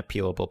not an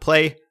appealable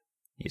play.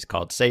 He's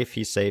called safe,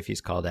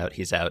 he's called out,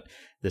 he's out.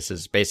 This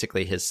is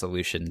basically his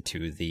solution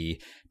to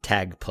the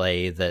tag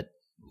play that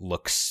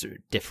looks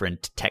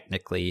different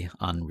technically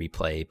on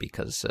replay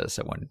because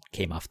someone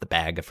came off the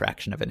bag a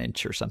fraction of an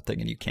inch or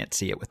something and you can't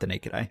see it with the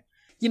naked eye.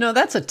 You know,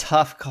 that's a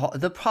tough call.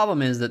 The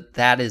problem is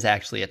that is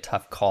actually a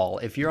tough call.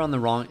 If you're on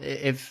the wrong,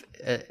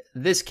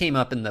 this came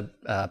up in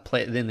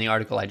the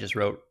article I just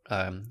wrote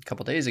a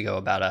couple days ago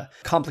about a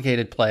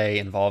complicated play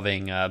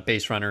involving a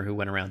base runner who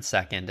went around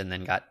second and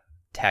then got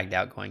tagged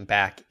out going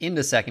back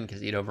into second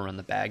because he'd overrun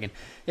the bag. And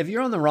if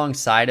you're on the wrong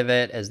side of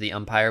it as the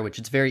umpire, which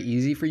it's very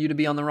easy for you to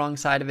be on the wrong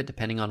side of it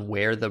depending on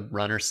where the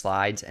runner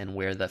slides and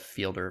where the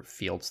fielder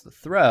fields the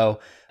throw,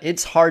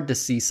 it's hard to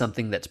see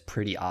something that's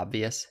pretty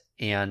obvious.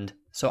 And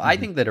so I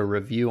think that a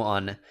review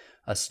on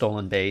a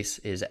stolen base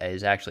is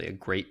actually a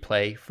great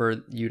play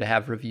for you to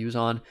have reviews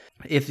on.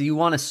 If you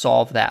want to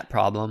solve that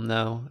problem,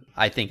 though,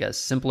 I think a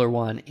simpler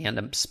one and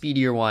a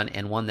speedier one,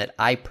 and one that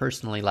I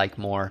personally like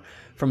more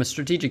from a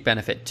strategic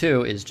benefit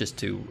too, is just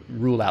to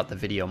rule out the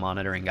video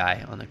monitoring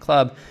guy on the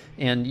club.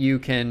 And you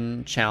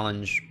can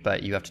challenge,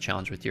 but you have to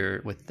challenge with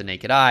the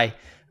naked eye.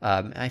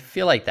 I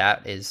feel like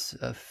that is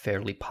a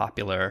fairly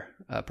popular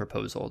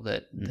proposal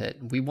that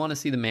we want to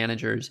see the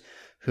managers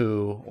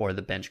or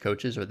the bench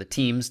coaches or the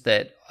teams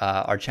that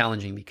are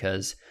challenging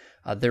because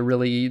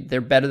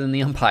they're better than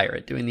the umpire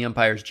at doing the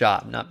umpire's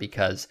job, not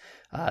because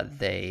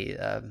they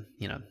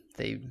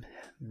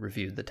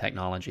reviewed the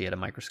technology at a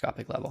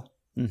microscopic level.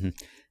 Mm-hmm.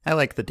 I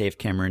like the Dave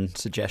Cameron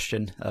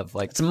suggestion of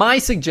It's my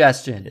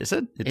suggestion. Is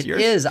it? It's yours?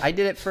 It is. I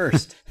did it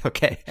first.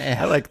 Okay.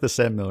 I like the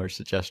Sam Miller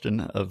suggestion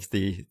of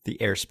the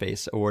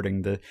airspace,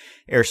 awarding the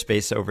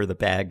airspace over the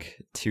bag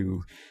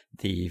to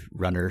the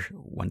runner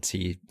once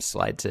he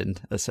slides in,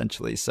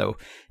 essentially. So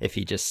if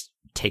he just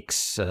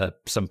takes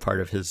some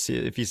part of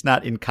if he's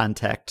not in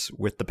contact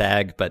with the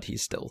bag, but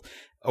he's still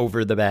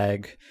over the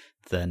bag,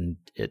 then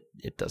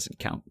it doesn't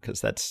count, because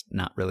that's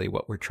not really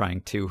what we're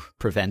trying to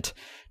prevent.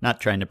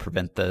 Not trying to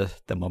prevent the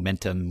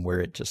momentum where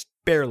it just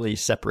barely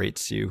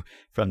separates you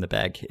from the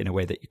bag in a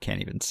way that you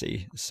can't even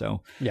see.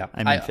 So yeah,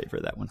 I'm in favor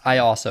of that one. I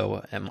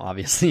also am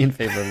obviously in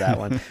favor of that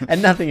one.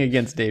 And nothing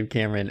against Dave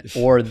Cameron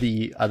or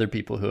the other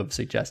people who have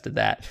suggested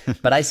that.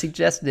 But I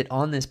suggested it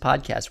on this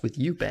podcast with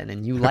you, Ben,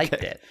 and you liked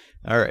it.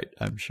 All right.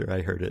 I'm sure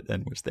I heard it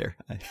and was there.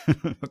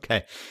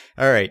 Okay.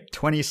 All right.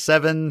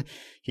 27.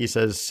 He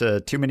says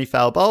too many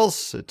foul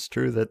balls. It's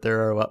true that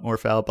there are a lot more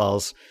foul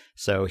balls.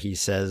 So he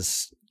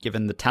says,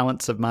 given the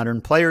talents of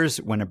modern players,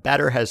 when a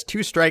batter has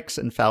 2 strikes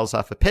and fouls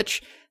off a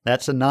pitch,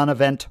 that's a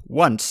non-event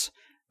once.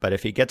 But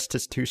if he gets to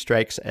 2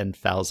 strikes and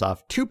fouls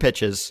off 2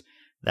 pitches,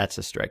 that's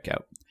a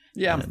strikeout.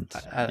 Yeah,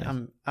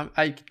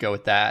 I could go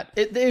with that.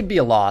 It would be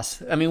a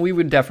loss. I mean, we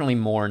would definitely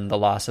mourn the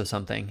loss of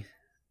something.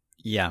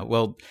 Yeah,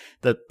 well,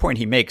 the point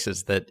he makes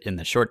is that in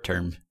the short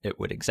term,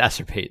 it would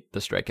exacerbate the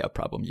strikeout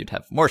problem. You'd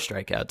have more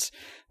strikeouts,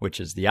 which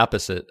is the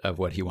opposite of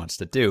what he wants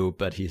to do.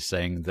 But he's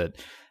saying that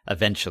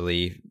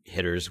eventually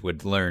hitters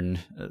would learn,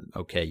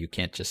 okay, you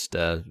can't just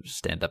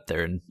stand up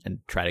there and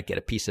try to get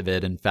a piece of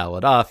it and foul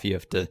it off. You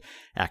have to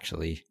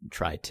actually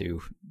try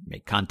to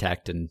make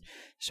contact and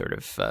sort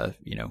of,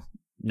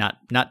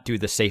 not do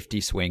the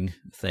safety swing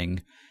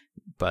thing,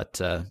 but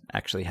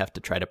actually have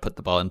to try to put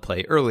the ball in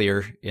play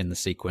earlier in the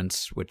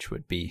sequence, which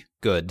would be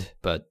good,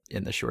 but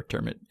in the short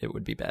term, it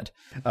would be bad.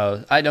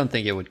 Oh, I don't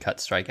think it would cut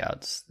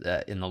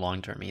strikeouts in the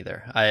long term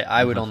either.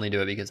 I would only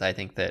do it because I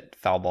think that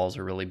foul balls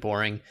are really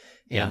boring,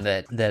 and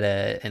that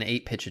an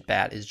 8-pitch at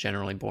bat is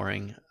generally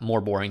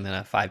more boring than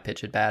a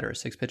 5-pitch at bat or a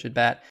 6-pitch at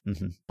bat.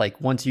 Mm-hmm.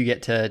 Like once you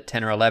get to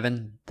 10 or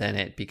 11, then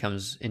it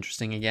becomes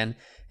interesting again,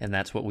 and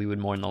that's what we would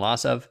mourn the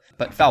loss of.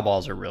 But foul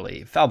balls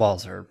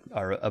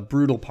are a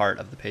brutal part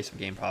of the pace of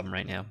game problem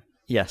right now.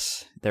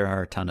 Yes, there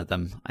are a ton of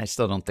them. I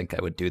still don't think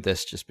I would do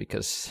this just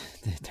because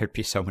there'd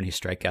be so many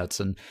strikeouts,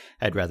 and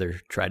I'd rather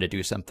try to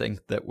do something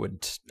that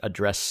would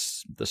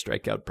address the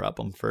strikeout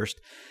problem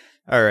first.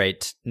 All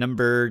right,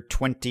 number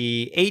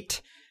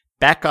 28,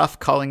 back off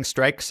calling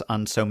strikes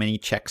on so many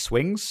check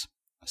swings.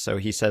 So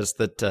he says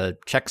that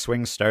check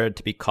swings started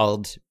to be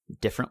called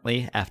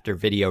differently after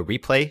video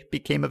replay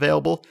became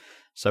available.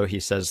 So he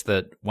says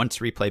that once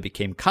replay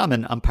became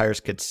common, umpires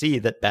could see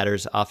that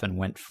batters often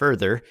went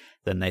further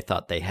than they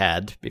thought they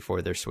had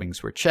before their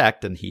swings were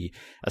checked, and he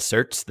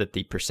asserts that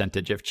the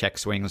percentage of check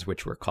swings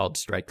which were called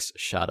strikes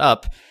shot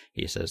up.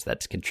 He says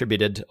that's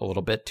contributed a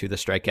little bit to the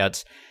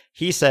strikeouts.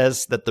 He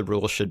says that the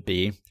rule should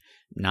be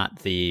not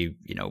the,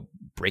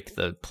 break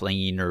the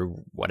plane or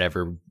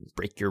whatever,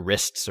 break your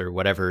wrists or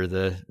whatever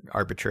the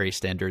arbitrary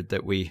standard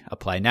that we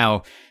apply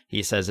now.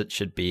 He says it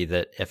should be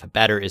that if a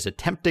batter is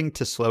attempting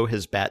to slow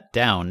his bat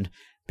down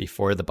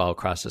before the ball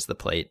crosses the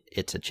plate,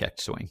 it's a checked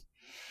swing.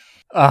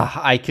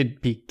 I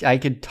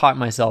could talk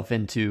myself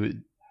into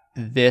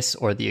this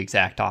or the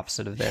exact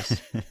opposite of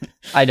this.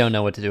 I don't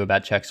know what to do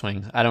about check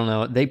swings. I don't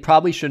know. They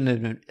probably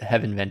shouldn't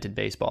have invented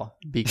baseball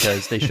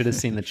because they should have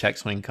seen the check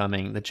swing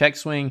coming. The check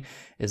swing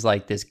is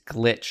like this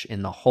glitch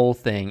in the whole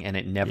thing, and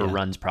it never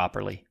runs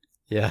properly.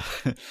 Yeah.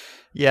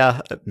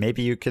 Yeah.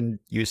 Maybe you can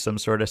use some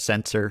sort of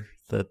sensor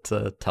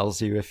that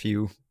tells you if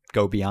you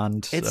go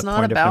beyond a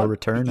point of no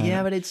return.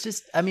 Yeah, but it's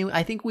just,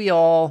 I think we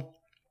all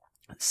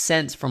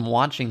sense from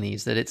watching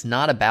these that it's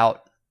not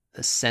about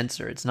the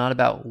sensor. It's not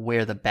about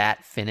where the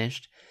bat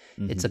finished.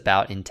 Mm-hmm. It's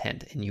about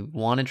intent. And you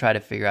want to try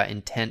to figure out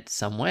intent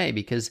some way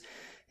because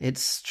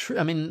it's true.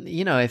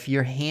 If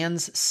your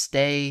hands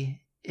stay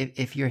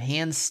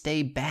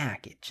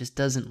back, it just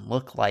doesn't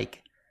look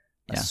like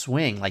a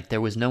swing. Like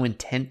there was no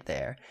intent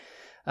there.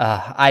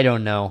 I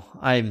don't know.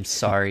 I'm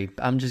sorry.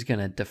 I'm just going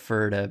to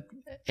defer to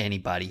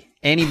anybody.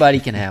 Anybody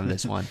can have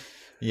this one.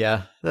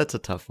 Yeah, that's a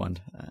tough one.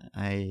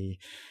 I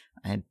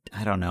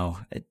don't know.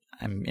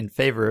 I'm in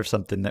favor of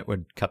something that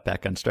would cut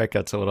back on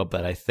strikeouts a little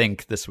bit. I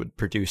think this would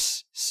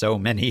produce so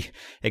many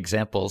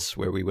examples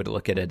where we would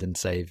look at it and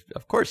say,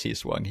 of course he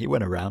swung. He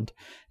went around.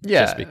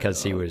 Yeah. Just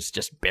because he was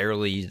just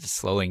barely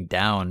slowing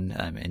down.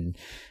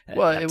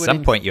 At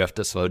some point you have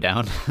to slow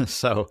down.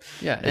 So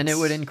yeah, and it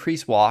would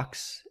increase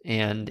walks,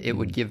 and it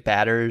would give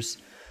batters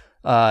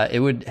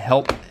it would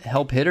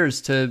help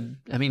hitters to,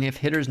 if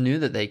hitters knew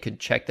that they could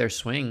check their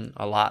swing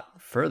a lot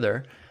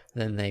further,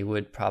 then they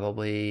would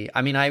probably,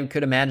 I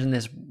could imagine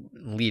this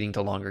leading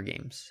to longer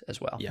games as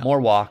well. Yeah.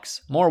 More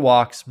walks,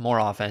 more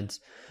offense.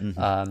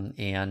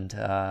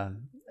 Mm-hmm.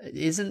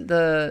 Isn't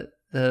the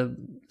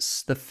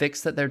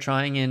fix that they're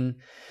trying in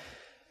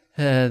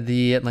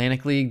the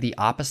Atlantic League the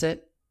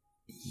opposite?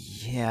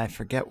 Yeah, I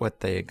forget what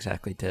they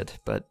exactly did,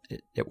 but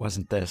it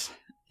wasn't this.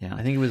 Yeah,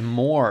 I think it was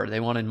more. They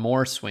wanted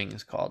more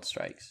swings called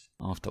strikes.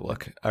 I'll have to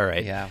look. All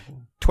right. Yeah.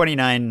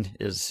 29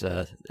 is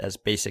as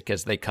basic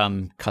as they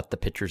come. Cut the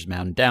pitcher's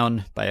mound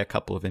down by a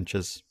couple of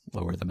inches.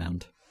 Lower the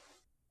mound.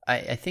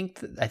 I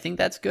think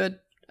that's good.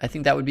 I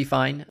think that would be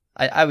fine.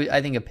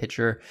 I think a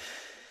pitcher.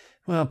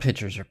 Well,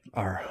 pitchers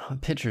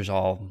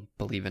all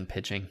believe in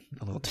pitching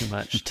a little too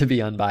much to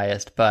be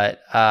unbiased,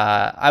 but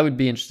I would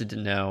be interested to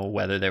know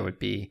whether there would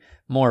be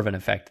more of an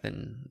effect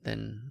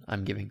than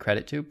I'm giving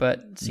credit to, but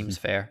it seems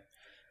fair.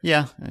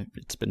 Yeah,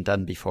 it's been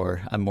done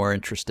before. I'm more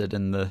interested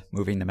in the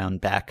moving the mound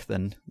back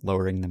than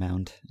lowering the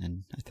mound,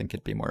 and I think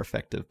it'd be more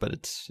effective,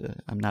 but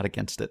I'm not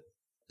against it.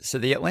 So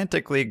the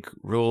Atlantic League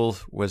rule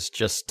was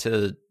just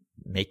to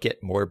make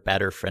it more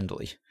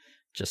batter-friendly,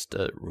 just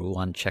a rule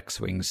on check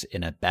swings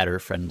in a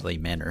batter-friendly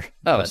manner.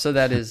 Oh, but so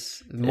that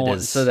is more.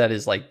 So that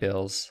is like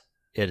Bills.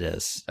 It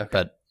is, okay.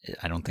 But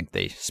I don't think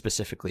they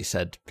specifically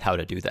said how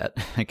to do that.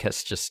 I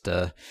guess just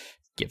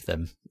give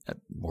them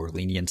more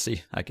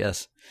leniency, I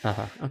guess.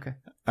 Okay.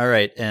 All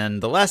right.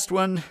 And the last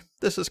one,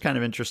 this is kind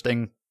of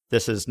interesting.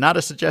 This is not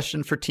a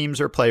suggestion for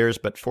teams or players,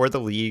 but for the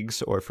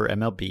leagues or for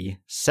MLB.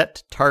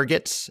 Set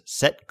targets,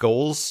 set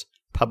goals,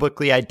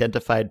 publicly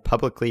identified,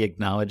 publicly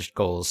acknowledged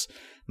goals.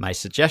 My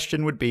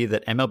suggestion would be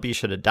that MLB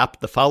should adopt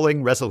the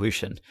following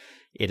resolution.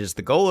 It is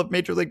the goal of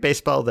Major League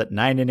Baseball that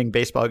 9-inning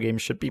baseball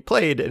games should be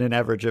played in an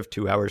average of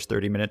 2 hours,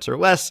 30 minutes or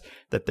less,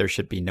 that there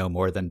should be no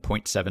more than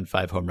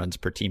 0.75 home runs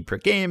per team per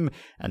game,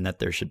 and that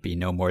there should be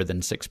no more than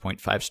 6.5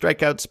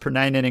 strikeouts per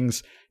 9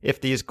 innings.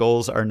 If these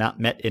goals are not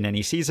met in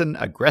any season,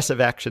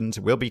 aggressive actions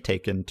will be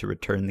taken to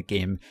return the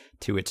game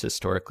to its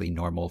historically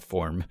normal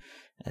form.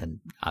 And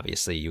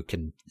obviously you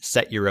can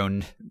set your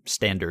own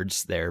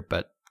standards there,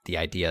 but the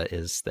idea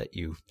is that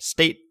you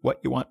state what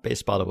you want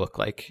baseball to look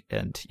like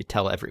and you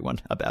tell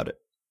everyone about it.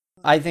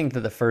 I think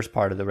that the first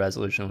part of the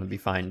resolution would be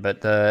fine,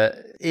 but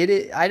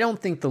I don't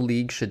think the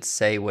league should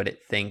say what it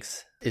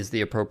thinks is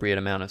the appropriate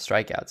amount of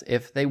strikeouts.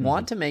 If they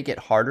want to make it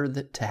harder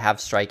to have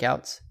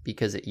strikeouts,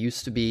 because it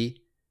used to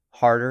be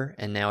harder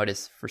and now it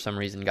has for some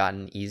reason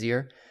gotten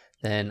easier,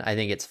 then I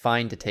think it's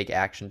fine to take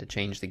action to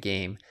change the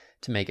game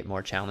to make it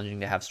more challenging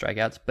to have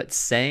strikeouts. But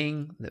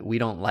saying that we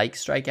don't like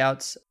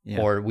strikeouts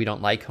or we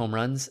don't like home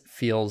runs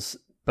feels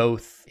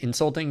both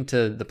insulting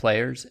to the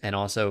players and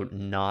also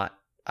not,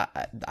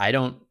 I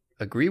don't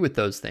agree with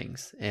those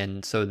things.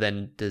 And so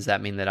then does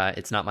that mean that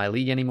it's not my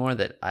league anymore,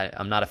 that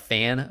I'm not a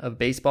fan of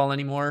baseball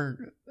anymore?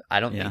 I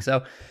don't think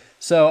so.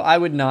 So I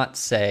would not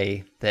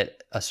say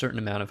that a certain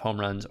amount of home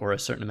runs or a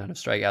certain amount of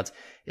strikeouts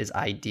is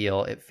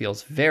ideal. It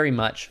feels very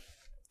much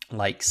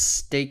like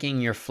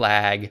staking your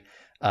flag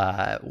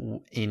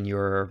in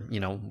your,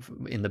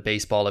 in the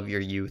baseball of your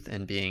youth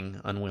and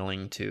being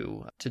unwilling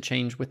to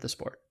change with the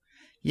sport.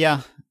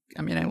 Yeah.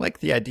 I mean, I like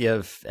the idea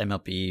of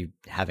MLB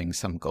having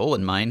some goal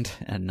in mind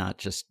and not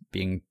just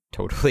being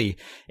totally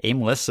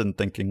aimless and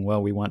thinking,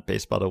 well, we want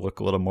baseball to look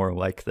a little more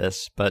like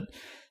this. But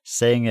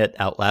saying it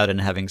out loud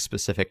and having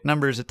specific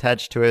numbers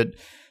attached to it,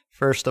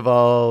 first of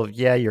all,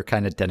 yeah, you're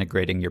kind of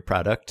denigrating your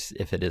product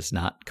if it is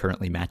not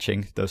currently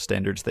matching those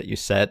standards that you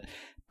set.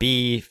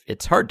 B,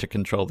 it's hard to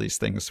control these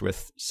things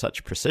with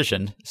such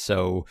precision,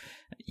 so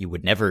you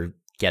would never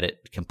get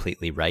it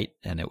completely right,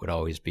 and it would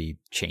always be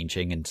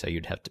changing, and so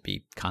you'd have to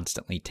be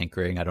constantly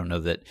tinkering. I don't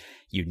know that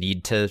you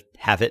need to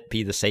have it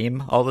be the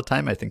same all the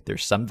time. I think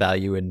there's some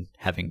value in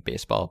having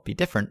baseball be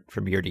different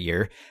from year to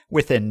year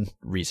within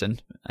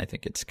reason. I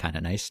think it's kind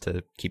of nice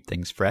to keep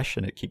things fresh,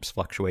 and it keeps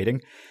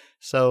fluctuating.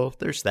 So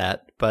there's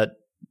that, but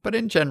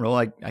in general,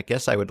 I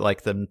guess I would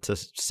like them to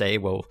say,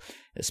 well,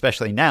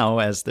 especially now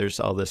as there's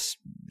all this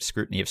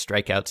scrutiny of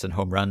strikeouts and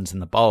home runs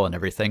and the ball and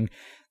everything,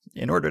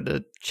 in order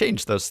to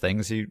change those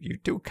things, you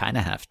do kind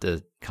of have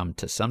to come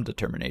to some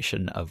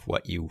determination of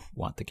what you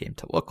want the game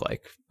to look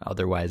like.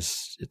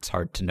 Otherwise, it's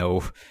hard to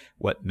know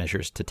what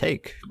measures to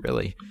take,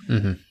 really.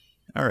 Mm-hmm.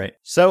 All right.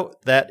 So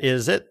that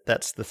is it.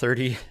 That's the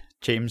 30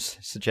 James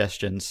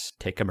suggestions.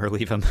 Take them or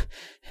leave them.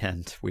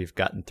 And we've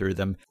gotten through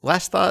them.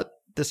 Last thought,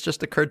 this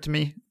just occurred to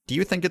me. Do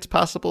you think it's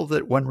possible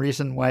that one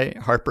reason why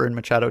Harper and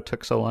Machado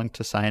took so long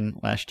to sign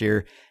last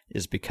year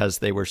is because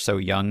they were so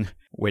young,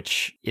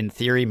 which in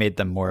theory made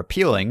them more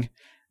appealing,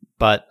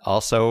 but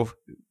also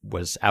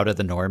was out of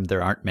the norm?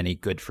 There aren't many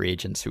good free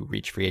agents who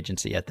reach free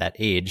agency at that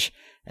age.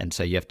 And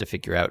so you have to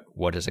figure out,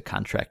 what does a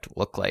contract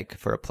look like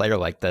for a player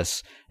like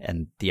this?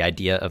 And the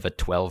idea of a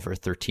 12 or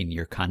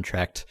 13-year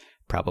contract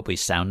probably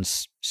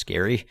sounds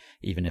scary,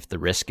 even if the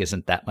risk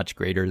isn't that much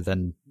greater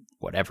than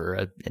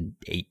whatever, an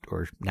 8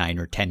 or 9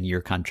 or 10-year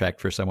contract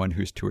for someone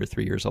who's 2 or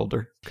 3 years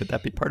older. Could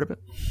that be part of it?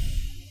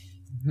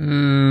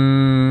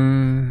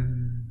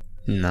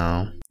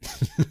 No.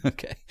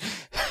 Okay.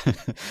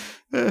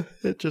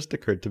 It just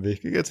occurred to me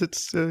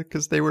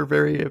because they were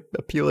very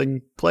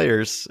appealing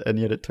players, and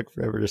yet it took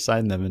forever to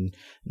sign them. And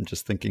I'm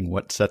just thinking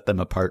what set them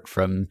apart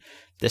from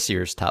this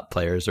year's top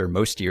players or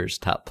most years'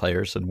 top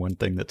players. And one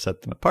thing that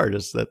set them apart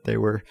is that they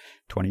were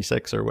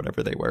 26 or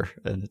whatever they were.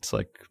 And it's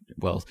like,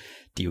 well,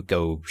 do you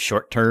go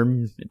short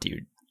term? Do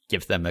you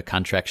give them a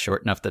contract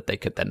short enough that they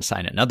could then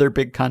sign another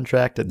big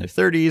contract in their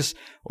 30s?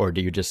 Or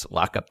do you just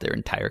lock up their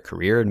entire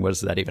career? And what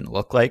does that even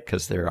look like?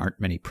 Because there aren't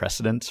many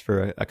precedents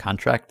for a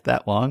contract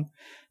that long.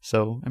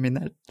 So, I mean,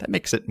 that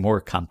makes it more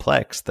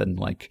complex than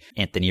like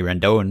Anthony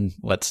Rendon,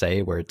 let's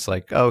say, where it's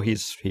like, oh,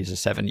 he's a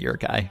 7-year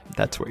guy.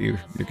 That's what you're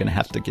going to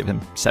have to give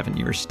him 7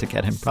 years to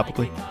get him,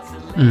 probably.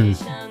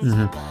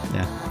 Mm-hmm.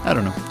 Yeah, I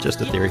don't know.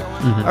 Just a theory.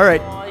 Mm-hmm. All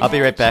right. I'll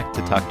be right back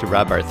to talk to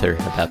Rob Arthur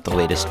about the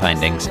latest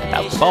findings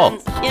about the ball.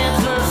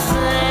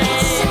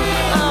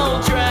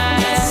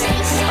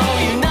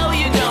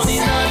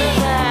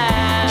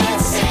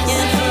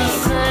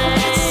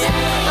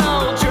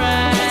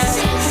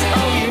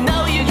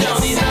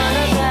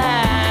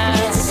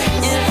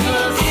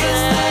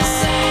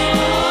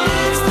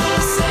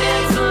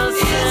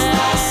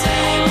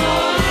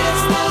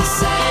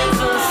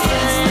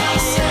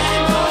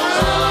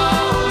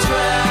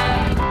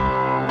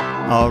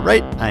 All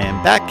right, I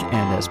am back,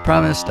 and as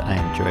promised, I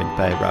am joined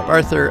by Rob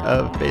Arthur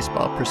of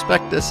Baseball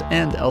Prospectus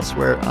and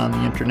elsewhere on the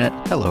internet.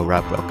 Hello,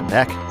 Rob. Welcome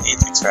back. Hey,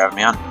 thanks for having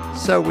me on.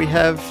 So we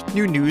have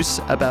new news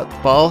about the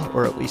ball,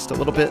 or at least a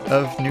little bit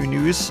of new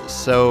news.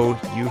 So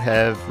you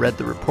have read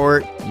the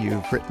report.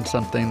 You've written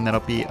something that'll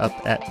be up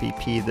at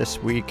BP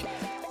this week.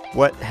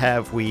 What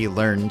have we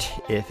learned,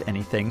 if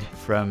anything,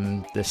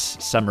 from this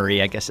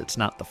summary? I guess it's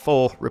not the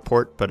full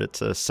report, but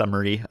it's a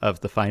summary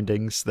of the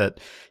findings that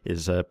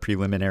is a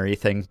preliminary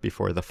thing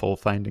before the full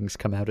findings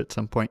come out at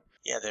some point.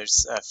 Yeah,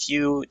 there's a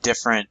few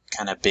different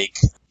kind of big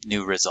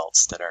new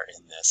results that are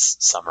in this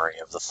summary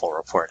of the full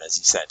report, as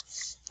you said.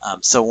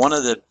 So one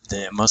of the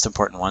most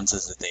important ones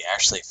is that they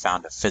actually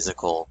found a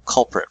physical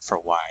culprit for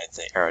why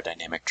the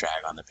aerodynamic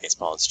drag on the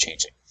baseball is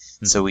changing.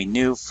 So we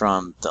knew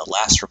from the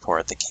last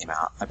report that came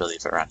out, I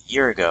believe around a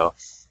year ago,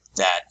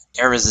 that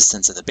air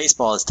resistance of the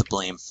baseball is to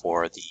blame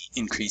for the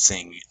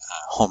increasing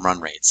home run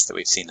rates that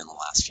we've seen in the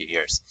last few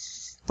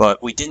years.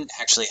 But we didn't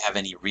actually have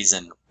any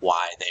reason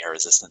why the air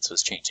resistance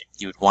was changing.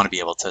 You would want to be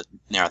able to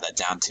narrow that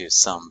down to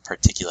some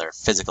particular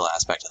physical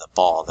aspect of the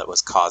ball that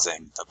was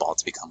causing the ball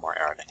to become more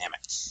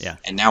aerodynamic. Yeah.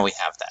 And now we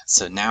have that.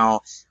 So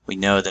now we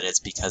know that it's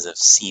because of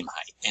seam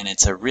height. And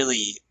it's a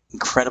really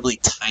incredibly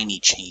tiny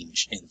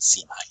change in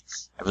seam height.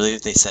 I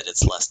believe they said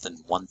it's less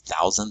than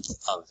 1,000th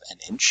of an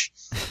inch,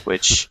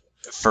 which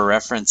for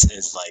reference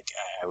is like,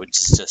 I would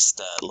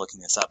just looking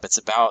this up. It's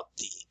about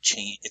the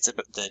change.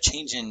 The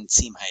change in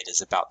seam height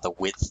is about the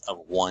width of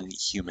one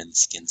human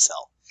skin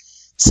cell.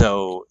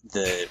 So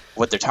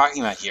what they're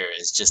talking about here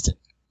is just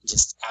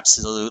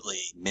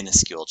absolutely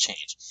minuscule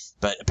change.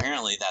 But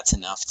apparently that's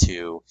enough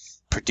to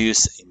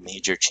produce a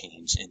major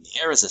change in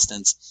the air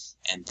resistance,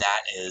 and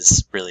that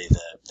is really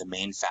the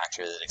main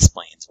factor that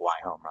explains why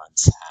home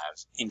runs have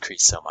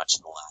increased so much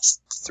in the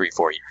last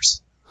 3-4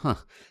 years. Huh.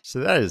 So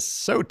that is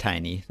so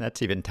tiny.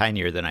 That's even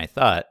tinier than I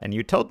thought. And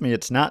you told me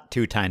it's not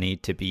too tiny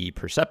to be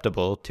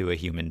perceptible to a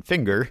human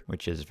finger,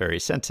 which is very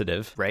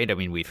sensitive, right? I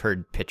mean, we've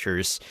heard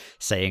pitchers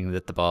saying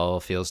that the ball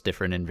feels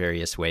different in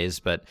various ways,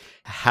 but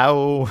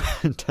how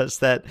does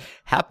that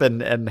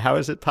happen? And how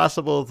is it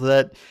possible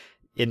that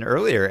in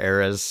earlier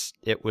eras,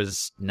 it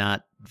was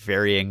not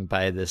varying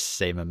by the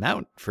same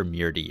amount from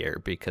year to year?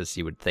 Because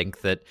you would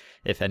think that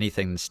if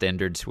anything, the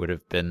standards would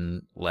have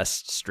been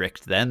less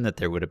strict then, that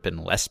there would have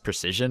been less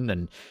precision.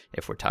 And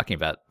if we're talking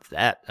about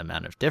that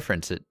amount of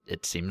difference,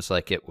 it seems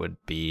like it would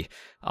be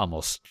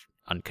almost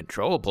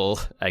uncontrollable.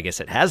 I guess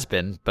it has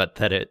been, but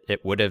that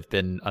it would have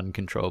been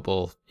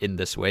uncontrollable in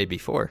this way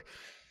before.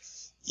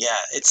 Yeah,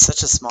 it's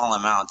such a small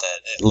amount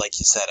that, like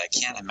you said, I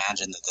can't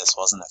imagine that this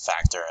wasn't a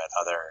factor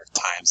at other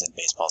times in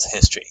baseball's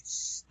history.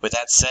 With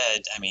that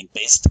said, I mean,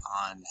 based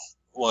on,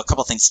 well, a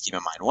couple things to keep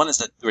in mind. One is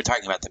that we're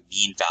talking about the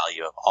mean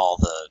value of all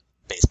the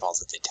baseballs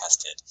that they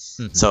tested.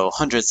 Mm-hmm. So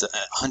hundreds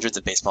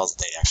of baseballs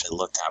that they actually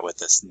looked at with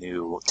this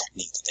new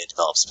technique that they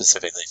developed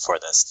specifically for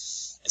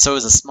this. And so it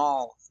was a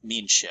small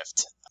mean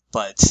shift,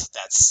 but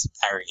that's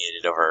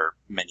aggregated over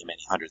many,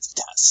 many hundreds of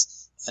tests.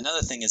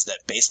 Another thing is that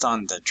based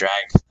on the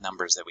drag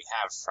numbers that we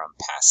have from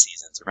past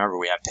seasons, remember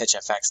we have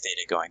PitchFX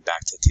data going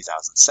back to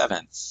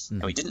 2007,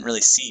 and we didn't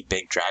really see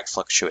big drag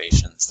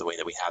fluctuations the way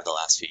that we have the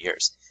last few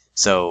years.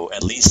 So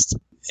at least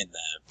in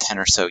the 10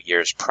 or so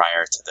years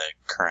prior to the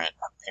current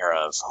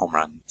era of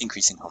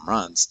increasing home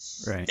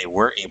runs, right, they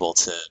were able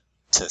to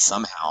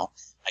somehow,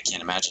 I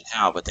can't imagine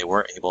how, but they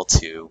were able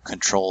to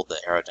control the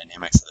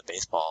aerodynamics of the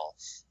baseball.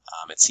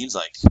 It seems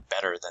like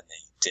better than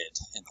they did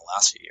in the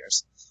last few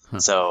years.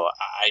 So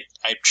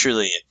I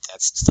truly,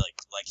 that's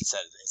like you said,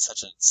 it's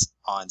such an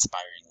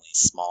awe-inspiringly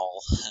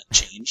small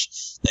change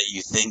that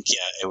you think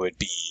it would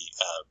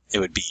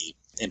be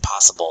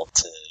impossible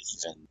to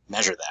even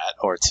measure that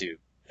or to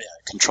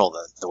control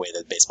the way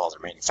that baseballs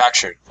are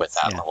manufactured with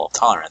that level of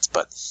tolerance.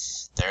 But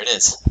there it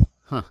is.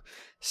 Huh.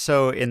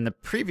 So in the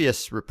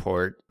previous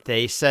report,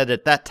 they said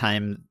at that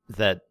time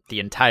that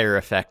the entire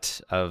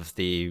effect of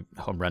the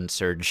home run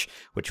surge,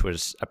 which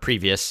was a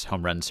previous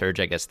home run surge,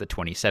 I guess the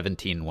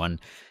 2017 one,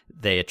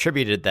 they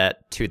attributed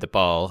that to the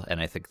ball, and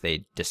I think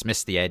they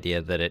dismissed the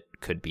idea that it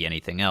could be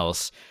anything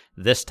else.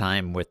 This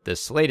time, with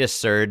this latest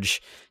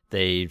surge,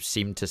 they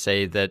seem to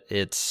say that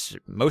it's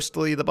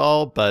mostly the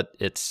ball, but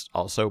it's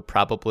also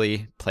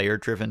probably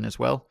player-driven as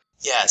well.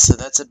 Yeah, so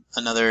that's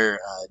another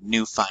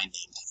new finding.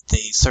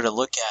 They sort of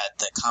look at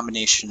the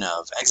combination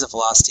of exit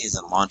velocities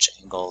and launch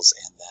angles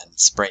and then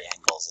spray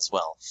angles as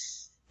well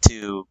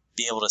to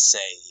be able to say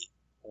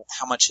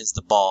how much is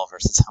the ball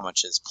versus how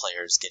much is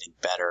players getting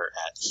better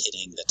at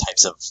hitting the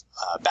types of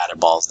batted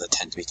balls that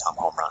tend to become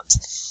home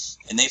runs.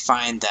 And they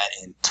find that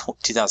in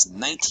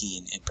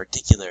 2019 in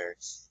particular,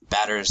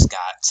 batters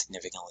got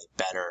significantly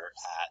better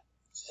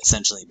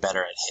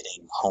at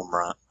hitting home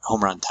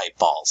run type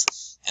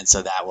balls. And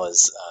so that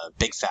was a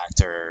big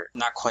factor,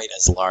 not quite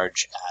as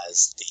large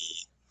as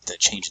the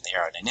change in the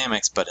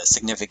aerodynamics, but a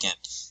significant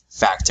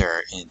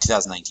factor in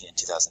 2019 and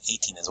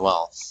 2018 as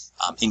well,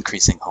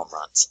 increasing home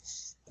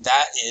runs.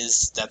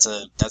 That's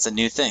a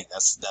new thing.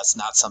 That's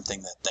not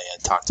something that they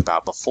had talked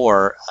about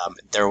before.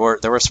 There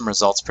were some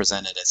results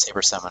presented at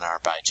Sabre Seminar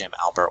by Jim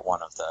Albert,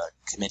 one of the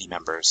committee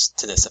members,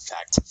 to this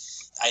effect.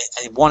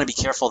 I want to be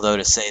careful, though,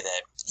 to say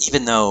that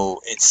even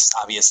though it's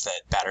obvious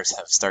that batters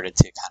have started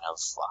to kind of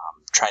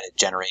try to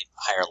generate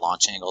higher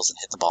launch angles and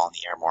hit the ball in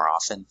the air more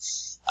often,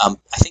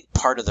 I think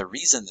part of the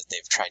reason that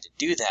they've tried to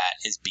do that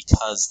is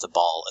because the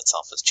ball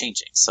itself is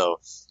changing. So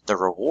the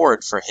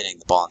reward for hitting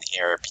the ball in the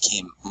air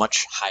became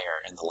much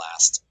higher in the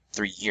last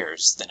 3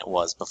 years than it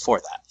was before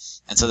that.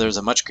 And so there's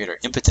a much greater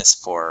impetus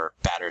for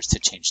batters to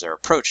change their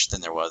approach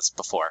than there was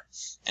before.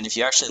 And if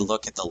you actually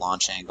look at the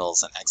launch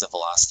angles and exit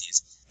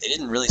velocities, they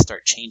didn't really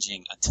start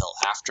changing until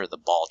after the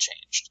ball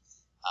changed.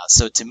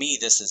 So to me,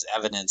 this is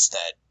evidence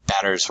that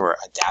batters were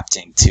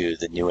adapting to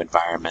the new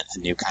environment, a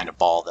new kind of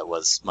ball that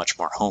was much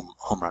more home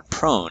run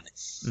prone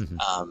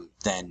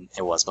than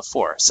it was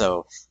before.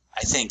 So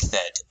I think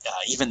that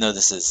even though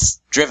this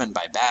is driven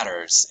by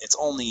batters, it's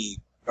only,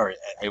 or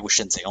I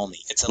shouldn't say only,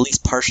 it's at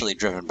least partially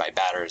driven by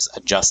batters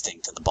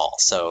adjusting to the ball.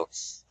 So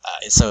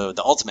So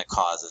the ultimate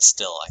cause is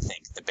still, I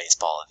think, the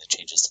baseball and the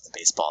changes to the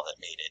baseball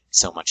that made it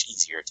so much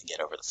easier to get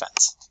over the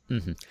fence.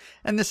 Mm-hmm.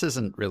 And this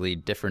isn't really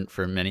different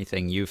from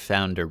anything you've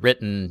found or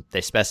written.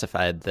 They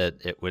specified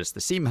that it was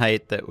the seam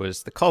height that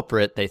was the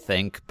culprit, they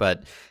think,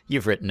 but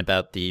you've written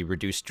about the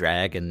reduced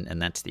drag,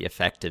 and that's the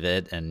effect of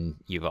it. And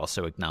you've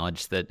also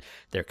acknowledged that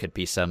there could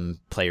be some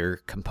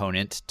player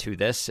component to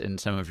this in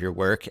some of your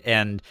work.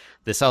 And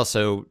this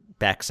also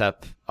backs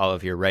up all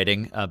of your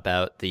writing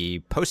about the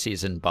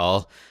postseason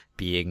ball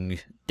being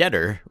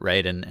deader,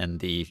 right? And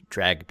the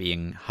drag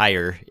being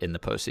higher in the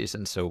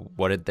postseason. So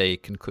what did they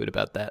conclude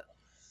about that?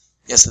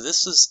 Yeah, so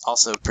this was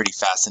also pretty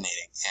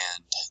fascinating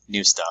and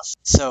new stuff.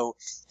 So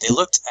they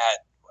looked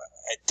at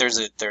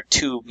there are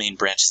two main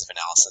branches of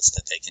analysis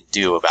that they can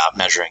do about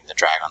measuring the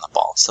drag on the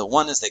ball. So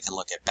one is they can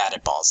look at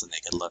batted balls, and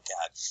they can look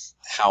at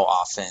how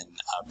often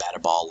a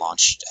batted ball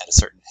launched at a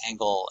certain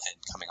angle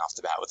and coming off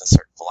the bat with a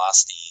certain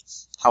velocity,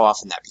 how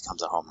often that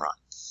becomes a home run.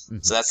 Mm-hmm.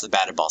 So that's the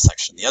batted ball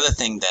section. The other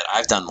thing that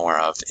I've done more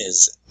of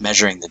is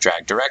measuring the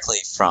drag directly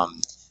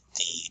from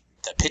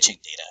the pitching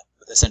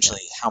data,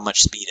 essentially how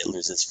much speed it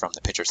loses from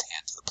the pitcher's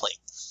hand to the plate.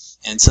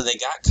 And so they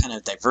got kind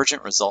of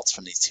divergent results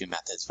from these two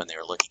methods when they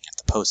were looking at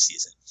the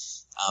postseason.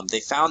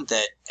 They found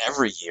that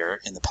every year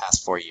in the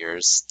past 4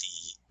 years,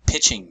 the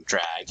pitching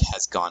drag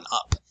has gone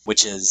up,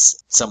 which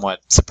is somewhat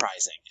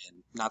surprising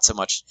and not so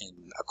much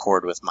in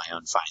accord with my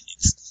own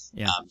findings.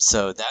 Yeah.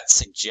 So that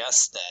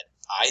suggests that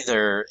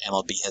either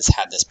MLB has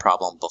had this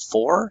problem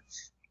before,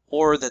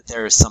 or that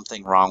there is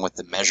something wrong with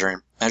the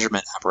measurement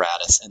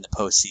apparatus in the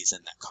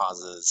postseason that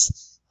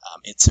causes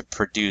it to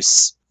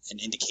produce an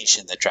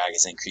indication that drag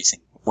is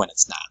increasing when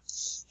it's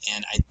not.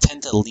 And I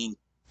tend to lean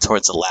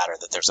towards the latter,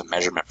 that there's a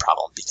measurement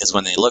problem, because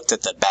when they looked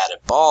at the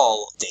batted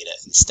ball data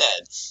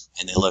instead,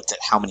 and they looked at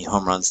how many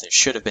home runs there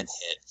should have been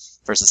hit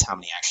versus how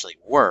many actually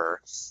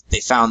were, they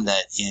found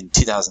that in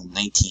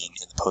 2019,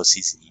 in the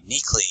postseason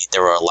uniquely,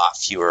 there were a lot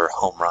fewer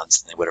home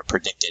runs than they would have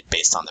predicted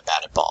based on the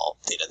batted ball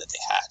data that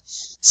they had.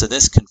 So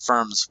this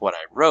confirms what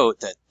I wrote,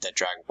 that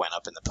drag went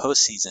up in the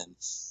postseason,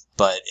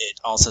 but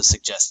it also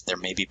suggests there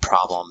may be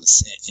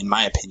problems, in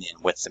my opinion,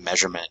 with the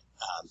measurement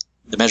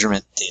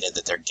data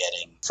that they're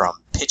getting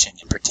from pitching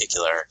in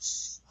particular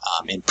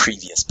in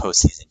previous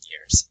postseason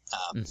years.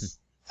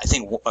 I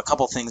think a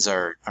couple things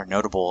are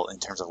notable in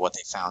terms of what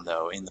they found,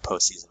 though, in the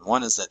postseason.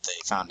 One is that they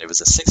found it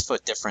was a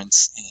 6-foot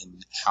difference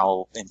in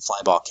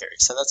fly ball carry.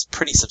 So that's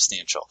pretty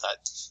substantial.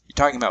 That you're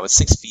talking about with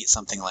 6 feet,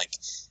 something like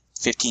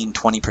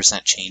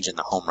 15-20% change in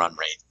the home run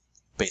rate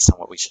based on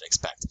what we should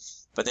expect.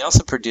 But they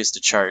also produced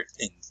a chart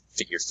in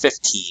figure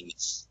 15.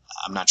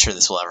 I'm not sure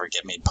this will ever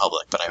get made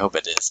public, but I hope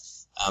it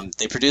is.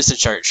 They produced a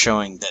chart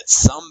showing that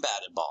some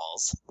batted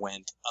balls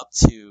went up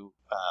to,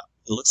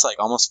 it looks like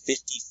almost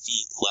 50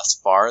 feet less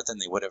far than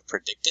they would have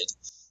predicted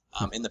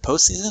in the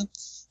postseason.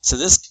 So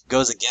this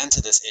goes again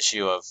to this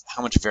issue of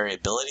how much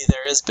variability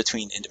there is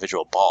between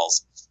individual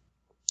balls.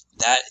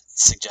 That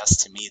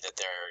suggests to me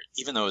that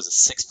even though it was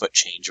a 6-foot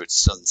change,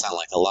 which doesn't sound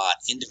like a lot,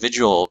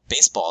 individual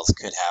baseballs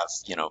could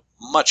have,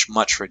 much,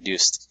 much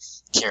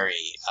reduced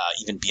carry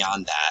even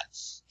beyond that.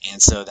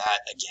 And so that,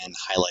 again,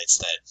 highlights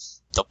that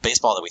the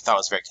baseball that we thought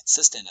was very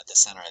consistent at the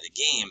center of the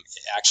game,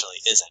 it actually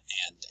isn't.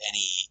 And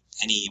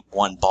any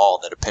one ball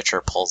that a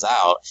pitcher pulls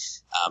out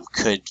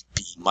could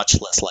be much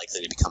less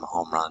likely to become a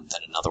home run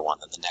than another one,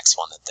 than the next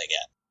one that they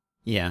get.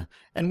 Yeah,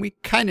 and we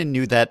kind of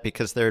knew that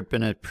because there had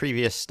been a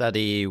previous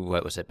study,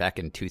 what was it, back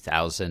in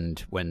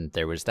 2000, when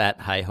there was that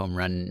high home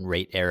run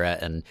rate era,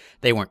 and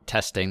they weren't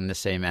testing the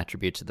same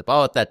attributes of the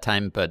ball at that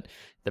time, but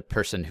the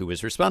person who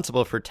was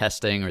responsible for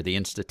testing, or the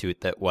institute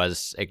that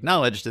was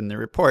acknowledged in the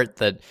report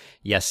that,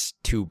 yes,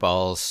 2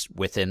 balls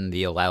within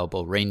the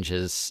allowable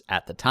ranges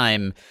at the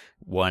time,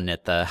 one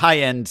at the high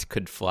end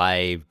could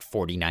fly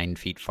 49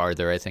 feet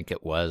farther, I think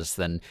it was,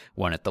 than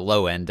one at the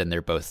low end, and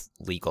they're both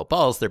legal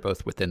balls. They're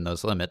both within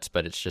those limits,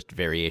 but it's just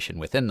variation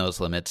within those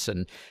limits,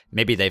 and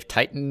maybe they've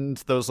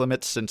tightened those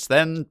limits since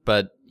then,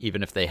 but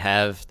even if they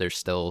have, there's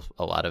still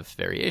a lot of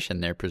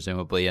variation there,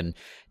 presumably. And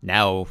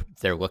now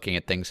they're looking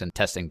at things and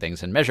testing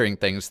things and measuring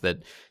things that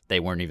they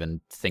weren't even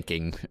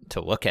thinking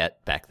to look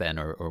at back then,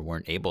 or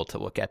weren't able to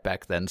look at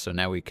back then. So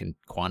now we can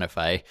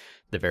quantify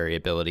the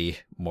variability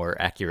more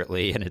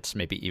accurately, and it's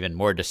maybe even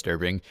more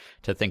disturbing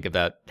to think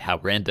about how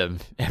random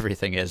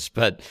everything is.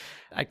 But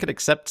I could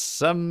accept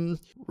some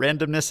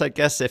randomness, I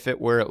guess, if it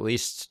were at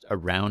least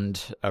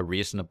around a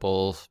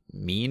reasonable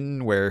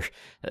mean, where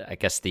I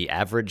guess the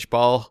average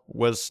ball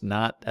was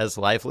not as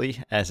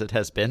lively as it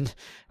has been,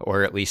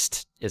 or at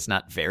least is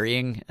not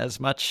varying as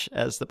much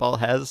as the ball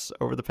has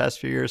over the past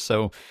few years.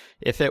 So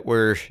if it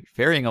were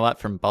varying a lot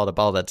from ball to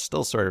ball, that's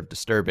still sort of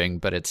disturbing,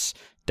 but it's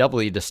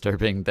doubly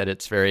disturbing that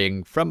it's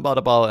varying from ball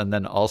to ball and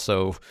then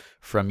also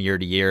from year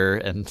to year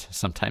and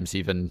sometimes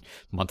even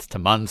month to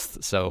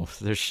month. So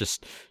there's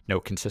just no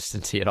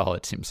consistency at all,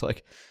 it seems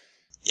like.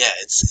 Yeah,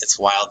 it's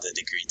wild the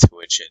degree to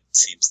which it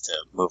seems to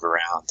move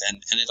around,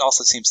 and it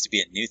also seems to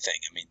be a new thing.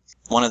 I mean,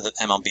 one of the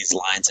MLB's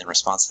lines in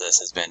response to this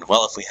has been,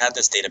 well, if we had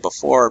this data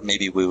before,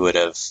 maybe we would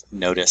have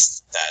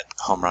noticed that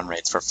home run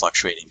rates were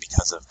fluctuating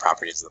because of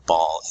properties of the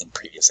ball in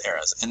previous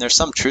eras. And there's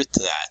some truth to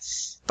that.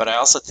 But I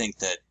also think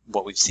that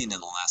what we've seen in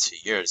the last few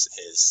years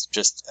is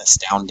just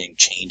astounding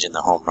change in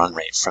the home run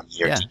rate from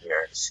year to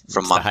year,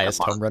 from month to month. The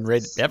highest home run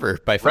rate ever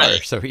by far.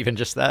 Right. So even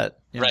just that.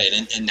 Yeah. Right.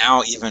 And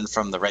now even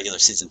from the regular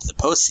season to the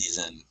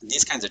postseason,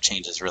 these kinds of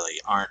changes really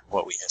aren't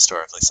what we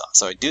historically saw.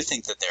 So I do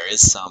think that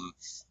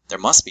there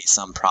must be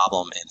some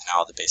problem in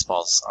how the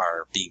baseballs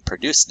are being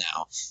produced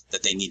now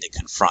that they need to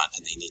confront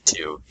and they need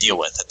to deal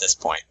with at this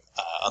point.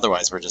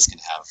 Otherwise, we're just going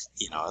to have,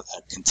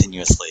 a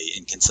continuously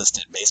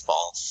inconsistent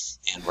baseball,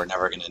 and we're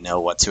never going to know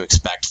what to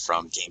expect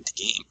from game to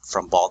game,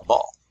 from ball to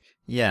ball.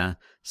 Yeah.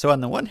 So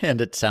on the one hand,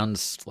 it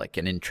sounds like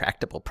an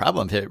intractable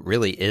problem. It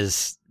really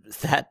is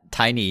that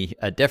tiny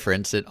a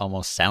difference. It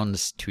almost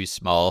sounds too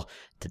small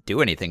to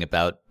do anything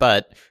about.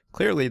 But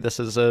clearly, this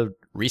is a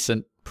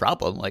recent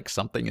problem. Like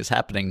something is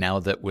happening now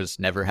that was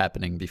never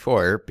happening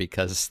before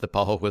because the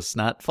ball was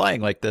not flying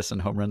like this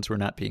and home runs were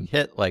not being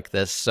hit like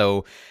this.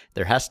 So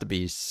there has to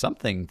be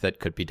something that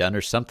could be done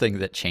or something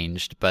that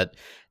changed, but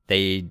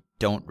they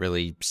don't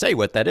really say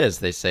what that is.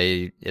 They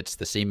say it's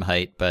the seam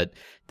height, but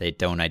they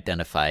don't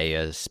identify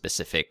a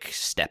specific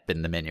step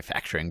in the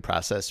manufacturing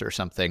process or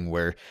something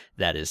where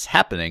that is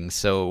happening.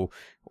 So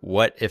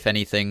what, if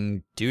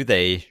anything, do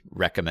they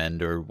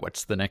recommend, or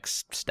what's the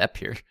next step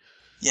here?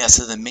 Yeah,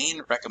 so the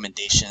main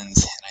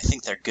recommendations, and I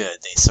think they're good,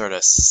 they sort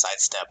of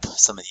sidestep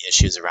some of the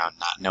issues around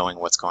not knowing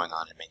what's going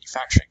on in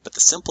manufacturing. But the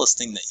simplest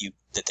thing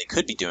that they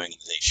could be doing,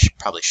 and they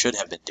probably should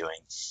have been doing,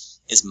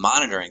 is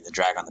monitoring the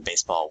drag on the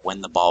baseball when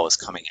the ball was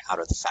coming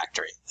out of the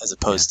factory, as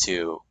opposed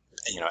to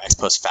ex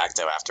post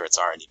facto after it's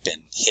already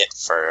been hit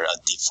for a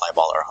deep fly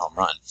ball or a home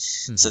run.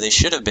 So they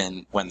should have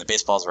been, when the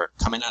baseballs were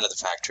coming out of the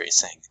factory,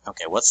 saying,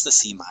 okay, what's the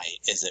seam height?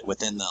 Is it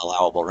within the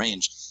allowable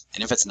range?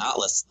 And if it's not,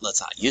 let's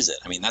not use it.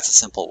 I mean, that's a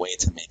simple way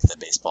to make the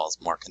baseballs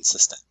more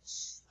consistent.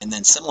 And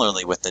then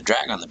similarly with the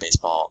drag on the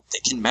baseball, they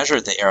can measure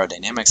the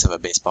aerodynamics of a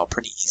baseball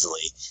pretty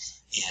easily.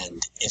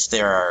 And if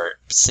there are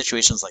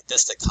situations like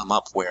this that come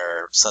up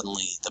where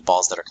suddenly the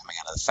balls that are coming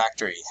out of the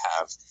factory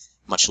have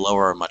much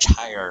lower, much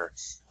higher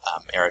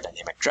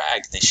aerodynamic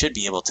drag, they should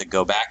be able to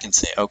go back and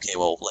say, okay,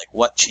 well, like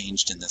what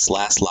changed in this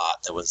last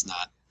lot that was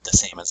not the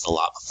same as the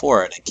lot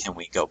before it, and can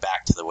we go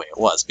back to the way it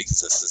was?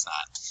 Because this is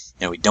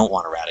not, we don't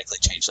want to radically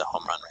change the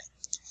home run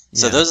rate. Yeah.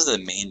 So those are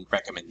the main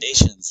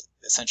recommendations,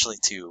 essentially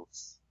to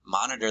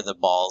monitor the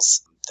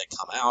balls that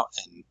come out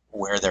and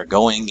where they're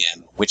going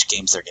and which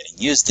games they're getting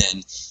used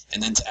in,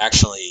 and then to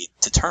actually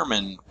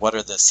determine what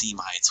are the seam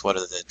heights, what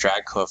are the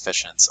drag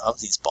coefficients of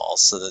these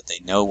balls so that they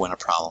know when a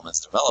problem is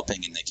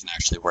developing and they can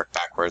actually work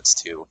backwards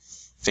to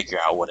figure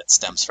out what it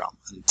stems from.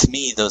 And to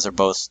me, those are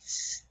both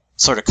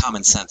sort of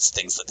common sense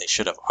things that they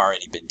should have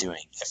already been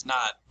doing. If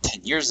not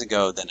 10 years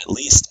ago, then at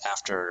least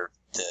after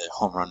the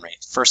home run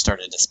rate first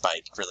started to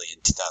spike really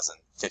in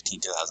 2015,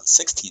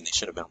 2016, they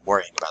should have been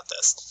worrying about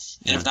this.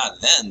 And if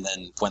not then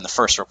when the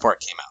first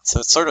report came out. So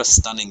it's sort of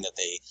stunning that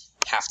they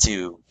have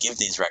to give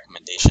these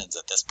recommendations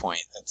at this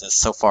point,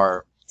 so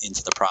far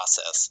into the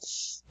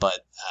process. But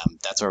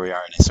that's where we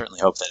are, and I certainly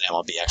hope that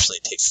MLB actually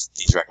takes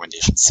these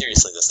recommendations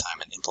seriously this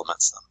time and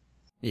implements them.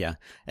 Yeah.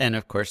 And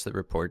of course, the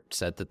report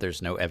said that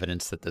there's no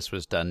evidence that this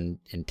was done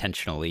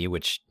intentionally,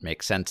 which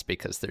makes sense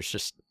because there's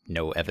just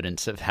no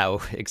evidence of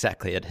how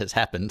exactly it has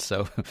happened.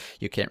 So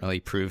you can't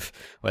really prove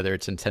whether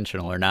it's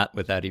intentional or not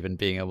without even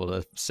being able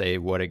to say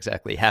what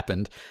exactly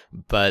happened.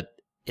 But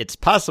it's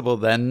possible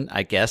then,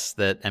 I guess,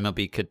 that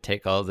MLB could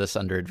take all of this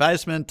under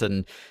advisement,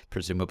 and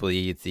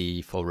presumably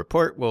the full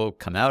report will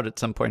come out at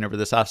some point over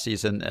this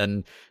offseason,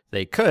 and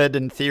they could,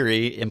 in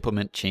theory,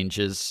 implement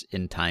changes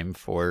in time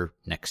for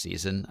next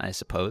season, I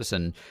suppose.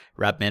 And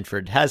Rob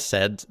Manfred has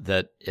said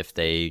that if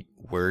they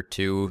were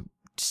to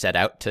set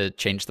out to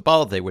change the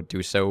ball, they would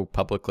do so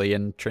publicly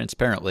and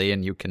transparently,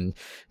 and you can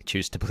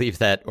choose to believe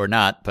that or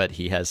not, but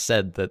he has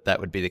said that that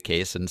would be the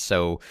case. And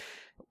so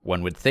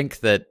one would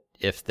think that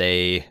if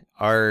they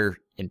are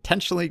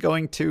intentionally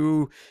going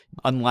to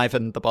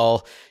unliven the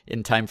ball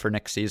in time for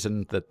next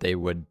season, that they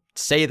would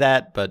say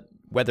that, but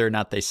whether or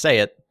not they say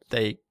it,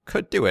 they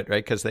could do it,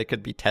 right? Because they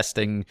could be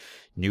testing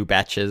new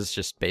batches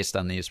just based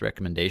on these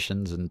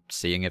recommendations and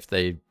seeing if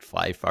they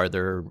fly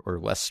farther or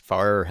less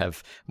far or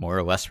have more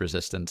or less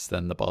resistance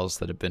than the balls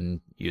that have been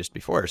used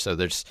before. So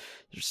there's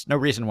no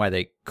reason why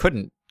they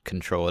couldn't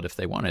control it if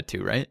they wanted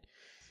to, right?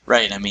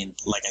 Right. I mean,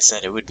 like I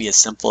said, it would be as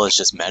simple as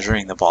just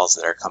measuring the balls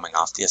that are coming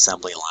off the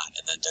assembly line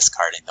and then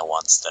discarding the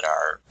ones that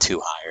are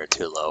too high or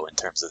too low in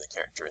terms of the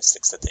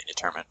characteristics that they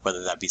determine,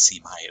 whether that be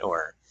seam height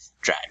or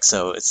drag.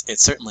 So it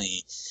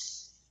certainly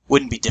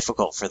wouldn't be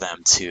difficult for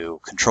them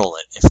to control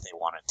it if they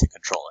wanted to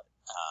control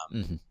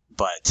it.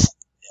 But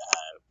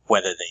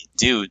whether they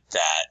do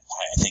that,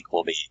 I think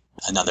will be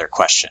another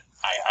question.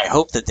 I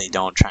hope that they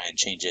don't try and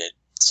change it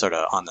sort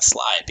of on the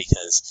slide,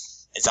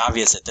 because it's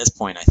obvious at this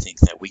point, I think,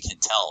 that we can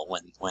tell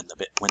when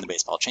the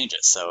baseball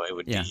changes. So it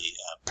would be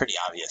pretty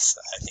obvious,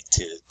 I think,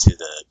 to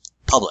the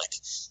public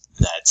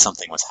that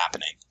something was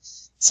happening.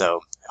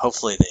 So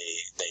hopefully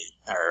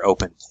they are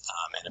open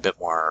and a bit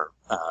more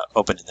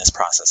open in this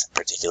process in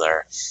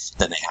particular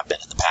than they have been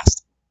in the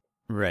past.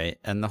 Right.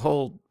 And the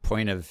whole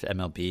point of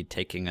MLB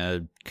taking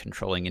a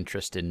controlling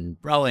interest in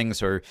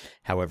Rawlings, or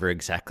however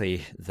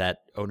exactly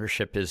that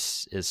ownership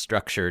is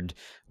structured,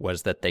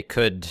 was that they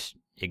could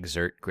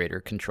exert greater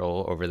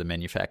control over the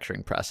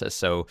manufacturing process.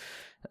 So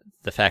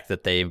the fact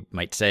that they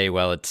might say,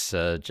 well, it's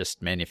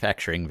just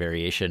manufacturing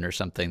variation or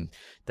something,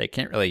 they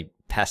can't really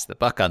pass the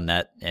buck on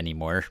that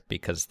anymore,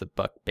 because the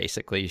buck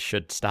basically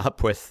should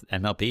stop with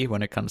MLB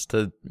when it comes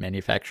to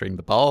manufacturing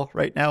the ball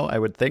right now, I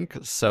would think.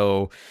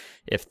 So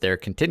if there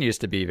continues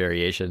to be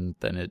variation,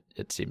 then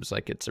it seems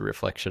like it's a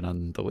reflection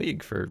on the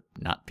league for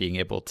not being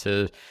able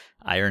to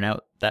iron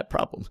out that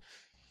problem.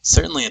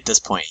 Certainly at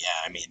this point,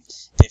 yeah. I mean,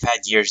 they've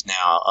had years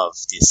now of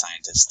these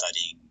scientists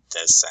studying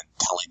this and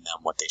telling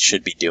them what they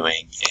should be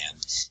doing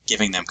and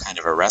giving them kind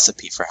of a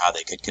recipe for how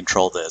they could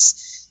control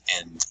this.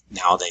 And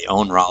now they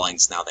own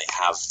Rawlings. Now they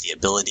have the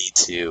ability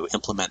to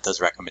implement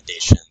those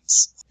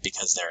recommendations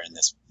because they're in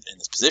this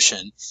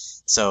position.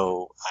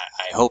 So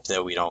I hope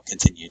that we don't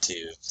continue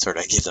to sort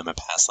of give them a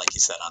pass, like you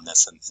said, on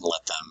this and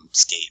let them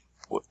skate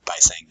by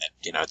saying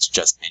that, it's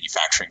just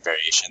manufacturing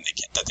variation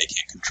that they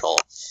can't control.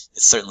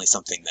 It's certainly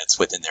something that's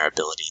within their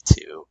ability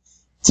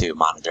to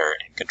monitor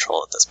and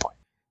control at this point.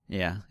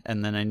 Yeah,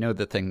 and then I know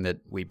the thing that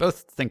we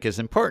both think is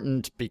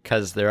important,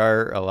 because there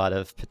are a lot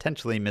of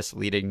potentially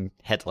misleading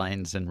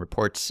headlines and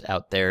reports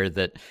out there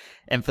that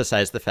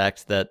emphasize the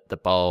fact that the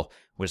ball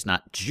was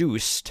not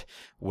juiced,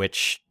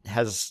 which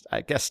has,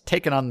 I guess,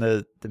 taken on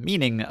the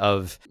meaning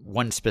of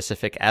one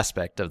specific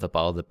aspect of the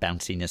ball, the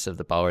bounciness of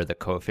the ball, or the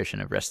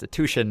coefficient of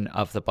restitution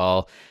of the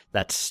ball.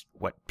 That's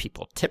what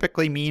people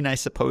typically mean, I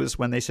suppose,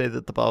 when they say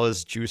that the ball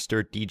is juiced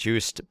or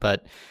dejuiced.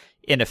 But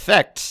in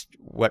effect,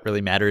 what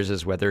really matters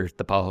is whether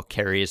the ball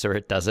carries or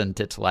it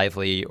doesn't, it's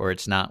lively or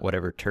it's not,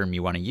 whatever term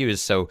you want to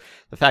use. So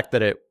the fact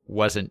that it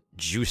wasn't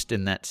juiced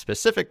in that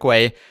specific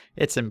way,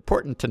 it's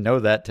important to know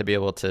that to be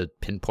able to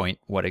pinpoint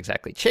what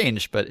exactly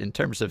changed. But in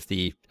terms of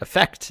the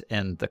effect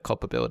and the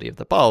culpability of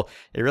the ball,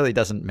 it really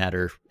doesn't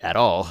matter at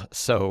all.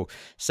 So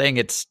saying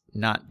it's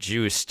not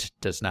juiced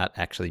does not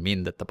actually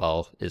mean that the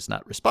ball is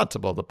not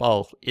responsible. The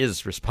ball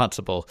is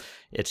responsible.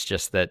 It's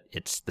just that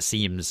it's the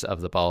seams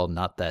of the ball,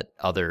 not that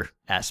other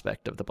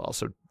aspect of the ball.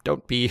 So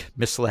don't be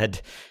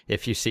misled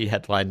if you see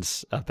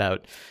headlines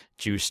about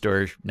juiced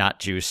or not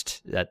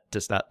juiced. That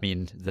does not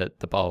mean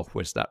that the ball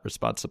was not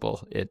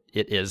responsible. It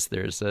is.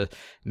 There's a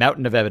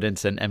mountain of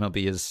evidence, and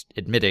MLB is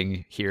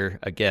admitting here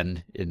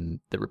again in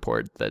the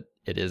report that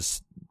it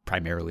is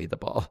primarily the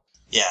ball.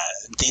 Yeah,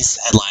 these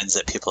headlines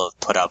that people have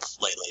put up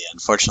lately,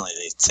 unfortunately,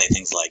 they say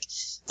things like,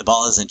 the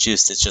ball isn't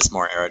juiced, it's just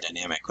more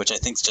aerodynamic, which I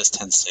think just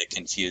tends to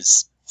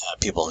confuse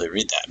people who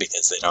read that,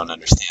 because they don't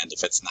understand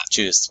if it's not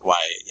juiced, why,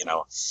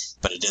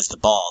 but it is the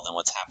ball, then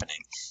what's happening.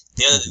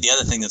 The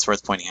other thing that's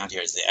worth pointing out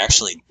here is they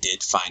actually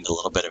did find a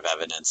little bit of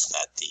evidence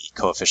that the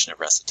coefficient of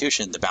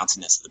restitution, the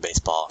bounciness of the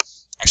baseball,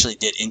 actually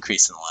did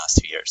increase in the last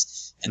 2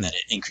 years, and that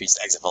it increased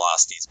exit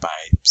velocities by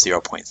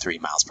 0.3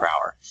 miles per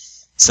hour.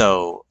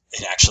 So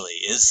it actually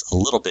is a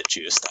little bit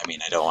juiced. I mean,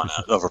 I don't want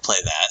to overplay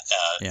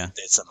that.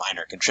 It's a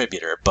minor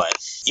contributor, but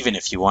even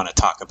if you want to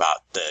talk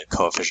about the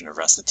coefficient of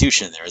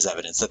restitution, there is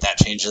evidence that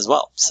changed as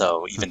well.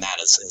 So even that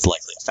is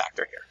likely a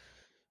factor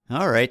here.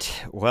 All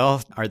right.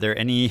 Well, are there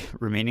any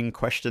remaining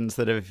questions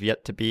that have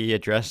yet to be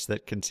addressed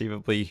that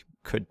conceivably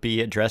could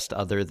be addressed,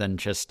 other than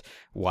just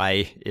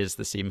why is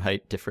the seam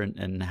height different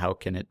and how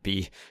can it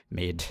be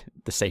made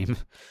the same?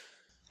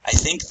 I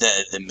think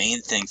the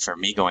main thing for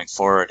me going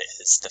forward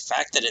is the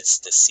fact that it's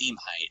the seam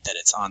height, that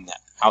it's on the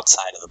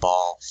outside of the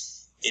ball.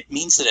 It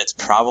means that it's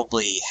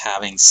probably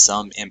having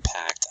some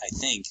impact, I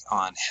think,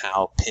 on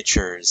how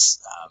pitchers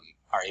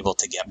are able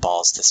to get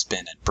balls to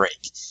spin and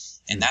break.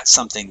 And that's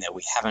something that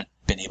we haven't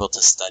been able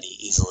to study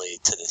easily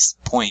to this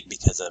point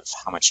because of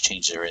how much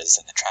change there is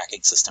in the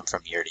tracking system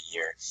from year to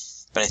year.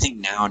 But I think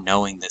now,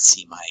 knowing that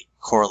seam height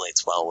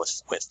correlates well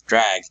with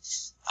drag,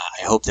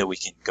 I hope that we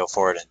can go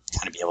forward and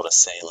kind of be able to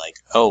say, like,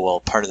 oh, well,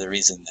 part of the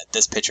reason that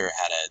this pitcher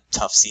had a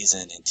tough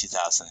season in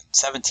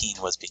 2017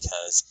 was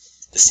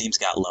because the seams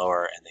got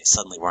lower and they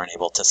suddenly weren't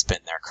able to spin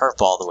their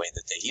curveball the way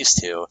that they used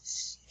to.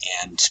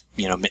 And,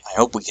 I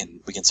hope we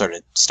can sort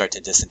of start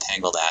to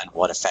disentangle that and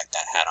what effect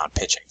that had on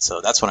pitching.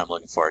 So that's what I'm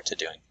looking forward to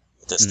doing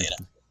with this data.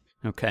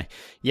 Okay.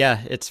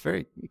 Yeah, it's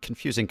very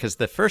confusing because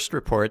the first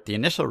report, the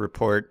initial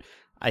report,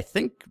 I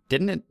think,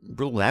 didn't it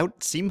rule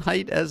out seam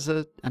height as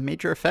a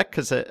major effect?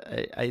 Because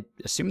I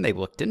assume they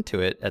looked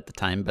into it at the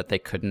time, but they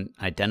couldn't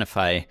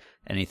identify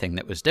anything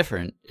that was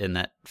different in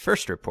that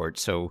first report.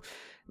 So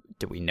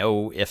do we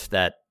know if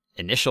that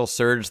initial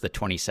surge, the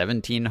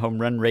 2017 home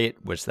run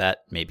rate, was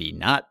that maybe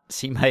not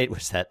seam height?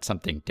 Was that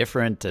something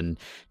different? And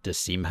does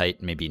seam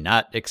height maybe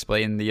not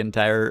explain the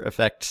entire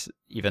effect,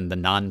 even the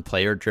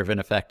non-player driven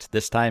effect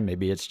this time?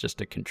 Maybe it's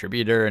just a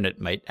contributor and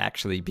it might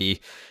actually be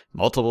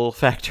multiple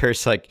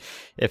factors. Like,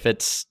 if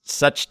it's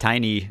such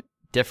tiny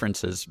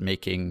differences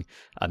making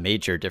a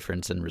major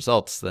difference in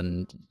results,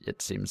 then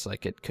it seems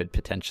like it could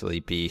potentially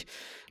be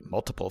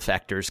multiple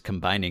factors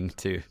combining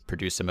to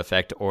produce some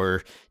effect,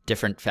 or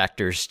different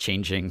factors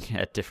changing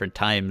at different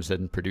times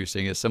and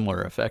producing a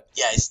similar effect.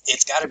 Yeah,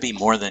 it's got to be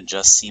more than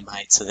just seam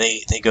height. So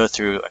they go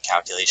through a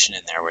calculation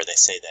in there where they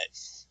say that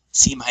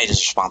seam height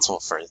is responsible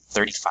for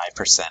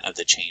 35% of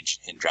the change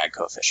in drag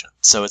coefficient.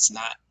 So it's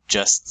not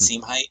just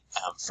seam height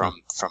from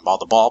ball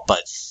to ball,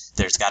 but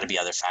there's got to be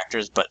other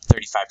factors. But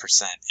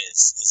 35%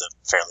 is a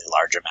fairly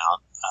large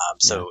amount.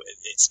 So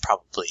it's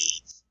probably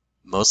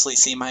mostly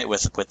seam height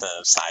with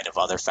a side of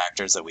other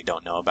factors that we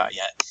don't know about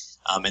yet.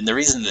 And the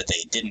reason that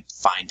they didn't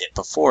find it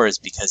before is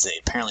because they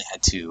apparently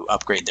had to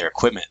upgrade their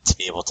equipment to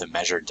be able to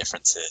measure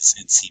differences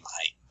in seam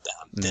height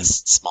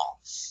this small.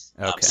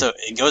 Okay. So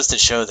it goes to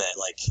show that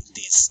like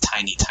these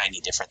tiny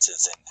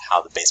differences in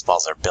how the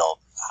baseballs are built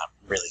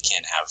really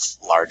can have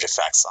large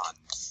effects on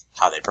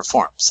how they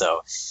perform.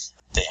 So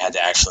they had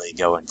to actually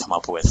go and come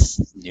up with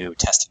new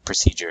testing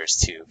procedures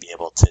to be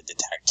able to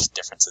detect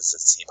differences in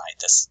seam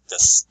height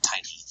this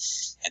tiny.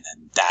 And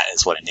then that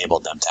is what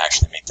enabled them to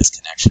actually make this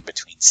connection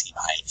between seam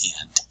height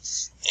and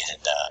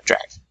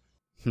drag.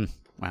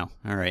 Wow.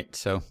 All right.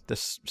 So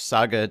this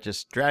saga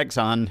just drags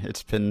on.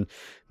 It's been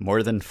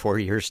more than 4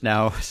 years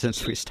now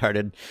since we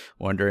started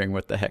wondering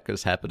what the heck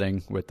is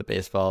happening with the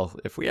baseball.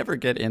 If we ever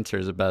get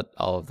answers about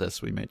all of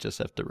this, we may just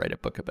have to write a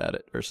book about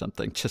it or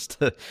something, just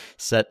to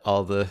set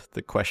all the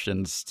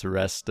questions to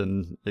rest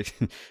and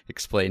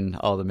explain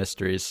all the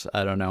mysteries.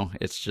 I don't know.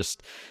 It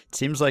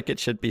seems like it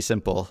should be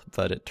simple,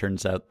 but it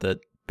turns out that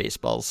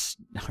baseballs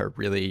are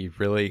really,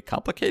 really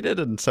complicated,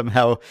 and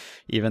somehow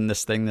even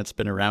this thing that's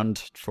been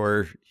around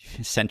for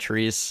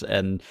centuries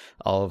and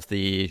all of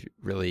the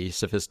really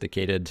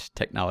sophisticated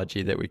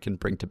technology that we can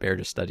bring to bear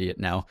to study it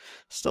now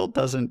still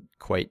doesn't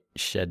quite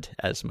shed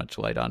as much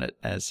light on it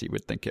as you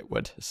would think it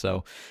would.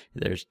 So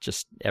there's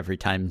just, every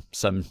time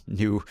some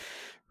new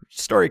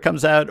story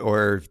comes out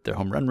or the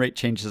home run rate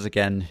changes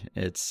again,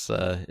 it's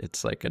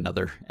like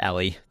another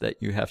alley that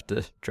you have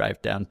to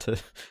drive down to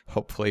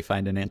hopefully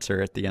find an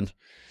answer at the end.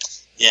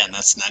 Yeah, and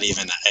that's not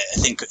even, I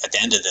think at the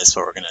end of this,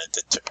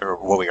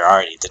 what we are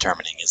already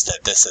determining is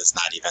that this is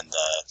not even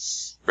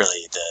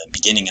really the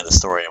beginning of the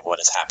story of what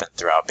has happened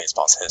throughout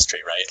baseball's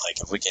history, right?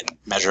 Like, if we can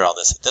measure all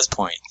this at this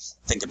point,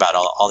 think about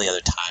all the other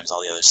times,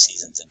 all the other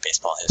seasons in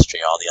baseball history,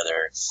 all the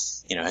other,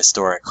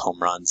 historic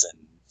home runs and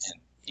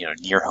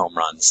near home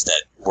runs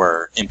that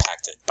were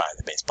impacted by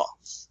the baseball.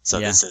 So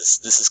yeah.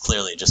 This is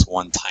clearly just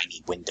one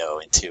tiny window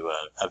into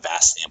a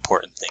vastly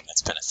important thing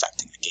that's been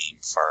affecting the game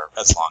for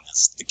as long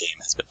as the game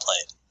has been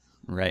played.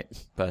 Right,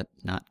 but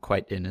not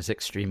quite in as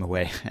extreme a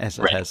way as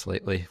it has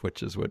lately,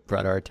 which is what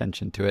brought our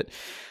attention to it.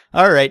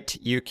 All right,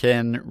 you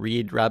can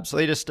read Rob's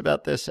latest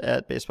about this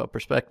at Baseball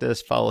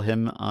Prospectus. Follow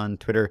him on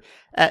Twitter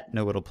at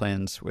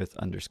NoLittlePlans with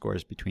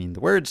underscores between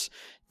the words.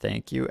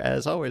 Thank you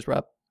as always,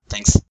 Rob.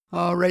 Thanks.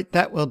 All right,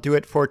 that will do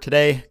it for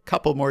today.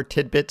 Couple more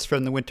tidbits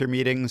from the winter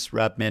meetings.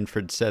 Rob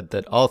Manfred said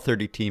that all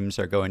 30 teams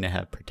are going to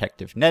have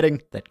protective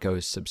netting that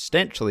goes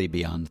substantially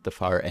beyond the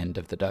far end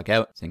of the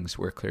dugout. Things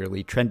were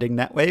clearly trending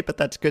that way, but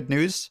that's good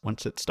news.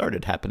 Once it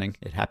started happening,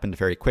 it happened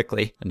very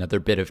quickly. Another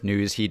bit of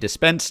news he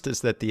dispensed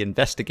is that the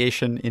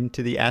investigation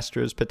into the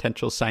Astros'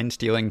 potential sign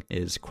stealing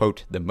is,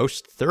 quote, the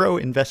most thorough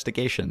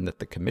investigation that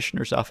the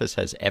commissioner's office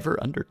has ever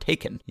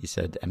undertaken. He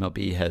said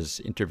MLB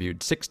has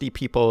interviewed 60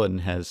 people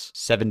and has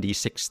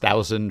 76,000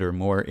 or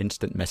more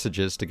instant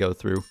messages to go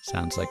through.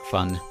 Sounds like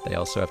fun. They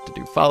also have to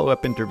do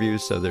follow-up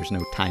interviews, so there's no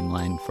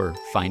timeline for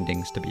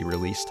findings to be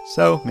released.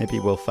 So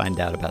maybe we'll find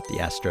out about the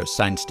Astros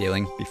sign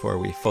stealing before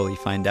we fully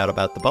find out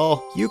about the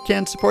ball. You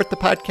can support the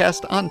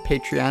podcast on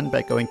Patreon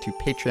by going to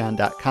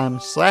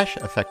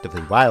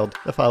patreon.com/effectivelywild.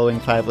 The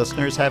following 5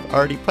 listeners have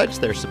already pledged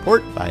their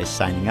support by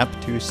signing up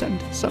to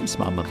send some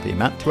small monthly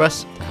amount to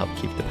us to help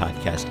keep the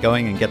podcast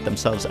going and get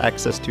themselves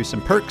access to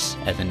some perks.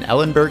 Evan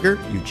Ellenberger,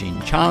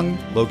 Eugene Chong,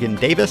 Logan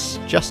Davis,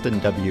 Justin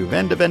W.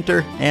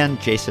 Vandeventer, and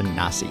Jason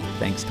Nasi.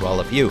 Thanks to all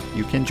of you.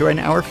 You can join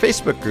our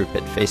Facebook group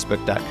at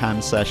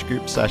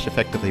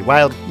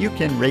facebook.com/group/effectivelywild. You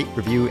can rate,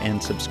 review,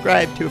 and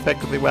subscribe to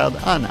Effectively Wild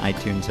on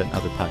iTunes and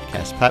other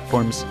podcast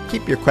platforms.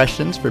 Keep your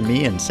questions for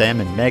me and Sam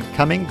and Meg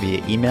coming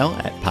via email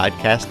at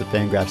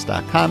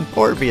podcast@fangraphs.com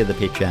or via the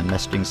Patreon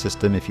messaging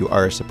system if you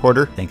are a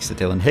supporter. Thanks to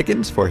Dylan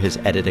Higgins for his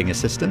editing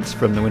assistance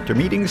from the winter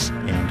meetings,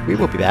 and we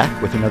will be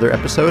back with another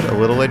episode a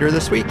little later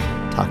this week.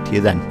 Talk to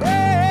you then.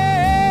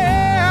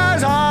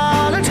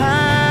 All the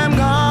time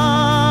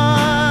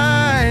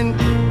gone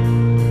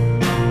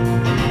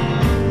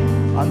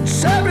on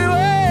separate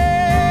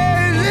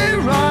ways it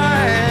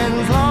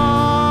runs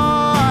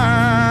long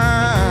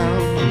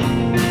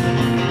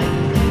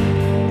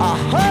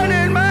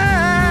 100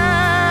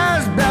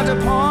 miles back to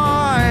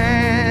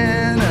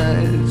point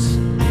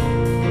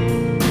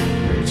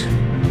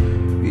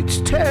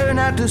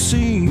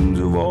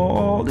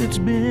all it's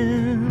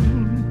been.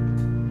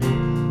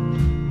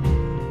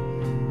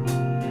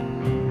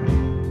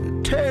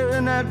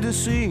 Tearing at the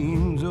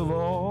seams of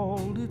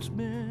all it's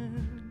been.